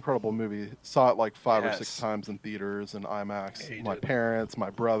 Incredible movie. Saw it like 5 or 6 times in theaters and IMAX. My parents, my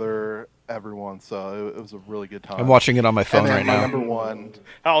brother, everyone. So it was a really good time. I'm watching it on my phone right now. Number one.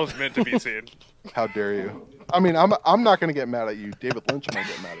 How it's meant to be seen. How dare you? I mean, I'm not going to get mad at you. David Lynch might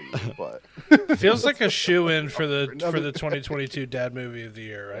get mad at you, but feels like a shoe-in for the 2022 Dad Movie of the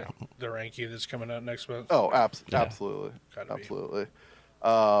Year, right? The ranking that's coming out next month. Oh, absolutely. Absolutely.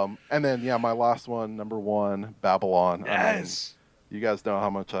 And then, my last one, number one, Babylon. Yes. I mean, you guys know how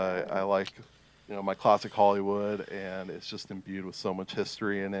much I like, my classic Hollywood, and it's just imbued with so much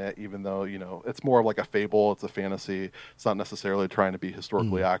history in it, even though, it's more of like a fable. It's a fantasy. It's not necessarily trying to be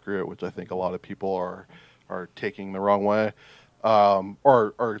historically accurate, which I think a lot of people are taking the wrong way,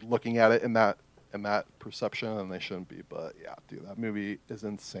 or looking at it in that perception, and they shouldn't be. But yeah, dude, that movie is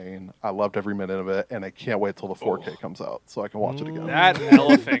insane. I loved every minute of it, and I can't wait till the 4K comes out so I can watch it again. That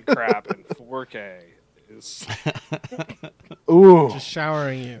elephant crap in 4K is just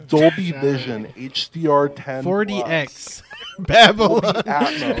showering you. Dolby Vision HDR10 40x Babylon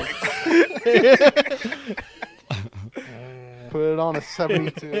Atmos. Put it on a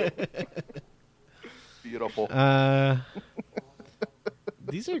 72. Beautiful.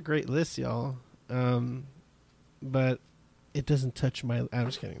 These are great lists, y'all. But it doesn't touch my. I'm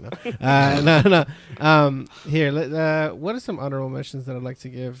just kidding. No. Here, what are some honorable mentions that I'd like to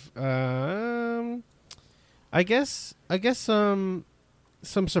give? I guess some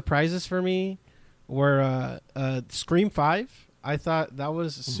surprises for me were Scream 5. I thought that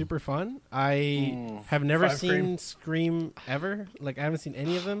was super fun. I have never seen Scream ever. Like, I haven't seen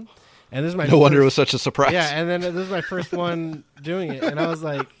any of them. And this is my no wonder it was such a surprise. Yeah, and then this is my first one doing it, and I was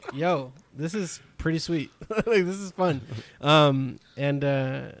like, "Yo, this is pretty sweet. Like, this is fun." And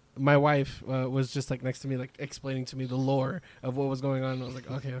my wife was just like next to me, like explaining to me the lore of what was going on. And I was like,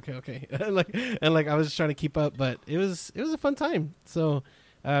 "Okay," and I was just trying to keep up, but it was a fun time. So.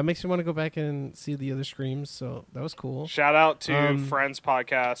 Makes me want to go back and see the other Screams, so that was cool. Shout out to Friends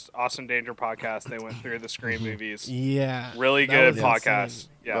Podcast, Awesome Danger Podcast. They went through the Scream movies. Yeah. Really good podcast.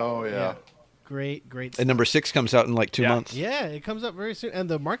 Yeah. Oh, yeah. Great stuff. And number 6 comes out in like 2 months. Yeah, it comes up very soon. And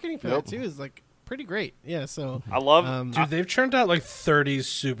the marketing for that, too, is like pretty great. Yeah, so. I love... dude, they've churned out like 30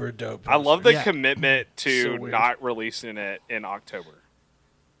 super dope posters. I love the commitment to not releasing it in October.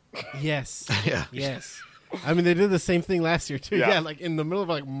 Yes. Yeah. Yes. I mean, they did the same thing last year, too. Yeah, like in the middle of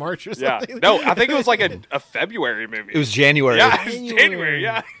like March or something. Yeah. No, I think it was like a February movie. It was January. Yeah, it was January.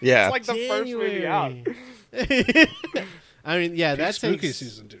 Yeah. Yeah. It's like the first movie out. I mean, yeah, that spooky takes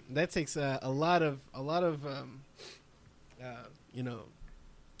season, dude. That takes a lot of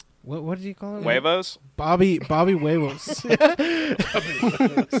what did you call him? Huevos? Bobby Huevos.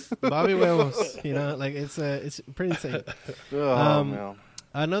 Bobby Huevos. Like it's pretty insane. Man.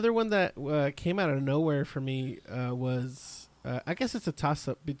 Another one that came out of nowhere for me was, I guess it's a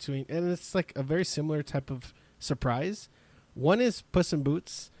toss-up between, and it's like a very similar type of surprise. One is Puss in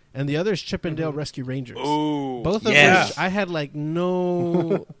Boots, and the other is Chip and Dale Rescue Rangers. Ooh, both of which I had like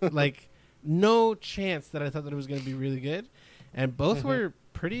no chance that I thought that it was going to be really good, and both were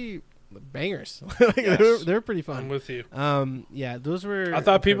pretty bangers. They were pretty fun. I'm with you. Yeah, those were. I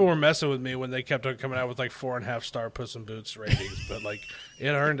thought people were messing with me when they kept on coming out with like 4.5 star Puss in Boots ratings, but like it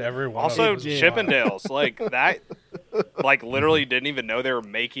earned every one. Also, of them. Chippendales, like that, like literally didn't even know they were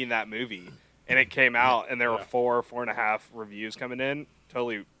making that movie, and it came out, and there were 4.5 reviews coming in.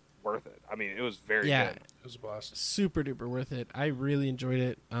 Totally worth it. I mean, it was very good. It was a blast. Super duper worth it. I really enjoyed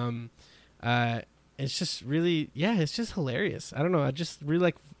it. It's just really, it's just hilarious. I don't know. I just really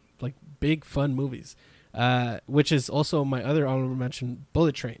like big fun movies, which is also my other honorable mention,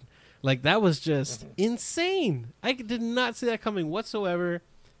 Bullet Train. Like, that was just insane. I did not see that coming whatsoever.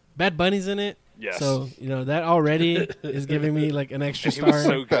 Bad Bunny's in it. Yes. So, that already is giving me like an extra star. He was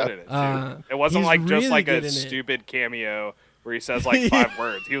so good at it, too. It wasn't like just like a stupid cameo where he says like 5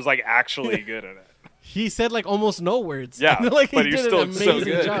 words. He was like actually good at it. He said like almost no words. Yeah, like, but he was still so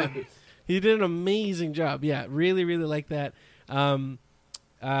good. Job. He did an amazing job. Yeah, really, really like that. Brad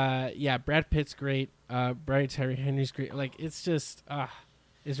Pitt's great. Brian Tyree Henry's great. Like, it's just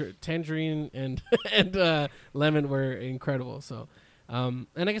Tangerine and Lemon were incredible. So, and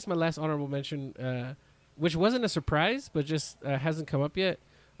I guess my last honorable mention, which wasn't a surprise, but just hasn't come up yet.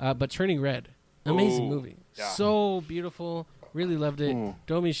 But Turning Red, amazing movie, so beautiful. Really loved it.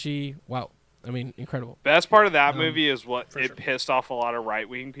 Domi Shi, wow. I mean, incredible. Best part of that movie is pissed off a lot of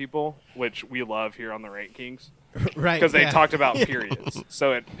right-wing people, which we love here on the Rankings. Right. Because they talked about periods.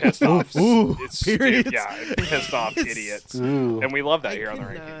 So it pissed off. Periods. It pissed off idiots. And we love that here on the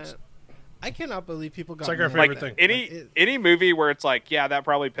Rankings. I cannot believe people got it's like our favorite thing. Any movie where it's like, that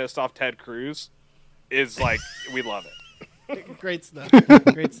probably pissed off Ted Cruz, is like we love it. Great stuff.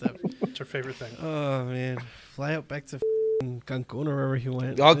 Great stuff. What's your favorite thing? Oh man, fly out back to Cancun or wherever he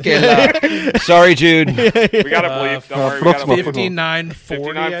went. Okay. Sorry, Jude. We gotta bleep. Don't worry. We gotta bleep.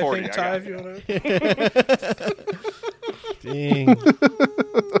 5940, I 5940, think, I Ty, got if you want to. Dang.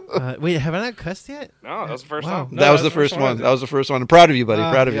 Wait, have I not cussed yet? No, that was the first Wow. time. That was the first one. That was the first one. I'm proud of you, buddy.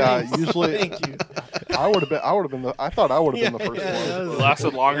 Proud of you. Yeah, usually Thank you. I would have been. I thought I would have been the first Yeah, that one. was- It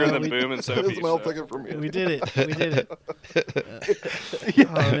lasted longer Yeah, than we- Boom and It's Sophie. a mail so. ticket for me. We did it. We did it.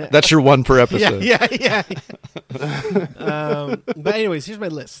 Oh, man. That's your one per Yeah, episode. yeah. But anyways, here's my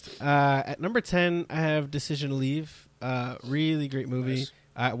list. At number 10, I have Decision to Leave. Really great movie. Nice.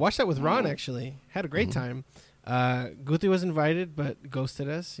 I watched that with Ron, actually. Had a great time. Guti was invited, but ghosted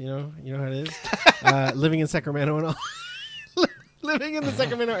us. You know how it is. Living in Sacramento and all. Living in the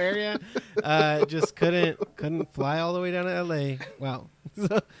Sacramento area. Just couldn't fly all the way down to LA. Wow.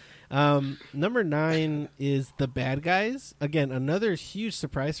 So, number 9 is The Bad Guys. Again, another huge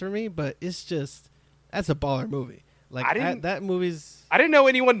surprise for me, but it's just that's a baller movie. Like that movie's. I didn't know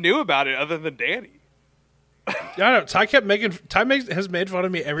anyone knew about it other than Danny. I don't know. Has made fun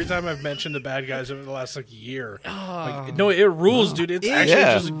of me every time I've mentioned The Bad Guys over the last year. Like, no, it rules, dude. It's actually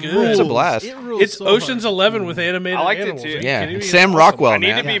Yeah. just good. It's a blast. It rules It's so Ocean's hard. 11 with animated I liked it animals. too. Are you Yeah, kidding me? and Sam It's Rockwell, I need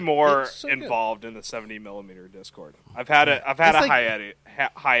man. to be more It's so good. involved in the 70mm Discord. I've had a It's like-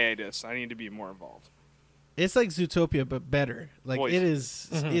 hiatus. I need to be more involved. It's like Zootopia, but better. Like Boys. it is.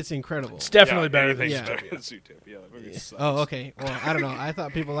 It's incredible. It's definitely better than anything's Zootopia. better than Zootopia. That movie sucks. Oh, okay. Well, I don't know. I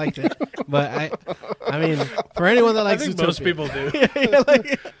thought people liked it, but I mean, for anyone that I likes think Zootopia, most people do. yeah,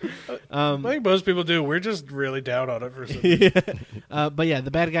 like, I think most people do. We're just really down on it for some reason. but yeah,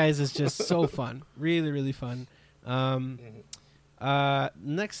 The Bad Guys is just so fun. Really, really fun.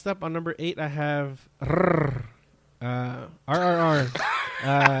 Next up on number 8, I have RRR.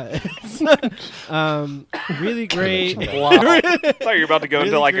 Really great. Wow. I thought you were about to go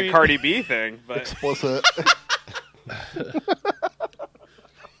into Really like great. a Cardi B thing, but Explicit.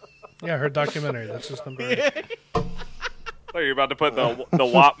 Yeah, her documentary. That's just number 8. I thought you were about to put the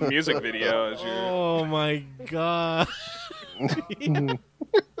WAP music video as your. Oh my god.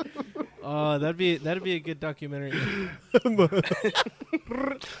 Oh, that'd be a good documentary.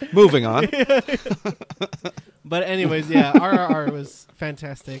 Moving on. But anyways, yeah, RRR was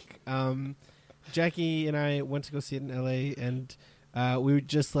fantastic. Jackie and I went to go see it in LA, and we were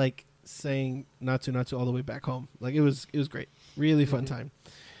just like saying not to all the way back home. Like it was great, really fun time.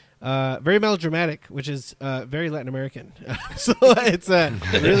 Very melodramatic, which is very Latin American. So it's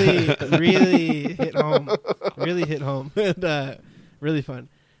really hit home, and really fun.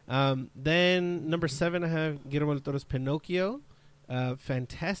 Then number 7, I have Guillermo del Toro's Pinocchio.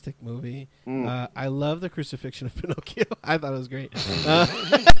 Fantastic movie. I love the crucifixion of Pinocchio. I thought it was great.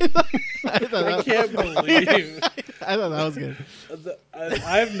 I can't believe I thought that was good.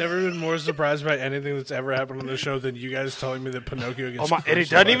 I've never been more surprised by anything that's ever happened on the show than you guys telling me that Pinocchio gets. Oh my! And it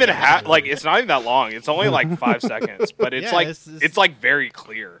doesn't even have like it's not even that long. It's only like 5 seconds, but it's Yeah, like it's- it's like very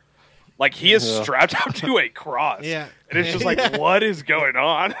clear. Like he is strapped up to a cross. Yeah. And it's just like, what is going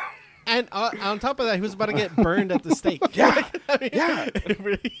on? And on top of that, he was about to get burned at the stake. Yeah. Yeah.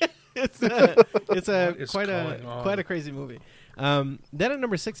 It's quite going on? a crazy movie. Then at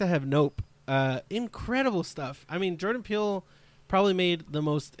number 6, I have Nope. Incredible stuff. I mean, Jordan Peele probably made the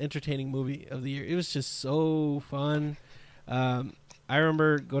most entertaining movie of the year. It was just so fun. I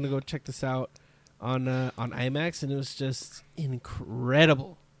remember going to go check this out on IMAX, and it was just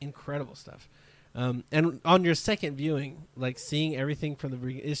incredible stuff. And on your second viewing, like seeing everything from the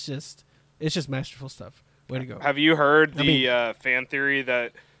beginning, it's just masterful stuff. Way to go! Have you heard I the fan theory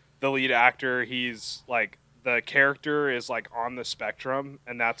that the lead actor, he's like the character is like on the spectrum,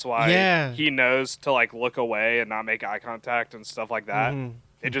 and that's why he knows to like look away and not make eye contact and stuff like that. Mhm.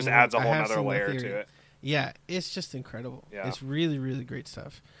 It just Mhm. adds a I whole have nother seen that layer theory. to it. Yeah, it's just incredible. Yeah. It's really, really great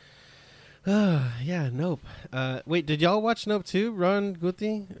stuff. Yeah, Nope. Wait, did y'all watch Nope too? Ron,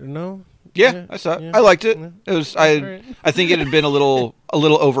 Guti? Or no? Yeah, I saw it. yeah. I liked it. Yeah. It was Alright. I think it had been a little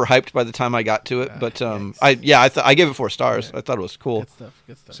overhyped by the time I got to it, but yikes. I gave it 4 stars. Yeah. I thought it was cool.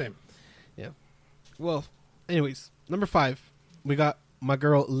 Good stuff. Same. Yeah. Well, anyways, number 5, we got my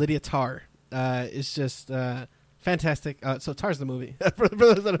girl Lydia Tarr. It's just fantastic. So Tar's the movie. for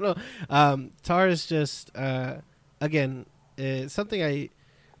those that don't know, Tar is just again something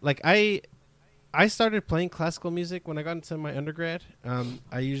I started playing classical music when I got into my undergrad.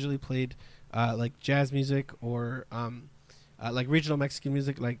 I usually played like jazz music or like regional Mexican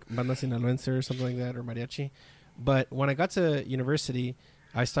music, like banda sinaloense or something like that, or mariachi. But when I got to university,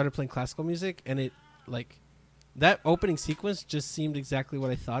 I started playing classical music, and it like that opening sequence just seemed exactly what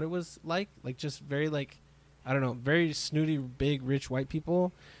I thought it was like just very I don't know, very snooty, big, rich white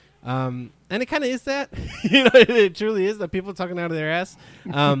people. And it kind of is that, it truly is that people talking out of their ass.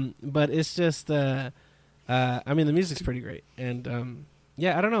 But it's just, I mean, the music's pretty great. And,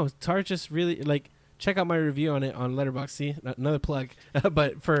 yeah, I don't know. Tar just really, check out my review on it on Letterboxd. See, another plug,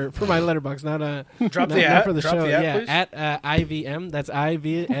 but for my Letterboxd, not Drop not, the not app for the Drop show. the app, Yeah, please. at IVM. That's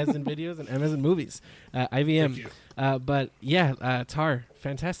IV as in videos and M as in movies. IVM. Thank you. But yeah, Tar,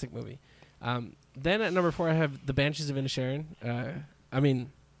 fantastic movie. Then at number 4, I have The Banshees of Inisherin. I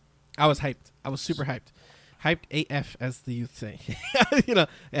mean, I was hyped. I was super hyped. Hyped AF, as the youth say.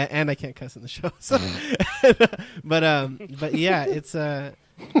 And I can't cuss in the show. So, but yeah, it's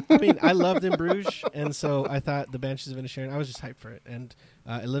I mean, I loved In Bruges, and so I thought The Banshees of Inisherin, I was just hyped for it, and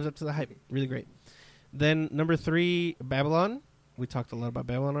it lived up to the hype. Really great. Then number 3, Babylon. We talked a lot about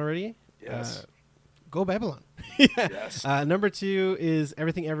Babylon already. Yes. Go Babylon. Yes. Number 2 is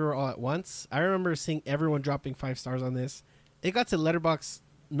Everything Everywhere All at Once. I remember seeing everyone dropping 5 stars on this. It got to Letterboxd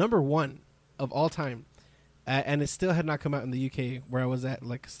number 1 of all time. And it still had not come out in the UK where I was at,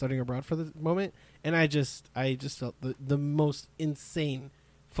 studying abroad for the moment. And I just felt the most insane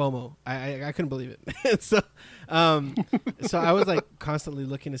FOMO. I couldn't believe it. So I was constantly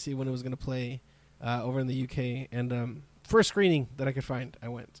looking to see when it was going to play over in the UK. And first screening that I could find, I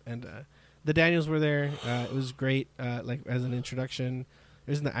went. And the Daniels were there. It was great, as an introduction. It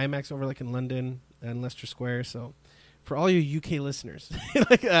was in the IMAX over in London and Leicester Square. So for all you UK listeners,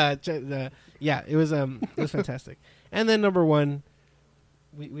 yeah, it was fantastic. And then number 1,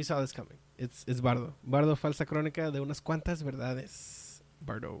 we saw this coming. It's Bardo. Bardo, falsa crónica de unas cuantas verdades.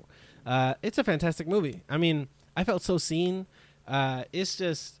 Bardo. It's a fantastic movie. I mean, I felt so seen. It's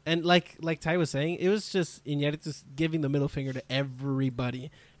just, and like Ty was saying, it was just Iñárritu giving the middle finger to everybody,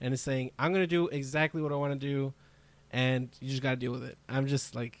 and it's saying, I'm gonna do exactly what I want to do, and you just gotta deal with it. I'm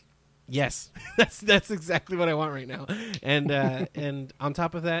just yes, that's exactly what I want right now. And and on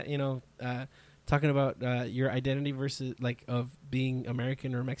top of that, talking about your identity versus of being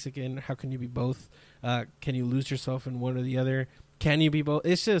American or Mexican. How can you be both? Can you lose yourself in one or the other? Can you be both?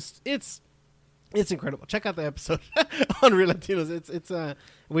 It's just it's incredible. Check out the episode on Real Latinos. It's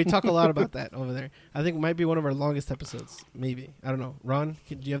we talk a lot about that over there. I think it might be one of our longest episodes. Maybe, I don't know. Ron,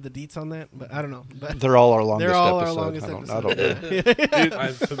 do you have the deets on that? But I don't know. But they're all our longest they're all episodes. our longest I don't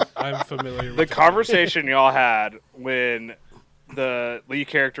episodes. know. I'm familiar with The conversation y'all had when the lead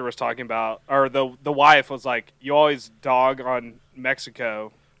character was talking about, or the wife was like, you always dog on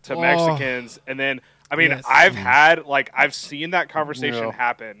Mexico to Mexicans. And then, I mean, Yes. I've seen that conversation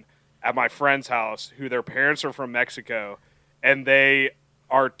happen at my friend's house who their parents are from Mexico. And they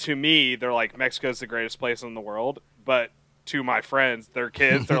are, to me, they're like, Mexico's the greatest place in the world. But to my friends, their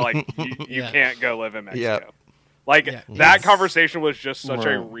kids, they're like, you can't go live in Mexico. Yep. That conversation was just such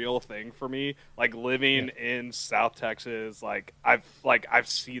a real thing for me. Living in South Texas, I've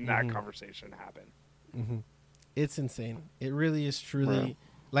seen that conversation happen. Mm-hmm. It's insane. It really is truly.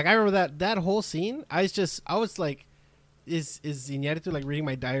 I remember that whole scene. I was like, is Iñárritu reading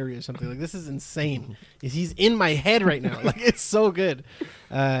my diary or something? This is insane. He's in my head right now. It's so good.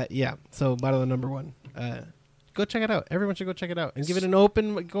 Yeah. So Bardo number 1. Go check it out. Everyone should go check it out and give it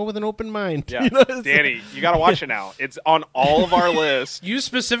go with an open mind. Yeah, Danny, you got to watch it now. It's on all of our lists. You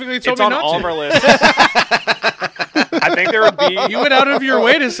specifically told It's me on not all to. of our lists. I think there would be. You went out of your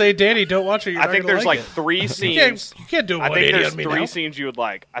way to say, Danny, don't watch it. You're I not think gonna there's like it. 3 You scenes. can't do a I think 180 there's on me 3 now. scenes you would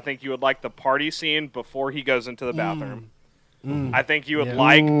like. I think you would like the party scene before he goes into the bathroom. I think you would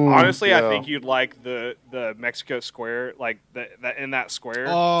like. Honestly, I think you'd like the Mexico Square, in that square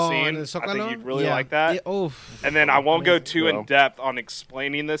scene. the I Zócalo? think you'd really Yeah. like that. Yeah, And then I won't go too Yeah. in depth on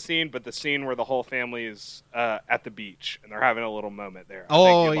explaining the scene, but the scene where the whole family is at the beach and they're having a little moment there. I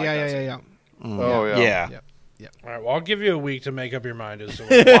think you'd like that scene. yeah. Oh yeah. Yeah. All right, well, I'll give you a week to make up your mind as to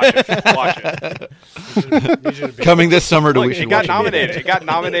Watch it. need you to be. Coming this summer to Look, we should it got watch nominated. It got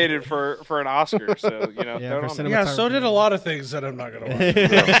nominated for an Oscar. So Yeah, throw it for on cinema. there. Yeah, so did a lot of things that I'm not going to watch.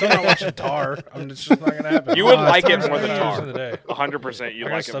 I'm still not watching Tar. It's just not going to happen. You would Oh, like it Tar's more than hours Tar. in the day. 100%. You'd I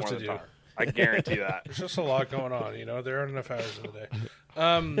got like it stuff more to than do. Tar. I guarantee that. There's just a lot going on, There aren't enough hours in the day.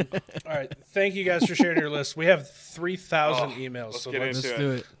 All right, thank you guys for sharing your list. We have 3,000 emails. let's So get let's into Let's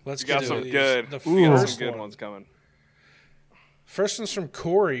do it. let's You get got to some these. good. The You got first some good one. ones coming. First one's from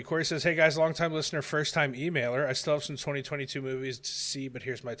Corey. Corey says, "Hey guys, long-time listener, first-time emailer. I still have some 2022 movies to see, but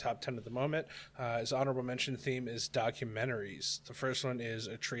here's my top 10 at the moment. His honorable mention theme is documentaries. The first one is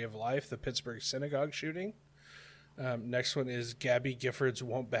A Tree of Life, the Pittsburgh synagogue shooting. Next one is Gabby Giffords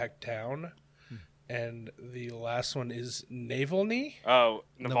Won't Back Down. And the last one is Navalny. Oh,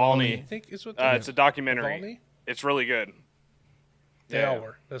 I Navalny. think is what It's a documentary. Navalny? It's really good. They all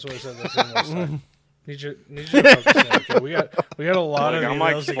were. That's what I said. That's the last time. Need you to focus in. Okay, we got a lot of I'm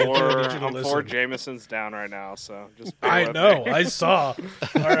emails to get through. I need you to I'm listen. 4 Jamesons down right now, so just. I know. I saw.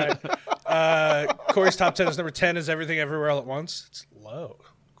 All right. Corey's top 10 is number 10 is Everything Everywhere All at Once. It's low,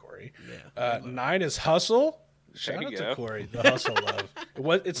 Corey. 9 is Hustle. Shout out to Corey. The Hustle love.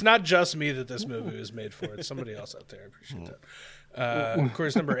 It's not just me that this movie was made for. It's somebody else out there. I appreciate that.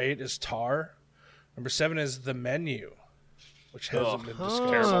 Corey's number 8 is Tar. Number 7 is The Menu, which hasn't been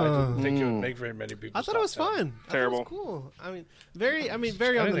discussed. I didn't think it would make very many people. I thought it was fun. Terrible. I thought it was cool. Very on the nose.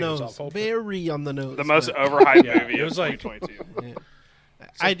 Very on the nose. The most overhyped movie. It was like 2022.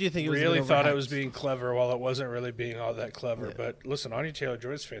 I do think it was really thought overhyped. it was being clever while it wasn't really being all that clever. But listen, Anya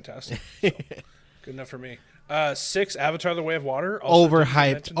Taylor-Joy is fantastic. So, good enough for me. 6, Avatar: The Way of Water. Also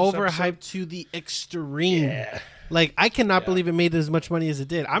Overhyped to the extreme. Yeah. Like, I cannot believe it made as much money as it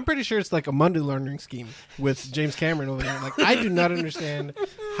did. I'm pretty sure it's like a money laundering scheme with James Cameron over there. Like, I do not understand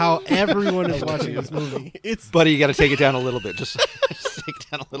how everyone is watching this movie. It's Buddy, you got to take it down a little bit. Just take it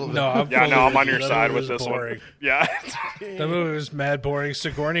down a little bit. No, I'm on your That side movie with was this boring. one. Yeah. That movie was mad boring.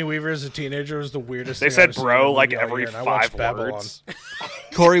 Sigourney Weaver as a teenager was the weirdest They thing said I've seen bro in a like movie all every year, and I watched 5 Babylon. words.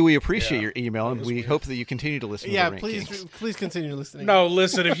 Corey, we appreciate your email, and we hope that you continue to listen to the please continue listening. No,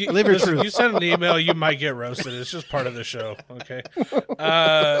 listen, if you Live your listen, truth. you send an email, you might get roasted. It's just part of the show, okay?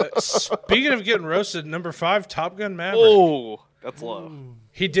 Speaking of getting roasted, number 5, Top Gun Maverick. Oh, that's low.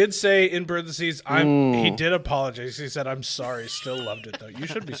 He did say in parentheses, he did apologize. He said, I'm sorry. Still loved it, though. You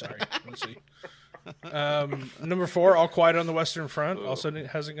should be sorry. Let's see. Number 4, All Quiet on the Western Front. Also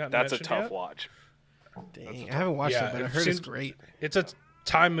hasn't gotten That's a mentioned tough yet. watch. Dang, I haven't watched it, but I heard it's great. It's a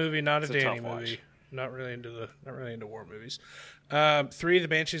time movie, not a a Danny tough watch. movie. Not really into war movies. 3, The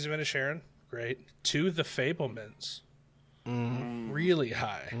Banshees of Inisherin. Great. 2, The Fablemans. Really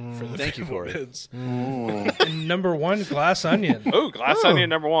high for the Thank you, Corey. Fablemans. And number 1, Glass Onion. Oh, Glass Onion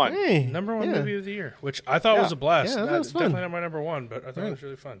number 1. Hey, Number 1 movie of the year, which I thought was a blast. Yeah, that was fun. Definitely not my number 1, but I thought it was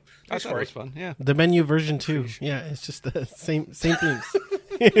really fun. I Thanks, thought it Corey. was fun. Yeah. The Menu version 2. Yeah, it's just the same themes.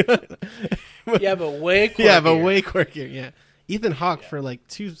 Yeah, but way quirkier. Yeah, but way quirkier. Yeah, Ethan Hawke for like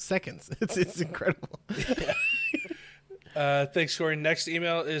 2 seconds. It's incredible. Thanks, Corey. Next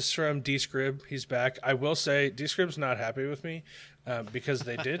email is from Dscrib. He's back. I will say Dscrib's not happy with me because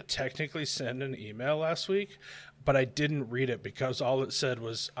they did technically send an email last week, but I didn't read it because all it said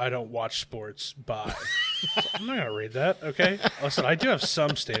was, I don't watch sports. Bye. So I'm not going to read that, okay? Listen, I do have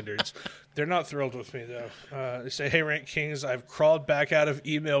some standards. They're not thrilled with me, though. They say, hey, Rank Kings, I've crawled back out of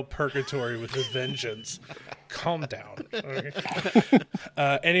email purgatory with a vengeance. Calm down. Okay?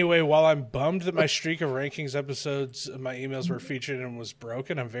 Anyway, while I'm bummed that my streak of Rankings episodes, my emails were featured and was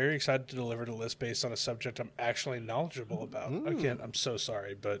broken, I'm very excited to deliver a list based on a subject I'm actually knowledgeable about. Again, I'm so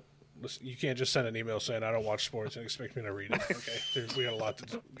sorry, but listen, you can't just send an email saying I don't watch sports and expect me to read it. Okay, we got a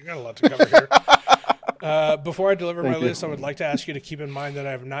lot to cover here. Before I deliver my list, I would like to ask you to keep in mind that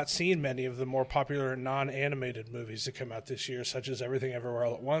I have not seen many of the more popular non-animated movies that come out this year, such as Everything Everywhere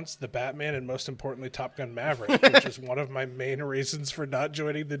All at Once, The Batman, and most importantly, Top Gun Maverick, which is one of my main reasons for not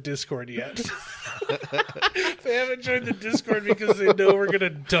joining the Discord yet. They haven't joined the Discord because they know we're going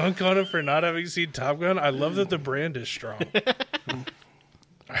to dunk on them for not having seen Top Gun. I love that the brand is strong.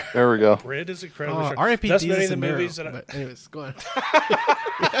 There we go. Brand is incredibly strong. R.I.P. Thus Jesus many of the Amaro. movies that I... But anyways, go on.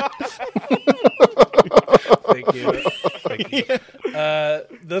 Thank you. Thank you.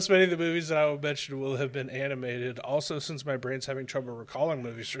 Thus, many of the movies that I will mention will have been animated. Also, since my brain's having trouble recalling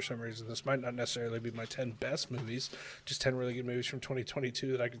movies for some reason, this might not necessarily be my 10 best movies, just 10 really good movies from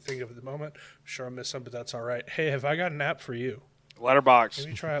 2022 that I can think of at the moment. I'm sure I missed some, but that's all right. Hey, have I got an app for you? Letterbox.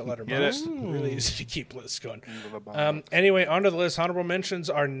 Maybe try out Get Letterboxd. Really easy to keep lists going. Anyway, onto the list. Honorable mentions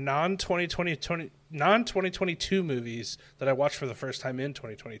are non-2022 movies that I watched for the first time in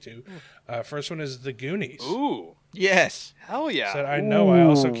 2022. First one is The Goonies. Ooh. Yes. Hell yeah. Said, I know. I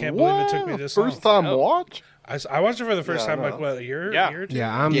also can't believe it took me this First long. time watch? I watched it for the first time, I like, know. what, a year or two?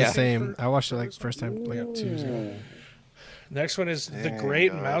 Yeah, I'm Yeah. the same. I watched it like first time like 2 years ago. Next one is The Dang,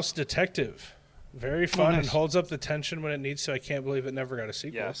 Great guys. Mouse Detective. Very fun and nice. holds up the tension when it needs to. I can't believe it never got a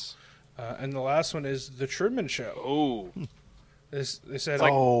sequel. Yes. And the last one is The Truman Show. Ooh. They said,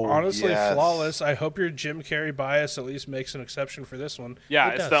 Oh, honestly, yes. flawless. I hope your Jim Carrey bias at least makes an exception for this one. Yeah,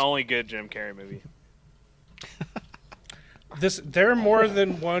 It it's does. the only good Jim Carrey movie. There are more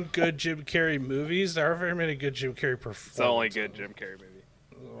than one good Jim Carrey movies. There are very many good Jim Carrey performances. It's the only good Jim Carrey movie.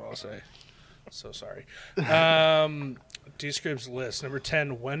 I'll say. So sorry. D-Scrib's list. Number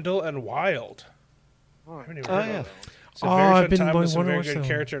 10, Wendell and Wild. I haven't even heard of that. It's a very I've fun been time with some wanting to very watch good that one.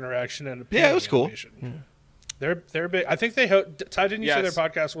 character interaction and Yeah, it was cool. animation. They're big. I think they Ty, didn't you say Yes. their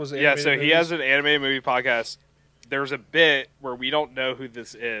podcast was Yeah, so animated he movies? has an animated movie podcast. there's a bit where we don't know who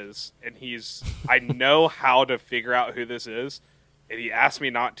this is, and I know how to figure out who this is, and he asked me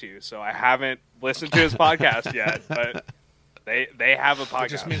not to, so I haven't listened to his podcast yet, but they have a podcast. It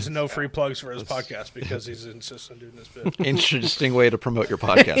just means no free plugs for his podcast because he's insistent on doing this bit. Interesting way to promote your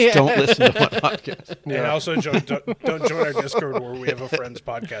podcast. Don't listen to my podcast. And also don't join our Discord where we have a friend's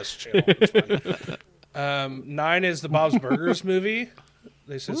podcast channel. It's fine. 9 is the Bob's Burgers movie.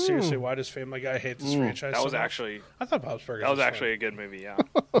 They said, seriously, why does Family Guy hate this franchise? That was so much? actually I thought Bob's Burgers. that was fun. actually a good movie. Yeah.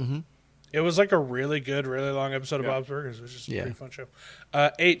 It was like a really good, really long episode of Bob's Burgers, which is a pretty fun show.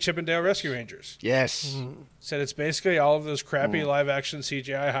 8, Chip and Dale Rescue Rangers. Yes. Said it's basically all of those crappy live-action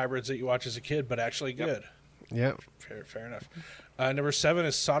CGI hybrids that you watch as a kid, but actually good. Yep. Fair enough. Number 7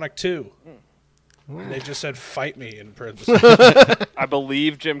 is Sonic 2. They just said, fight me in parentheses. I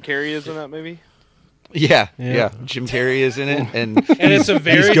believe Jim Carrey is in that movie. Yeah. Jim Carrey is in it, and And it's a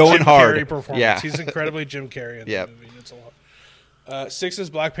very he's going Jim hard. Carrey performance. Yeah. He's incredibly Jim Carrey in the movie. It's a lot. 6 is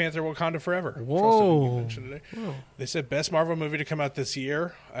Black Panther Wakanda Forever. Whoa. You mentioned today. They said best Marvel movie to come out this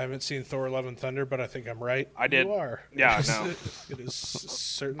year. I haven't seen Thor Love and Thunder, but I think I'm right. I did. You are. Yeah, no. It is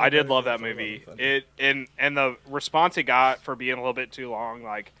certainly. I did better love than that Thor Love movie. and Thunder. And the response it got for being a little bit too long,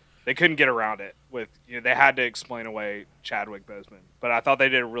 like they couldn't get around it with they had to explain away Chadwick Boseman. But I thought they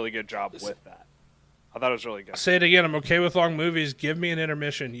did a really good job with that. I thought it was really good. Say it again. I'm okay with long movies. Give me an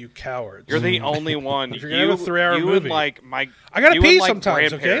intermission, you cowards. You're the only one. If you're gonna have a 3-hour you movie. and like my I gotta you pee and, like,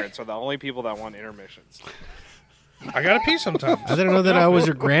 sometimes, okay? grandparents are the only people that want intermissions. I gotta pee sometimes. I didn't know that I was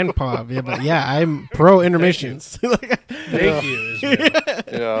your grandpa. Yeah, but I'm pro intermissions. Thank you. Ismail.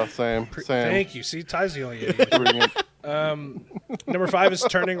 Yeah, same. Thank you. See, Ty's the only idiot. Number 5 is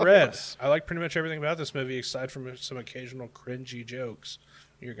Turning Red. I like pretty much everything about this movie, aside from some occasional cringy jokes.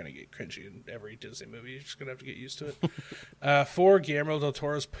 You're going to get cringy in every Disney movie. You're just going to have to get used to it. 4, Guillermo del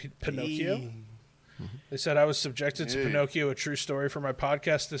Toro's Pinocchio. They said, I was subjected to Pinocchio, a true story, for my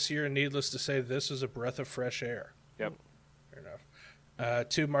podcast this year, and needless to say, this is a breath of fresh air. Yep. Fair enough.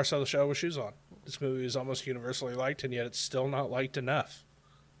 2, Marcel the Shell with Shoes On. This movie is almost universally liked, and yet it's still not liked enough.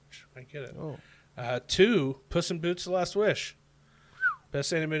 I get it. 2, Puss in Boots: The Last Wish.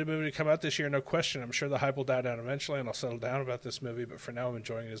 Best animated movie to come out this year, no question. I'm sure the hype will die down eventually, and I'll settle down about this movie, but for now I'm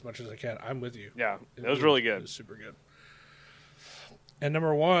enjoying it as much as I can. I'm with you. Yeah, it was really good. It was super good. And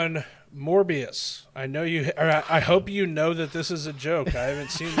number 1, Morbius. I hope you know that this is a joke. I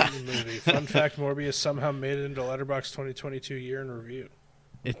haven't seen the movie. Fun fact, Morbius somehow made it into Letterboxd 2022 year in review.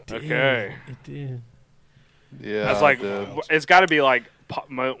 It did. Okay. It did. Yeah, That's like it's got to be like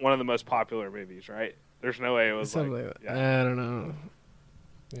one of the most popular movies, right? There's no way it was Something like like that. yeah. I don't know.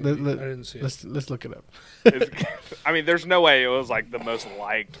 I didn't see it. Let's look it up. I mean, there's no way it was like the most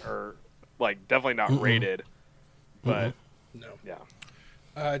liked or like definitely not rated, but No.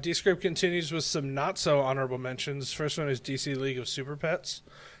 yeah. D-Script continues with some not-so honorable mentions. First one is DC League of Super Pets.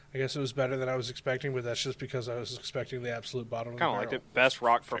 I guess it was better than I was expecting, but that's just because I was expecting the absolute bottom of the Kind of barrel. liked it. Best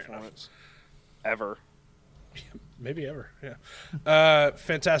rock Fair performance ever. Maybe ever, yeah.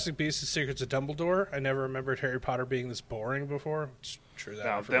 Fantastic Beasts: The Secrets of Dumbledore. I never remembered Harry Potter being this boring before. It's true that.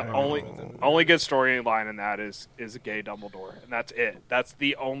 No, I forgot the how only well only good storyline in that is a gay Dumbledore, and that's it. That's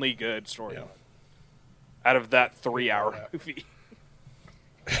the only good storyline out of that 3-hour movie.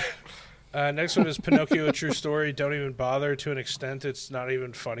 Next one is Pinocchio, a true story. Don't even bother. To an extent, it's not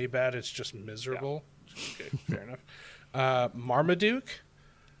even funny bad. It's just miserable. Okay, fair enough. Marmaduke.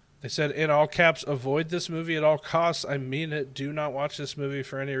 They said, in all caps, avoid this movie at all costs. I mean it. Do not watch this movie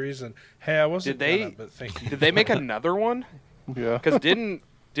for any reason. Hey, I wasn't gonna, but thank you. Did they make another one? Yeah. Because didn't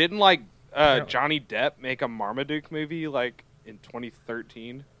like Johnny Depp make a Marmaduke movie like in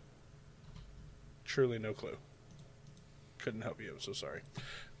 2013? Truly no clue. Couldn't help you. I'm so sorry.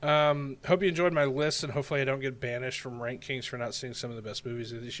 Hope you enjoyed my list, and hopefully I don't get banished from Rank Kings for not seeing some of the best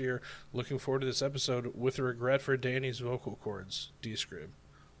movies of this year. Looking forward to this episode with regret for Danny's vocal cords. D-Scrib.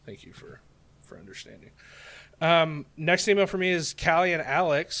 Thank you for understanding. Next email for me is Callie and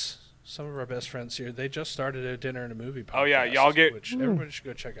Alex, some of our best friends here. They just started a dinner and a movie podcast. Oh, yeah, y'all get... which everybody should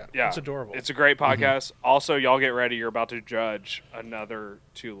go check out. Yeah, it's adorable. It's a great podcast. Also, y'all get ready. You're about to judge another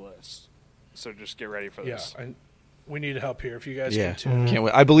 2 lists. So just get ready for this. Yeah, we need help here. If you guys Yeah, can tune in. can't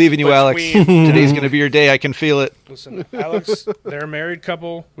wait. I believe in you, Alex. Between- Today's going to be your day. I can feel it. Listen, Alex, they're a married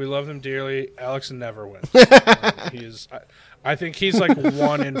couple. We love them dearly. Alex never wins. He is. I think he's like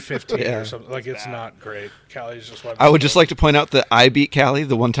 1 in 15 or something. Like, it's not great. Callie's just one. I would just like to point out that I beat Callie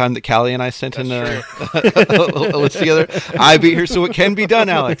the one time that Callie and I sent in a list together. I beat her, so it can be done,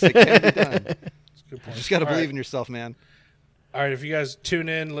 Alex. It can be done. Good point. Just got to All believe right. in yourself, man. All right, if you guys tune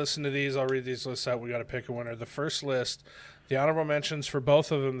in, listen to these, I'll read these lists out. We got to pick a winner. The first list, the honorable mentions for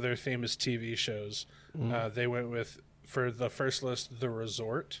both of them, their theme is TV shows. They went with, for the first list, The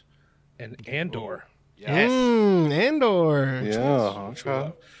Resort and Andor. Yes. Andor. Yeah. Which we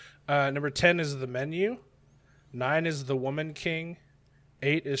Okay. love. Number 10 is The Menu. 9 is The Woman King.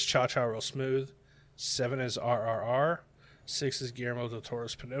 8 is Cha Cha Real Smooth. 7 is RRR. 6 is Guillermo del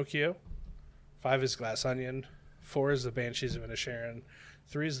Toro's Pinocchio. 5 is Glass Onion. 4 is The Banshees of Inisherin.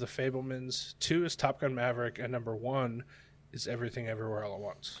 3 is The Fablemans. 2 is Top Gun Maverick. And number 1 is Everything Everywhere All at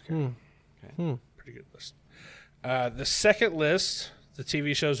Once. Pretty good list. The second list, the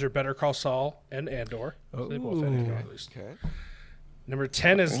TV shows are Better Call Saul and Andor. So they both had it at least. Okay. Number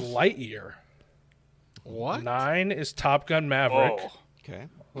 10 is Lightyear. What? 9 is Top Gun Maverick. Oh. Okay.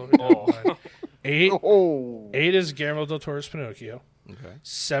 Oh. 8 Oh. is Guillermo del Toro's Pinocchio. Okay.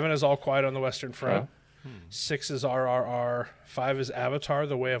 7 is All Quiet on the Western Front. 6 is RRR. 5 is Avatar: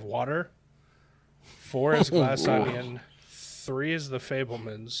 The Way of Water. 4 is Glass Onion. 3 is The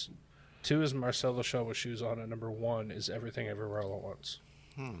Fablemans. 2 is Marcel the Shell with Shoes On. And number 1 is Everything Everywhere All at Once.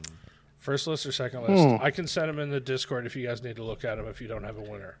 First list or second list? I can send them in the Discord if you guys need to look at them if you don't have a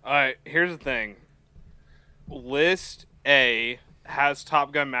winner. All right, here's the thing. List A has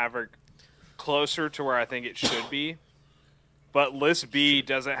Top Gun Maverick closer to where I think it should be, but List B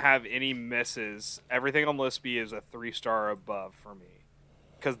doesn't have any misses. Everything on List B is a 3-star or above for me.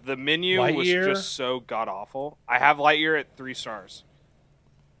 Because the menu Lightyear? was just so god-awful. I have Lightyear at 3 stars.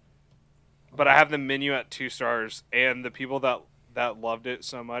 But I have the menu at 2 stars, and the people that loved it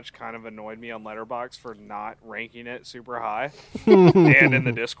so much kind of annoyed me on Letterboxd for not ranking it super high and in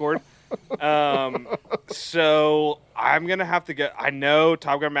the Discord. So I'm going to have to go. I know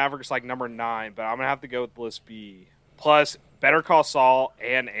Top Gun Maverick is like number 9, but I'm going to have to go with List B. Plus, Better Call Saul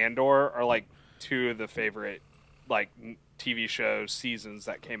and Andor are like 2 of the favorite like TV shows seasons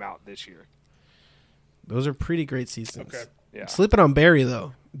that came out this year. Those are pretty great seasons. Okay. Yeah. Sleeping on Barry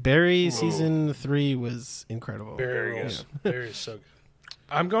though. Barry season 3 was incredible. Barry Very rules. Barry is so good.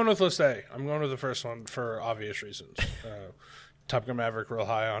 I'm going with List A. I'm going with the first one for obvious reasons. Top Gun Maverick real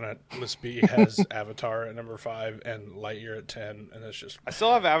high on it. List B has Avatar at number 5 and Lightyear at 10, and it's just I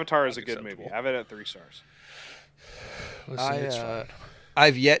still have Avatar as a good Unacceptable. movie. I have it at 3 stars. listen, it's fine.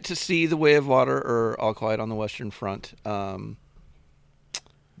 I've yet to see The Way of Water or All Quiet on the Western Front. But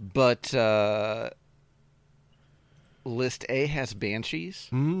List A has Banshees,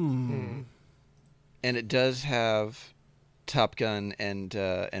 and it does have Top Gun and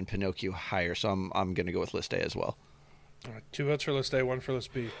Pinocchio higher. So I'm going to go with List A as well. All right, 2 votes for List A, 1 for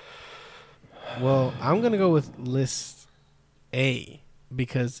List B. Well, I'm going to go with List A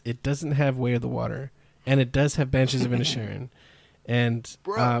because it doesn't have Way of the Water, and it does have Banshees of Inisherin. And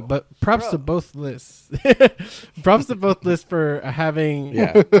but props to both lists. Props to both lists for having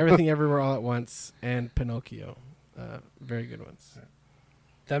Everything Everywhere All at Once and Pinocchio. Very good ones.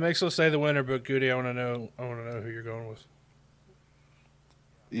 That makes List A the winner, but Goody, I want to know who you're going with.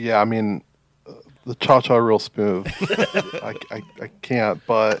 Yeah, I mean, the Cha-Cha Real Smooth. I can't,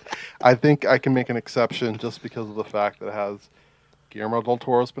 but I think I can make an exception just because of the fact that it has Guillermo del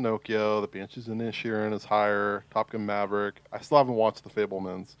Toro's Pinocchio, The Banshees of Inisherin is higher, Top Gun Maverick. I still haven't watched The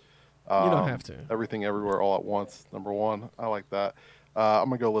Fablemans. You don't have to. Everything Everywhere All at Once, number 1. I like that. I'm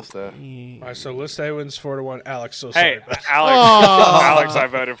going to go List A. All right, so List A wins 4-1. Alex, so Hey, sorry. Alex, I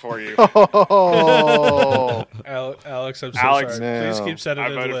voted for you. Oh, Alex, I'm so Alex, sorry. Please man. keep sending I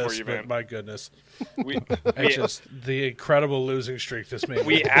in the voted for list, you, but man. my goodness. We, It's just the incredible losing streak this made.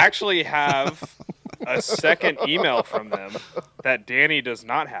 we actually have a second email from them that Danny does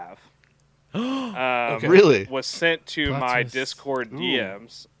not have. Okay. Really? Was sent to Plot my twist. Discord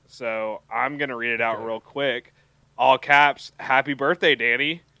DMs. So I'm going to read it out real quick. All caps, happy birthday,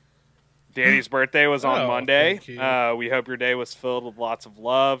 Danny. Danny's birthday was on Oh, Monday. thank you. We hope your day was filled with lots of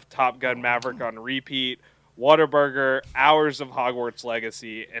love. Top Gun Maverick on repeat. Whataburger, hours of Hogwarts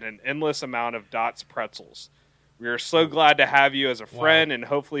Legacy, and an endless amount of Dots pretzels. We are so glad to have you as a friend, and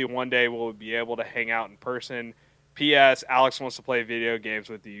hopefully one day we'll be able to hang out in person. P.S. Alex wants to play video games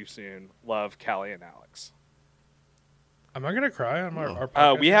with you soon. Love, Callie and Alex. Am I going to cry on our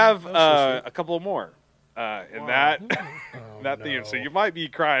podcast? We have That's so a couple more in that sweet. Oh, that theme, so no. you might be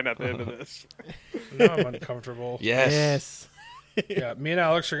crying at the end of this. No, I'm uncomfortable. Yes. Yeah, me and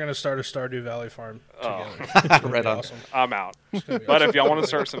Alex are going to start a Stardew Valley farm Oh. together. It's gonna Right be on. awesome. I'm out. It's gonna be But awesome. if y'all want to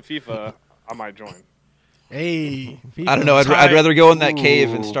start some FIFA, I might join. Hey, I don't know. I'd rather go in that cave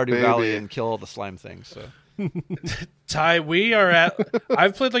in Ooh, Stardew baby. Valley and kill all the slime things. So Ty, we are at.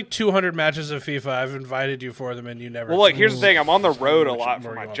 I've played like 200 matches of FIFA. I've invited you for them, and you never. Well, look, here's the thing. I'm on the road a Much lot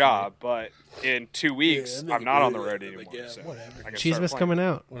more for my you want job, but in 2 weeks, I'm not on the road anymore. So I can Chismas start coming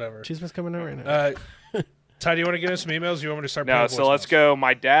out. Whatever. Chismas coming out right now. Ty, do you want to get us some emails? Or you want me to start? No, so let's go.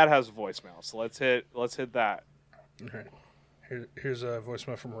 My dad has a voicemail, so let's hit that. All right. Here's a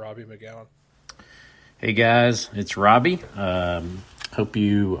voicemail from Robbie McGowan. Hey guys, it's Robbie. Hope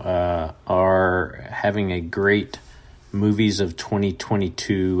you are having a great Movies of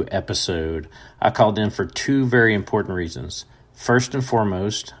 2022 episode. I called in for two very important reasons. First and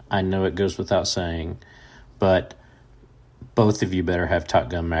foremost, I know it goes without saying, but both of you better have Top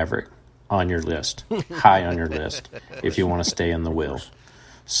Gun Maverick on your list, high on your list, if you want to stay in the wheel.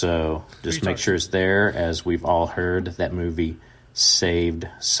 So just make sure it's there, as we've all heard that movie saved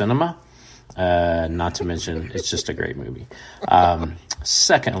cinema. Not to mention, it's just a great movie.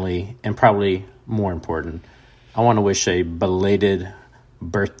 Secondly, and probably more important, I want to wish a belated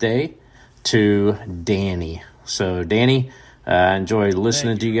birthday to Danny. So, Danny, enjoy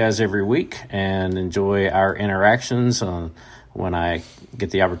listening to you guys every week and enjoy our interactions when I get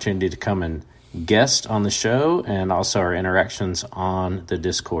the opportunity to come and guest on the show, and also our interactions on the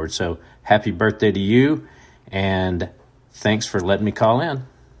Discord. So, happy birthday to you, and thanks for letting me call in.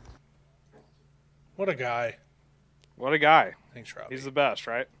 What a guy. What a guy. Thanks, Robbie. He's the best,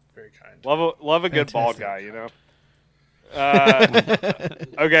 right? Very kind. Love a good bald guy, you know?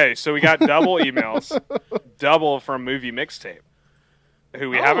 Okay, so we got double emails. Double from Movie Mixtape, who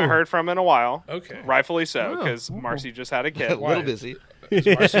we haven't heard from in a while. Okay. Rightfully so, because Marcy just had a kid. A little busy.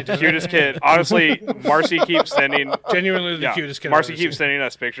 Cutest kid. Honestly, Marcy keeps sending... Genuinely the cutest kid Marcy I've keeps ever sending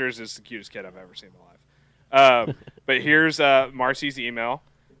us pictures. It's the cutest kid I've ever seen in my life. But here's Marcy's email.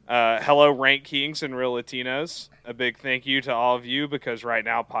 Hello, Rank Kings and Real Latinos. A big thank you to all of you, because right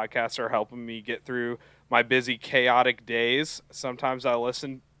now podcasts are helping me get through my busy, chaotic days. Sometimes I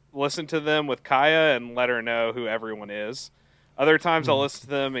listen to them with Kaya and let her know who everyone is. Other times I'll listen to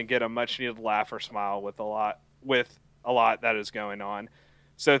them and get a much-needed laugh or smile with a lot that is going on.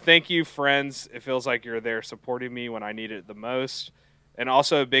 So thank you, friends. It feels like you're there supporting me when I need it the most. And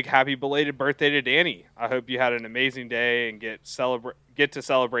also a big happy belated birthday to Danny. I hope you had an amazing day and get to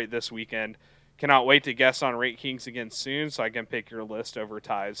celebrate this weekend. Cannot wait to guest on Rate Kings again soon, so I can pick your list over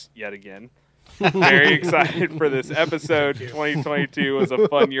Ty's yet again. Very excited for this episode. 2022 was a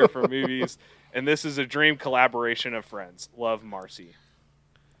fun year for movies, and this is a dream collaboration of friends. Love, Marcy.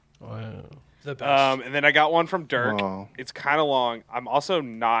 Wow. The best. And then I got one from Dirk. Wow. It's kind of long. I'm also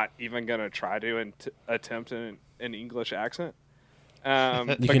not even going to try to attempt an English accent. You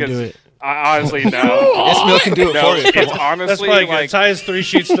can do it. I honestly know. Esmil can do it for you. It's honestly That's probably like good. Ty has 3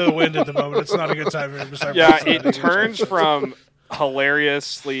 sheets to the wind at the moment. It's not a good time for him to start. yeah, busting out it English turns accents. from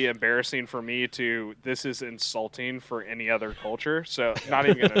hilariously embarrassing for me to this is insulting for any other culture. So not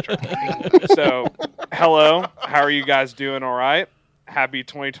even gonna try. So hello, how are you guys doing? All right. Happy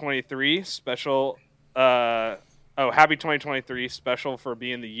 2023 special. Happy 2023 special for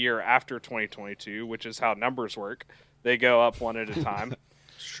being the year after 2022, which is how numbers work. They go up one at a time.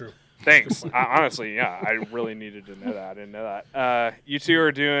 It's true. Thanks. Honestly, yeah, I really needed to know that. I didn't know that. You two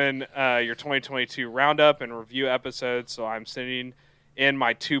are doing your 2022 roundup and review episodes, so I'm sending in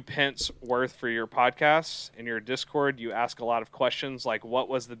my 2 pence worth for your podcasts. In your Discord, you ask a lot of questions like, what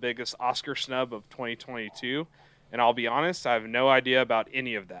was the biggest Oscar snub of 2022? And I'll be honest, I have no idea about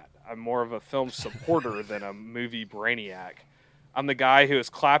any of that. I'm more of a film supporter than a movie brainiac. I'm the guy who is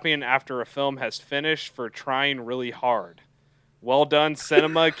clapping after a film has finished for trying really hard. Well done,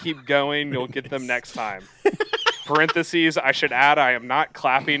 cinema. Keep going. You'll get them next time. Parentheses, I should add, I am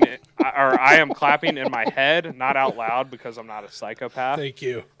clapping in my head, not out loud, because I'm not a psychopath. Thank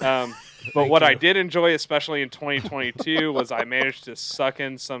you. But what I did enjoy, especially in 2022, was I managed to suck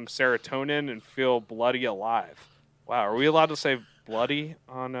in some serotonin and feel bloody alive. Wow, are we allowed to say bloody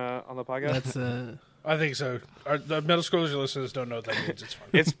on the podcast? That's I think so. The middle schoolers or listeners don't know what that means. It's fun.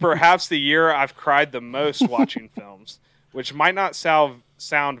 It's perhaps the year I've cried the most watching films, which might not sound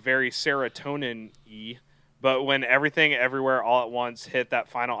very serotonin-y, but when Everything Everywhere All at Once hit that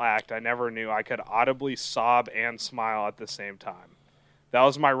final act, I never knew I could audibly sob and smile at the same time. That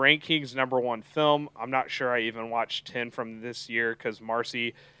was my rankings #1 film. I'm not sure I even watched 10 from this year because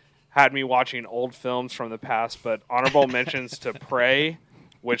Marcy had me watching old films from the past, but honorable mentions to Prey,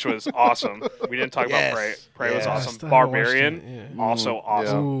 which was awesome. We didn't talk about Prey. Prey was awesome. Still haven't watched Barbarian, it, yeah. also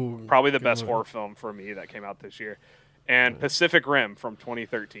awesome. Ooh, Probably the good best one. horror film for me that came out this year. And Pacific Rim from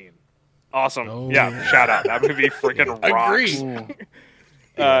 2013. Awesome. Oh, yeah, yeah. shout out. That movie freaking rocks.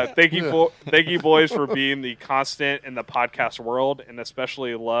 Agreed. Thank you, boys, for being the constant in the podcast world, and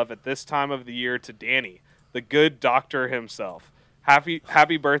especially love at this time of the year to Danny, the good doctor himself.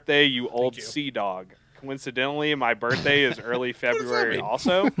 Happy birthday, you old you. sea dog. Coincidentally, my birthday is early February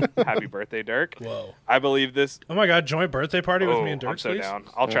also. Happy birthday, Dirk. Whoa. I believe this. Oh my God! Joint birthday party with me and Dirk, I'm so please. down.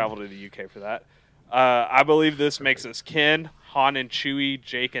 I'll travel to the UK for that. I believe this makes us Ken, Han and Chewie,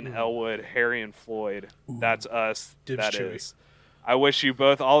 Jake and Elwood, Harry and Floyd. That's us. Dibs That Chewie. is. I wish you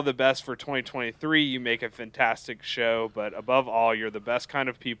both all the best for 2023. You make a fantastic show, but above all, you're the best kind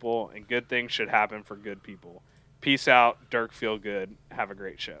of people, and good things should happen for good people. Peace out, Dirk. Feel good. Have a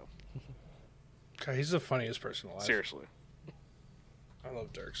great show. God, he's the funniest person alive. Seriously. I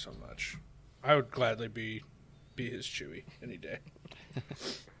love Dirk so much. I would gladly be his Chewie any day.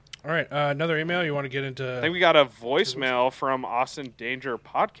 All right, another email. You want to get into? I think we got a voicemail from Austin Danger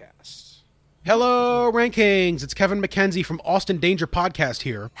Podcast. Hello, Rankings. It's Kevin McKenzie from Austin Danger Podcast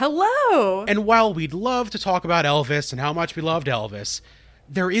here. Hello. And while we'd love to talk about Elvis and how much we loved Elvis,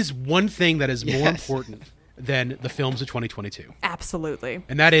 there is one thing that is more important than the films of 2022. Absolutely.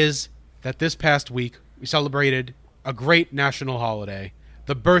 And that is that this past week we celebrated a great national holiday,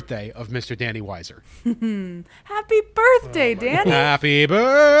 the birthday of Mr. Danny Weiser. Happy birthday, Danny. Happy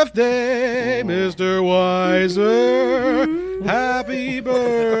birthday, Mr. Weiser. Happy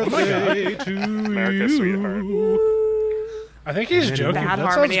birthday to America's sweetheart. you. I think he's joking. Bad That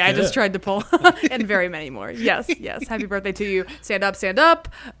harmony. sounds I just good. tried to pull, and very many more. Yes, yes. Happy birthday to you. Stand up, stand up.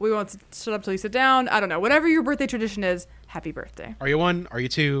 We won't shut up till you sit down. I don't know. Whatever your birthday tradition is, happy birthday. Are you one? Are you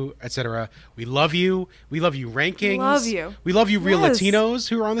two? Etc. We love you. We love you, Rankings. Love you. We love you, real Yes. Latinos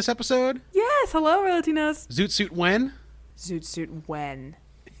who are on this episode. Yes. Hello, Latinos. Zoot Suit when? Zoot Suit when?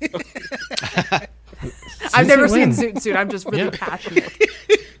 I've never seen Zoot Suit. I'm just really passionate.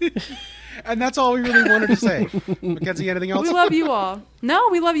 And that's all we really wanted to say. Mackenzie, anything else? We love you all. No,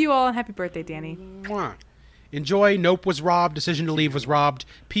 we love you all, and happy birthday, Danny. Mwah. Enjoy. Nope was robbed. Decision to leave was robbed.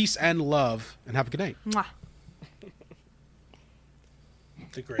 Peace and love. And have a good night. Mwah.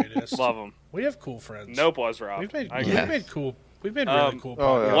 The greatest. Love them. We have cool friends. Nope was Rob. We've made I Yeah. agree. cool. We've made really cool.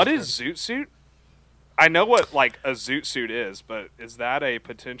 oh, yeah. podcasts. What is Zoot Suit? I know what like a Zoot Suit is, but is that a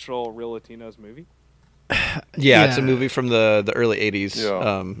potential Real Latinos movie? Yeah, it's a Yeah. movie from the early '80s.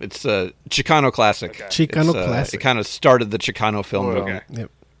 Yeah. It's a Chicano classic. Okay. Chicano It's, classic. It kind of started the Chicano film Oh, yeah. movement.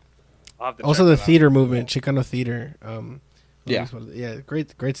 Yep. I'll have to Also, check the that out. theater movement, Chicano theater. Yeah. Yeah,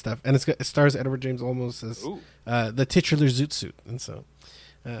 great stuff. And it stars Edward James Olmos as Ooh. the titular Zoot Suit. And so,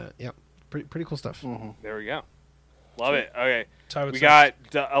 yeah, pretty cool stuff. There we go. Love it. Okay. Ty would We say-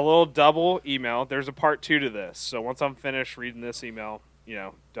 got a little double email. There's a part 2 to this. So once I'm finished reading this email,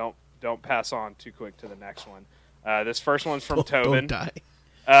 don't pass on too quick to the next one. This first one's from Tobin. Don't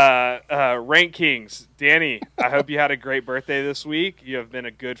die. Rank Kings. Danny, I hope you had a great birthday this week. You have been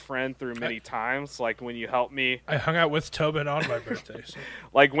a good friend through many times. Like when you helped me I hung out with Tobin on my birthday. So.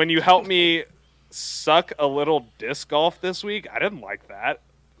 Like when you helped me suck a little disc golf this week, I didn't like that.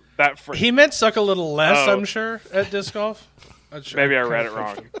 He meant suck a little less, Oh. I'm sure, at disc golf. I'm sure. Maybe I kinda read it pictured-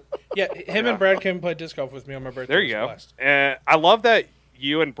 wrong. Yeah, him and Brad came and played disc golf with me on my birthday. There It you was a go. blast. And I love that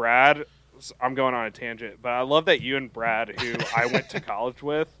you and Brad. I'm going on a tangent, but I love that you and Brad, who I went to college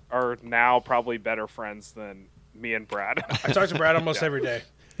with, are now probably better friends than me and Brad. I talk to Brad almost every day.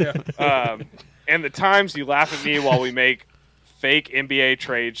 Yeah. And the times you laugh at me while we make fake NBA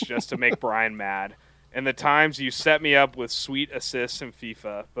trades just to make Brian mad. And the times you set me up with sweet assists in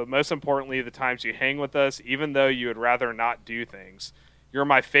FIFA. But most importantly, the times you hang with us, even though you would rather not do things. You're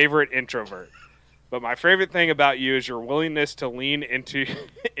my favorite introvert. But my favorite thing about you is your willingness to lean into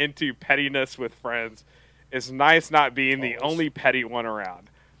into pettiness with friends. It's nice not being the only petty one around.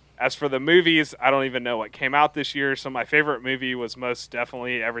 As for the movies, I don't even know what came out this year, so my favorite movie was most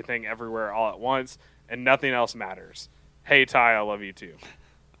definitely Everything Everywhere All at Once, and Nothing Else Matters. Hey Ty, I love you too.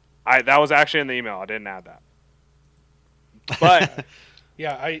 That was actually in the email. I didn't add that. But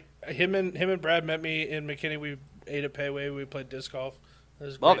Yeah, him and Brad met me in McKinney. We ate at Payway. We played disc golf. It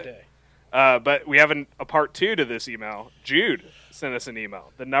was a Love great it. day. but we have a part 2 to this email. Jude sent us an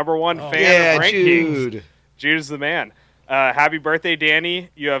email. The number one fan Yeah, of Rank Jude. Kings. Jude is the man. Happy birthday, Danny.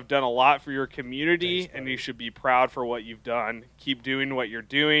 You have done a lot for your community, and you should be proud for what you've done. Keep doing what you're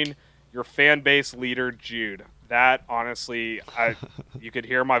doing. Your fan base leader, Jude. That, honestly, you could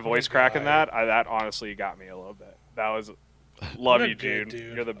hear my voice crack in that. That honestly got me a little bit. That was, love What a you, good Jude.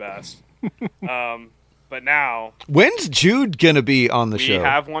 dude. You're the best. But now, When's Jude gonna be on the we show?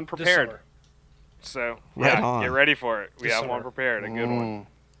 have one This prepared. summer. So, Right yeah, on. get ready for it. We This have one summer. prepared, a good one.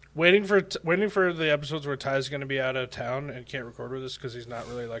 Waiting for the episodes where Ty's going to be out of town and can't record with us because he's not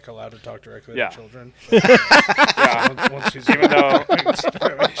really like allowed to talk directly Yeah. to children. Yeah. Once he's Even though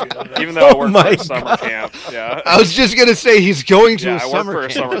even I work my for a summer camp. Yeah. I was just gonna say he's going to Yeah, a I work summer for a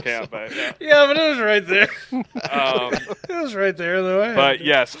camp. summer camp, but yeah. yeah, but it was right there. Um, It was right there though. but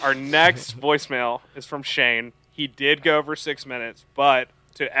yes, our next voicemail is from Shane. He did go over 6 minutes, but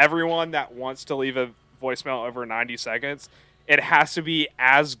to everyone that wants to leave a voicemail over 90 seconds, it has to be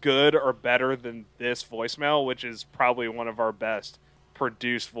as good or better than this voicemail, which is probably one of our best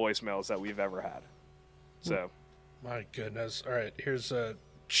produced voicemails that we've ever had. So, my goodness. All right, here's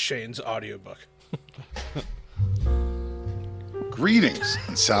Shane's audiobook. Greetings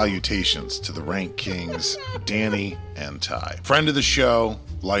and salutations to the Rank Kings, Danny and Ty. Friend of the show,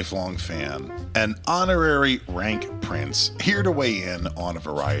 lifelong fan, an honorary Rank Prince, here to weigh in on a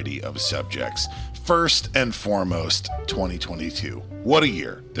variety of subjects. First and foremost, 2022. What a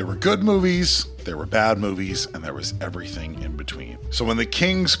year. There were good movies, there were bad movies, and there was everything in between. So when the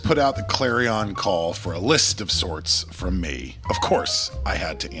Kings put out the clarion call for a list of sorts from me, of course, I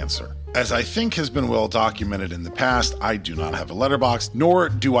had to answer. As I think has been well documented in the past, I do not have a letterbox, nor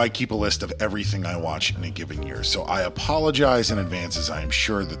do I keep a list of everything I watch in a given year. So I apologize in advance, as I am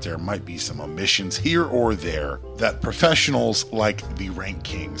sure that there might be some omissions here or there that professionals like the Rank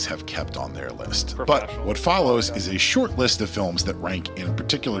Kings have kept on their list. But what follows is a short list of films that rank in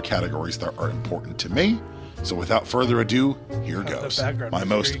particular categories that are important to me. So without further ado, here goes. My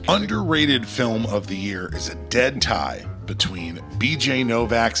most underrated film of the year is a dead tie between B.J.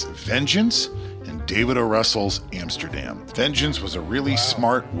 Novak's Vengeance and David O. Russell's Amsterdam. Vengeance was a really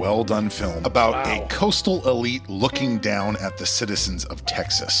smart, well-done film about a coastal elite looking down at the citizens of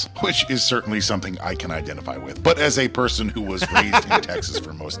Texas, which is certainly something I can identify with. But as a person who was raised in Texas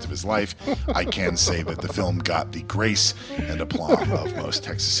for most of his life, I can say that the film got the grace and aplomb of most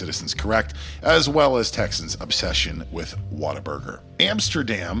Texas citizens correct, as well as Texans' obsession with Whataburger.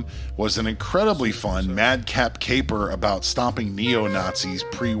 Amsterdam was an incredibly fun madcap caper about stopping neo-Nazis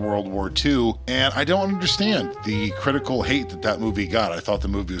pre-World War II, and I don't understand the critical hate that movie got. I thought the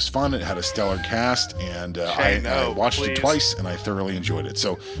movie was fun. It had a stellar cast, and I watched it twice, and I thoroughly enjoyed it.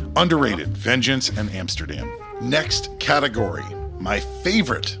 So, underrated, Vengeance and Amsterdam. Next category, my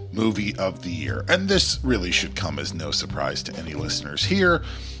favorite movie of the year. And this really should come as no surprise to any listeners here.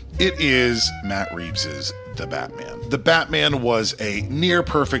 It is Matt Reeves' The Batman. The Batman was a near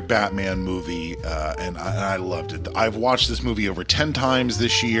perfect Batman movie, and I loved it. I've watched this movie over 10 times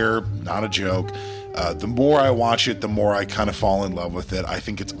this year, not a joke. The more I watch it, the more I kind of fall in love with it. I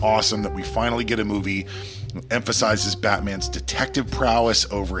think it's awesome that we finally get a movie that emphasizes Batman's detective prowess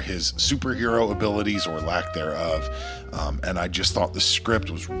over his superhero abilities or lack thereof. And I just thought the script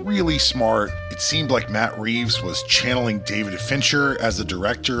was really smart. It seemed like Matt Reeves was channeling David Fincher as a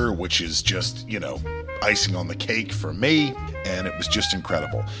director, which is just, icing on the cake for me, and it was just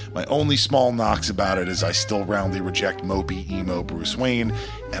incredible. My only small knocks about it is I still roundly reject mopey emo Bruce Wayne,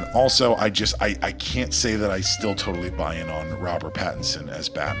 and also I can't say that I still totally buy in on Robert Pattinson as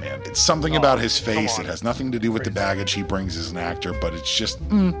Batman. It's something about his face. It has nothing to do with the baggage he brings as an actor, but it's just,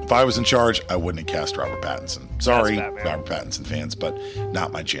 if I was in charge, I wouldn't have cast Robert Pattinson. Sorry, Robert Pattinson fans, but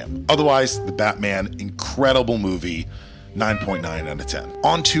not my jam. Otherwise, The Batman, incredible movie. 9.9 out of 10.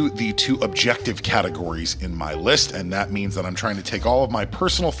 On to the two objective categories in my list, and that means that I'm trying to take all of my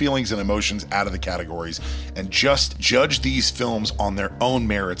personal feelings and emotions out of the categories and just judge these films on their own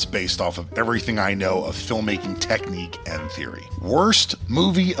merits based off of everything I know of filmmaking technique and theory. Worst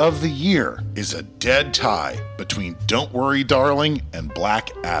movie of the year is a dead tie between Don't Worry Darling and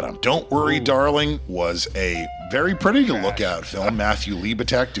Black Adam. Don't Worry Darling was a very pretty to look at film. Matthew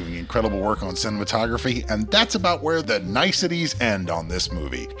Libatek doing incredible work on cinematography, and that's about where the niceties end on this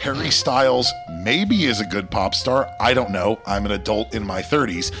movie. Harry Styles maybe is a good pop star. I don't know. I'm an adult in my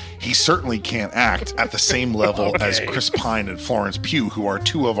 30s. He certainly can't act at the same level as Chris Pine and Florence Pugh, who are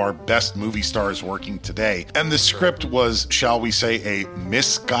two of our best movie stars working today. And the script was, shall we say, a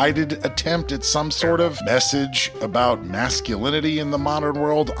misguided attempt at some sort of message about masculinity in the modern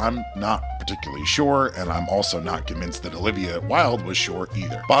world. I'm not particularly sure, and I'm also not convinced that Olivia Wilde was sure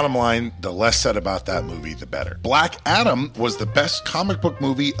either. Bottom line, the less said about that movie, the better. Black Adam was the best comic book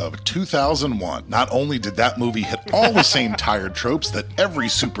movie of 2001. Not only did that movie hit all the same tired tropes that every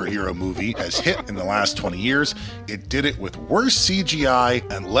superhero movie has hit in the last 20 years, it did it with worse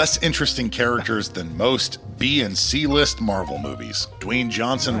CGI and less interesting characters than most B and C-list Marvel movies. Dwayne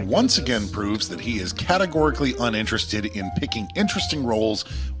Johnson once again proves that he is categorically uninterested in picking interesting roles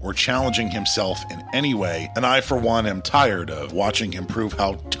or challenging himself in any way, and I, for one, am tired of watching him prove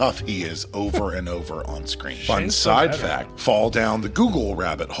how tough he is over and over on screen. Fun side fact, fall down the Google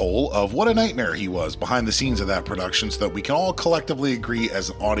rabbit hole of what a nightmare he was behind the scenes of that production so that we can all collectively agree as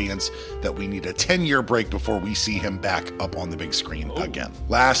an audience that we need a 10-year break before we see him back up on the big screen again.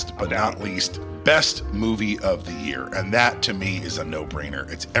 Last but not least, best movie of the year, and that to me is a no-brainer.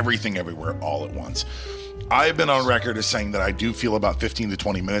 It's Everything Everywhere All at Once. I've been on record as saying that I do feel about 15 to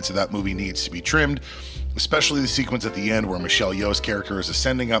 20 minutes of that movie needs to be trimmed. especially the sequence at the end where Michelle Yeoh's character is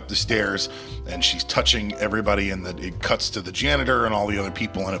ascending up the stairs and she's touching everybody, and it cuts to the janitor and all the other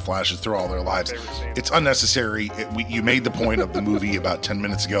people, and it flashes through all their lives. It's unnecessary. You made the point of the movie about 10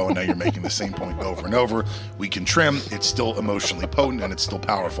 minutes ago, and now you're making the same point over and over. We can trim. It's still emotionally potent, and it's still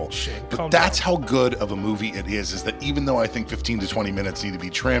powerful. But that's how good of a movie it is that even though I think 15 to 20 minutes need to be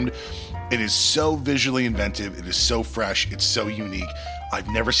trimmed, it is so visually inventive. It is so fresh. It's so unique. I've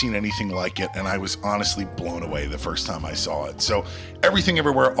never seen anything like it, and I was honestly blown away the first time I saw it. So Everything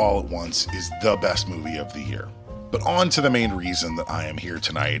Everywhere All at Once is the best movie of the year. But on to the main reason that I am here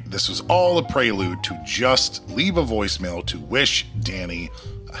tonight. This was all a prelude to just leave a voicemail to wish Danny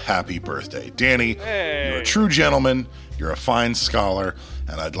a happy birthday. Danny, you're a true gentleman, you're a fine scholar,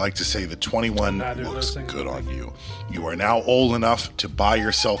 and I'd like to say that 21 looks good on you. You are now old enough to buy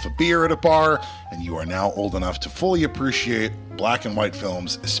yourself a beer at a bar, and you are now old enough to fully appreciate black and white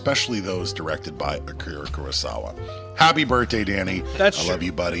films, especially those directed by Akira Kurosawa. Happy birthday, Danny. I love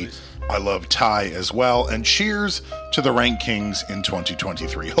you, buddy. I love Ty as well, and cheers to the Rank Kings in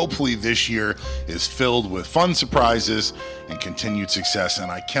 2023. Hopefully this year is filled with fun surprises and continued success,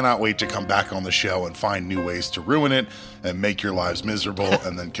 and I cannot wait to come back on the show and find new ways to ruin it and make your lives miserable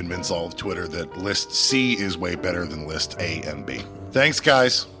and then convince all of Twitter that List C is way better than List A and B. Thanks,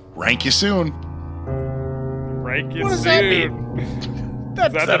 guys. Rank you soon. Rank you What does soon. that mean?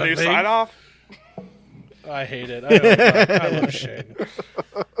 That's Is that the new sign-off? I hate it. I love Shane.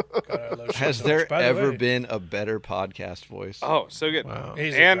 God, I love Shane Has so there much. By the ever way, been a better podcast voice? Oh, so good. Wow.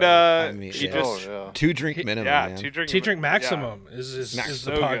 he's And incredible. I mean, he yeah. just yeah. 2 drink minimum, yeah, man. T-Drink Maximum is the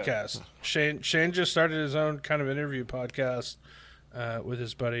So good. podcast. Shane just started his own kind of interview podcast with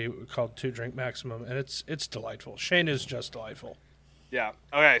his buddy called 2 Drink Maximum, and it's delightful. Shane is just delightful. Yeah.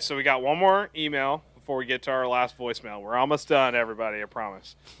 Okay, so we got one more email before we get to our last voicemail. We're almost done, everybody, I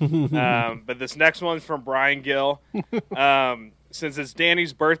promise. But this next one's from Brian Gill. Since it's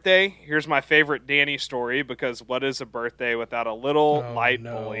Danny's birthday, here's my favorite Danny story, because what is a birthday without a little light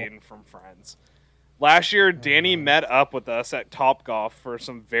bullying from friends? Last year, Danny met up with us at Topgolf for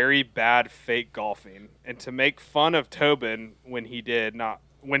some very bad fake golfing, and to make fun of Tobin when he did not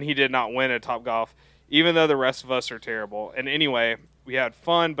win at Topgolf, even though the rest of us are terrible. And anyway, we had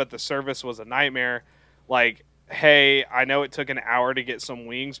fun, but the service was a nightmare. Like, hey, I know it took an hour to get some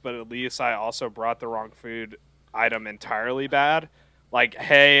wings, but at least I also brought the wrong food item entirely bad. Like,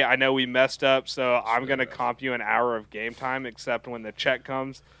 hey, I know we messed up, so I'm going to comp you an hour of game time, except when the check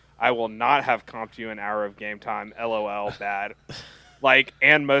comes, I will not have comped you an hour of game time. LOL, bad. Like,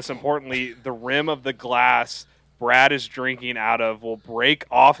 and most importantly, the rim of the glass Brad is drinking out of will break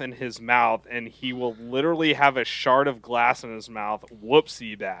off in his mouth, and he will literally have a shard of glass in his mouth.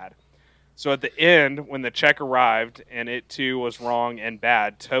 Whoopsie bad. So at the end, when the check arrived and it too was wrong and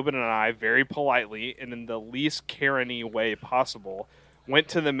bad, Tobin and I, very politely and in the least Karen-y way possible, went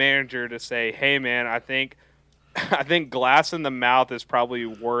to the manager to say, hey man, I think glass in the mouth is probably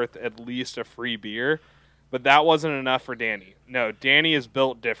worth at least a free beer. But that wasn't enough for Danny. No, Danny is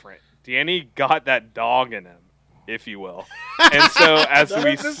built different. Danny got that dog in him, if you will. And so as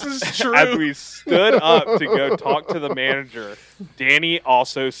we stood up to go talk to the manager, Danny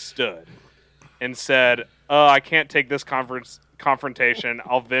also stood and said, I can't take this confrontation.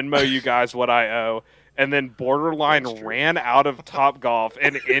 I'll Venmo you guys what I owe. And then borderline ran out of Topgolf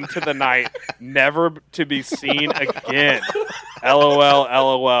and into the night, never to be seen again. LOL,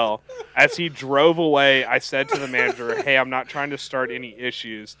 LOL. As he drove away, I said to the manager, hey, I'm not trying to start any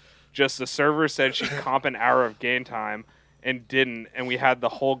issues. Just the server said she'd comp an hour of game time and didn't. And we had the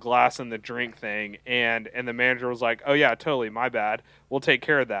whole glass and the drink thing. And the manager was like, oh, yeah, totally. My bad. We'll take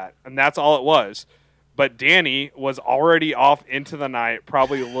care of that. And that's all it was. But Danny was already off into the night,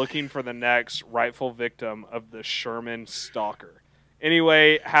 probably looking for the next rightful victim of the Sherman stalker.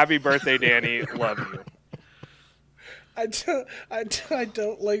 Anyway, happy birthday, Danny. Love you. I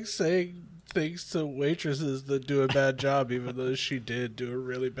don't like saying things to waitresses that do a bad job, even though she did do a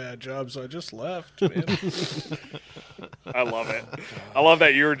really bad job, so I just left, man. I love it. I love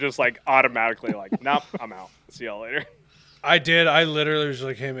that you were just like automatically like, nope, I'm out. See y'all later. I did. I literally was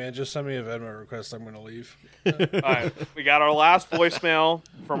like, hey, man, just send me a Venmo request. I'm going to leave. All right. We got our last voicemail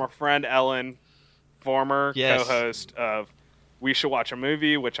from our friend Ellen, former co-host of We Should Watch a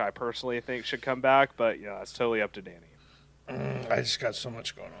Movie, which I personally think should come back, but yeah, it's totally up to Danny. I just got so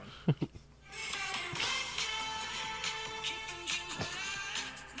much going on.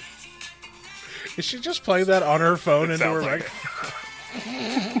 Is she just playing that on her phone into her mic?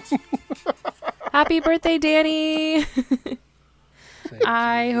 Happy birthday, Danny.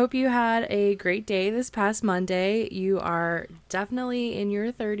 I hope you had a great day this past Monday. You are definitely in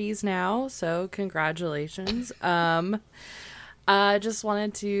your 30s now, so congratulations. Just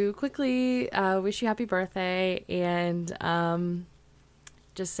wanted to quickly wish you happy birthday and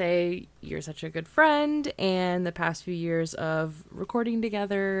just say you're such a good friend, and the past few years of recording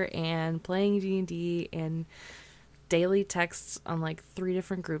together and playing D&D and daily texts on like 3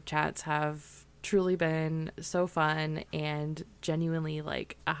 different group chats have truly been so fun and genuinely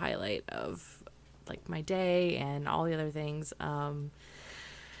like a highlight of like my day and all the other things. I'm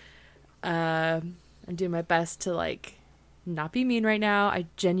doing my best to like not be mean right now. I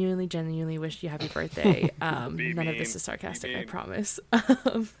genuinely wish you happy birthday. None of this is sarcastic, I promise.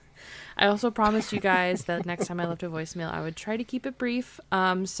 I also promised you guys that next time I left a voicemail, I would try to keep it brief.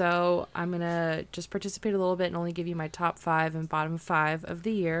 So I'm going to just participate a little bit and only give you my top 5 and bottom 5 of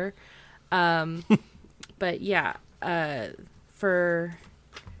the year. But yeah, for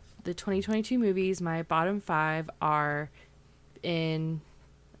the 2022 movies, my bottom 5 are in,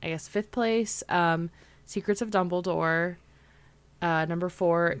 I guess, 5th place, Secrets of Dumbledore, number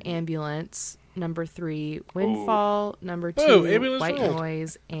 4, Ambulance, number 3, Windfall, number 2, White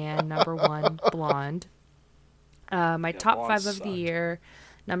Noise, and number 1, Blonde. My top 5 of the year,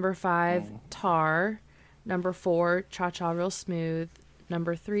 number 5, Tar, number 4, Cha-Cha Real Smooth,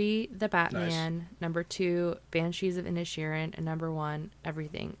 number 3, The Batman, number 2, Banshees of Inisherin, and number 1,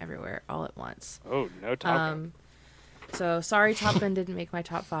 Everything Everywhere All at Once. Oh, no Top Gun. So sorry Top Gun didn't make my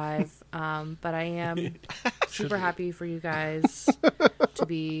top 5, but I am super happy for you guys to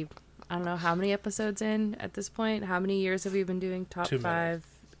be, I don't know how many episodes in at this point. How many years have we been doing top 5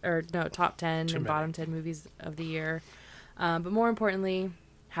 or no, top 10 and bottom 10 movies of the year? But more importantly,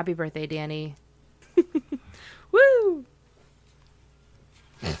 happy birthday, Danny. Woo!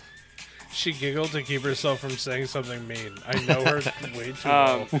 She giggled to keep herself from saying something mean. I know her way too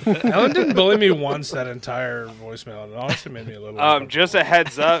well. Ellen didn't bully me once that entire voicemail. It honestly made me a little just a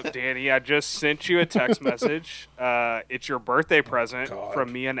heads up, Danny. I just sent you a text message. It's your birthday present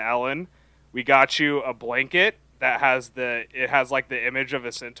from me and Ellen. We got you a blanket that has like the image of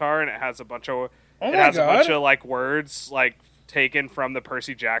a centaur, and it has a bunch of like words like taken from the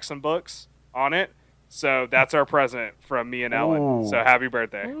Percy Jackson books on it. So that's our present from me and Ellen. Ooh. So happy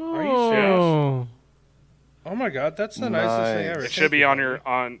birthday. Are you serious? Oh my god, that's the nicest thing ever. It should be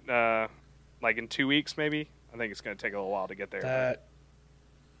on like in 2 weeks maybe. I think it's going to take a little while to get there.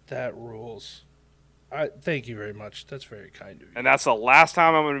 That rules. Thank you very much. That's very kind of you. And that's the last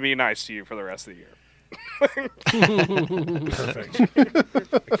time I'm going to be nice to you for the rest of the year. Perfect.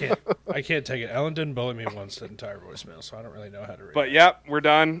 I can't take it. Ellen didn't bully me once that entire voicemail, so I don't really know how to read. But yep, we're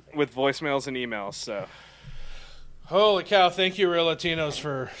done with voicemails and emails. So, holy cow! Thank you, Real Latinos,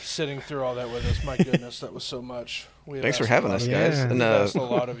 for sitting through all that with us. My goodness, that was so much. Thanks for having us, guys. And we asked a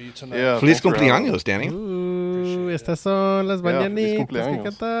lot of you tonight. Yeah, Feliz cumpleaños, Danny. Estas son las mañanitas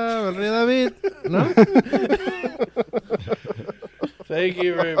que cantaba el Rey David. ¿No? Thank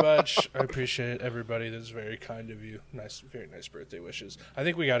you very much. I appreciate it, everybody. That's very kind of you. Very nice birthday wishes. I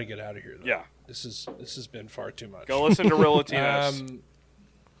think we got to get out of here, though. Yeah. This has been far too much. Go listen to Real Latinos.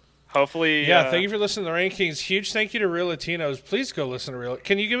 Hopefully. Yeah, thank you for listening to the Rankings. Huge thank you to Real Latinos. Please go listen to Real.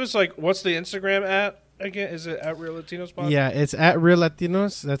 Can you give us, like, what's the Instagram at again? Is it at Real Latinos Pod? Yeah, it's at Real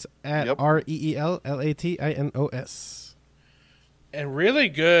Latinos. That's at ReelLatinos. And really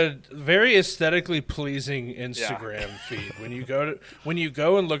good, very aesthetically pleasing Instagram feed. When you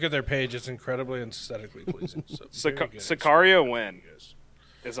go and look at their page, it's incredibly aesthetically pleasing. So Sicario win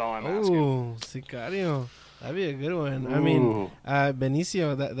is all I'm asking. Oh, Sicario, that'd be a good one. Ooh. I mean,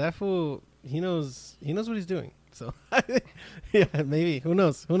 Benicio, that fool, he knows what he's doing. So yeah, maybe who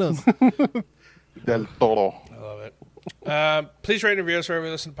knows? Del Toro. I love it. Please rate and review us wherever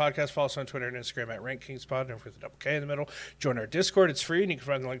you listen to podcasts. Follow us on Twitter and Instagram at RankKingsPod, and with a double K in the middle. Join our Discord. It's free, and you can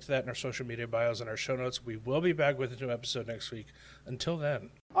find the link to that in our social media bios and our show notes. We will be back with a new episode next week. Until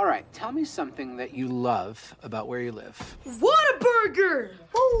then. All right, tell me something that you love about where you live. Whataburger!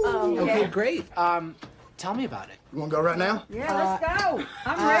 Okay, great. Tell me about it. You want to go right now? Yeah, let's go.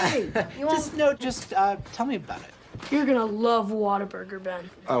 I'm ready. Just tell me about it. You're going to love Whataburger, Ben.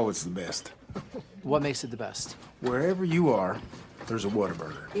 Oh, it's the best. What makes it the best? Wherever you are, there's a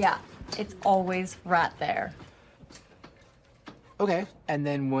Whataburger. Yeah, it's always right there. Okay, and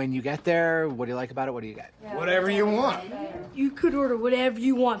then when you get there, what do you like about it? What do you get? Yeah, whatever you want. You could order whatever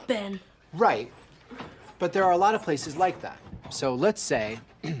you want, Ben. Right, but there are a lot of places like that. So let's say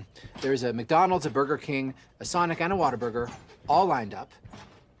there's a McDonald's, a Burger King, a Sonic, and a Whataburger all lined up.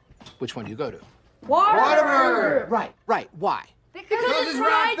 Which one do you go to? Whataburger! Right. Why? Because it's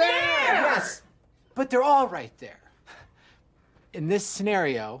right there! Yes, but they're all right there. in this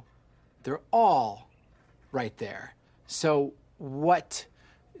scenario, they're all right there. So what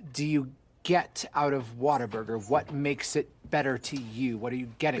do you get out of Whataburger? What makes it better to you? What are you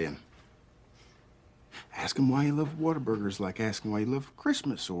getting? Ben, ask him why you love Whataburgers like asking why you love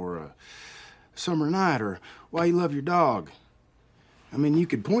Christmas or a summer night or why you love your dog. I mean, you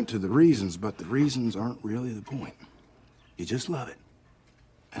could point to the reasons, but the reasons aren't really the point. You just love it.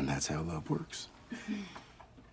 And that's how love works.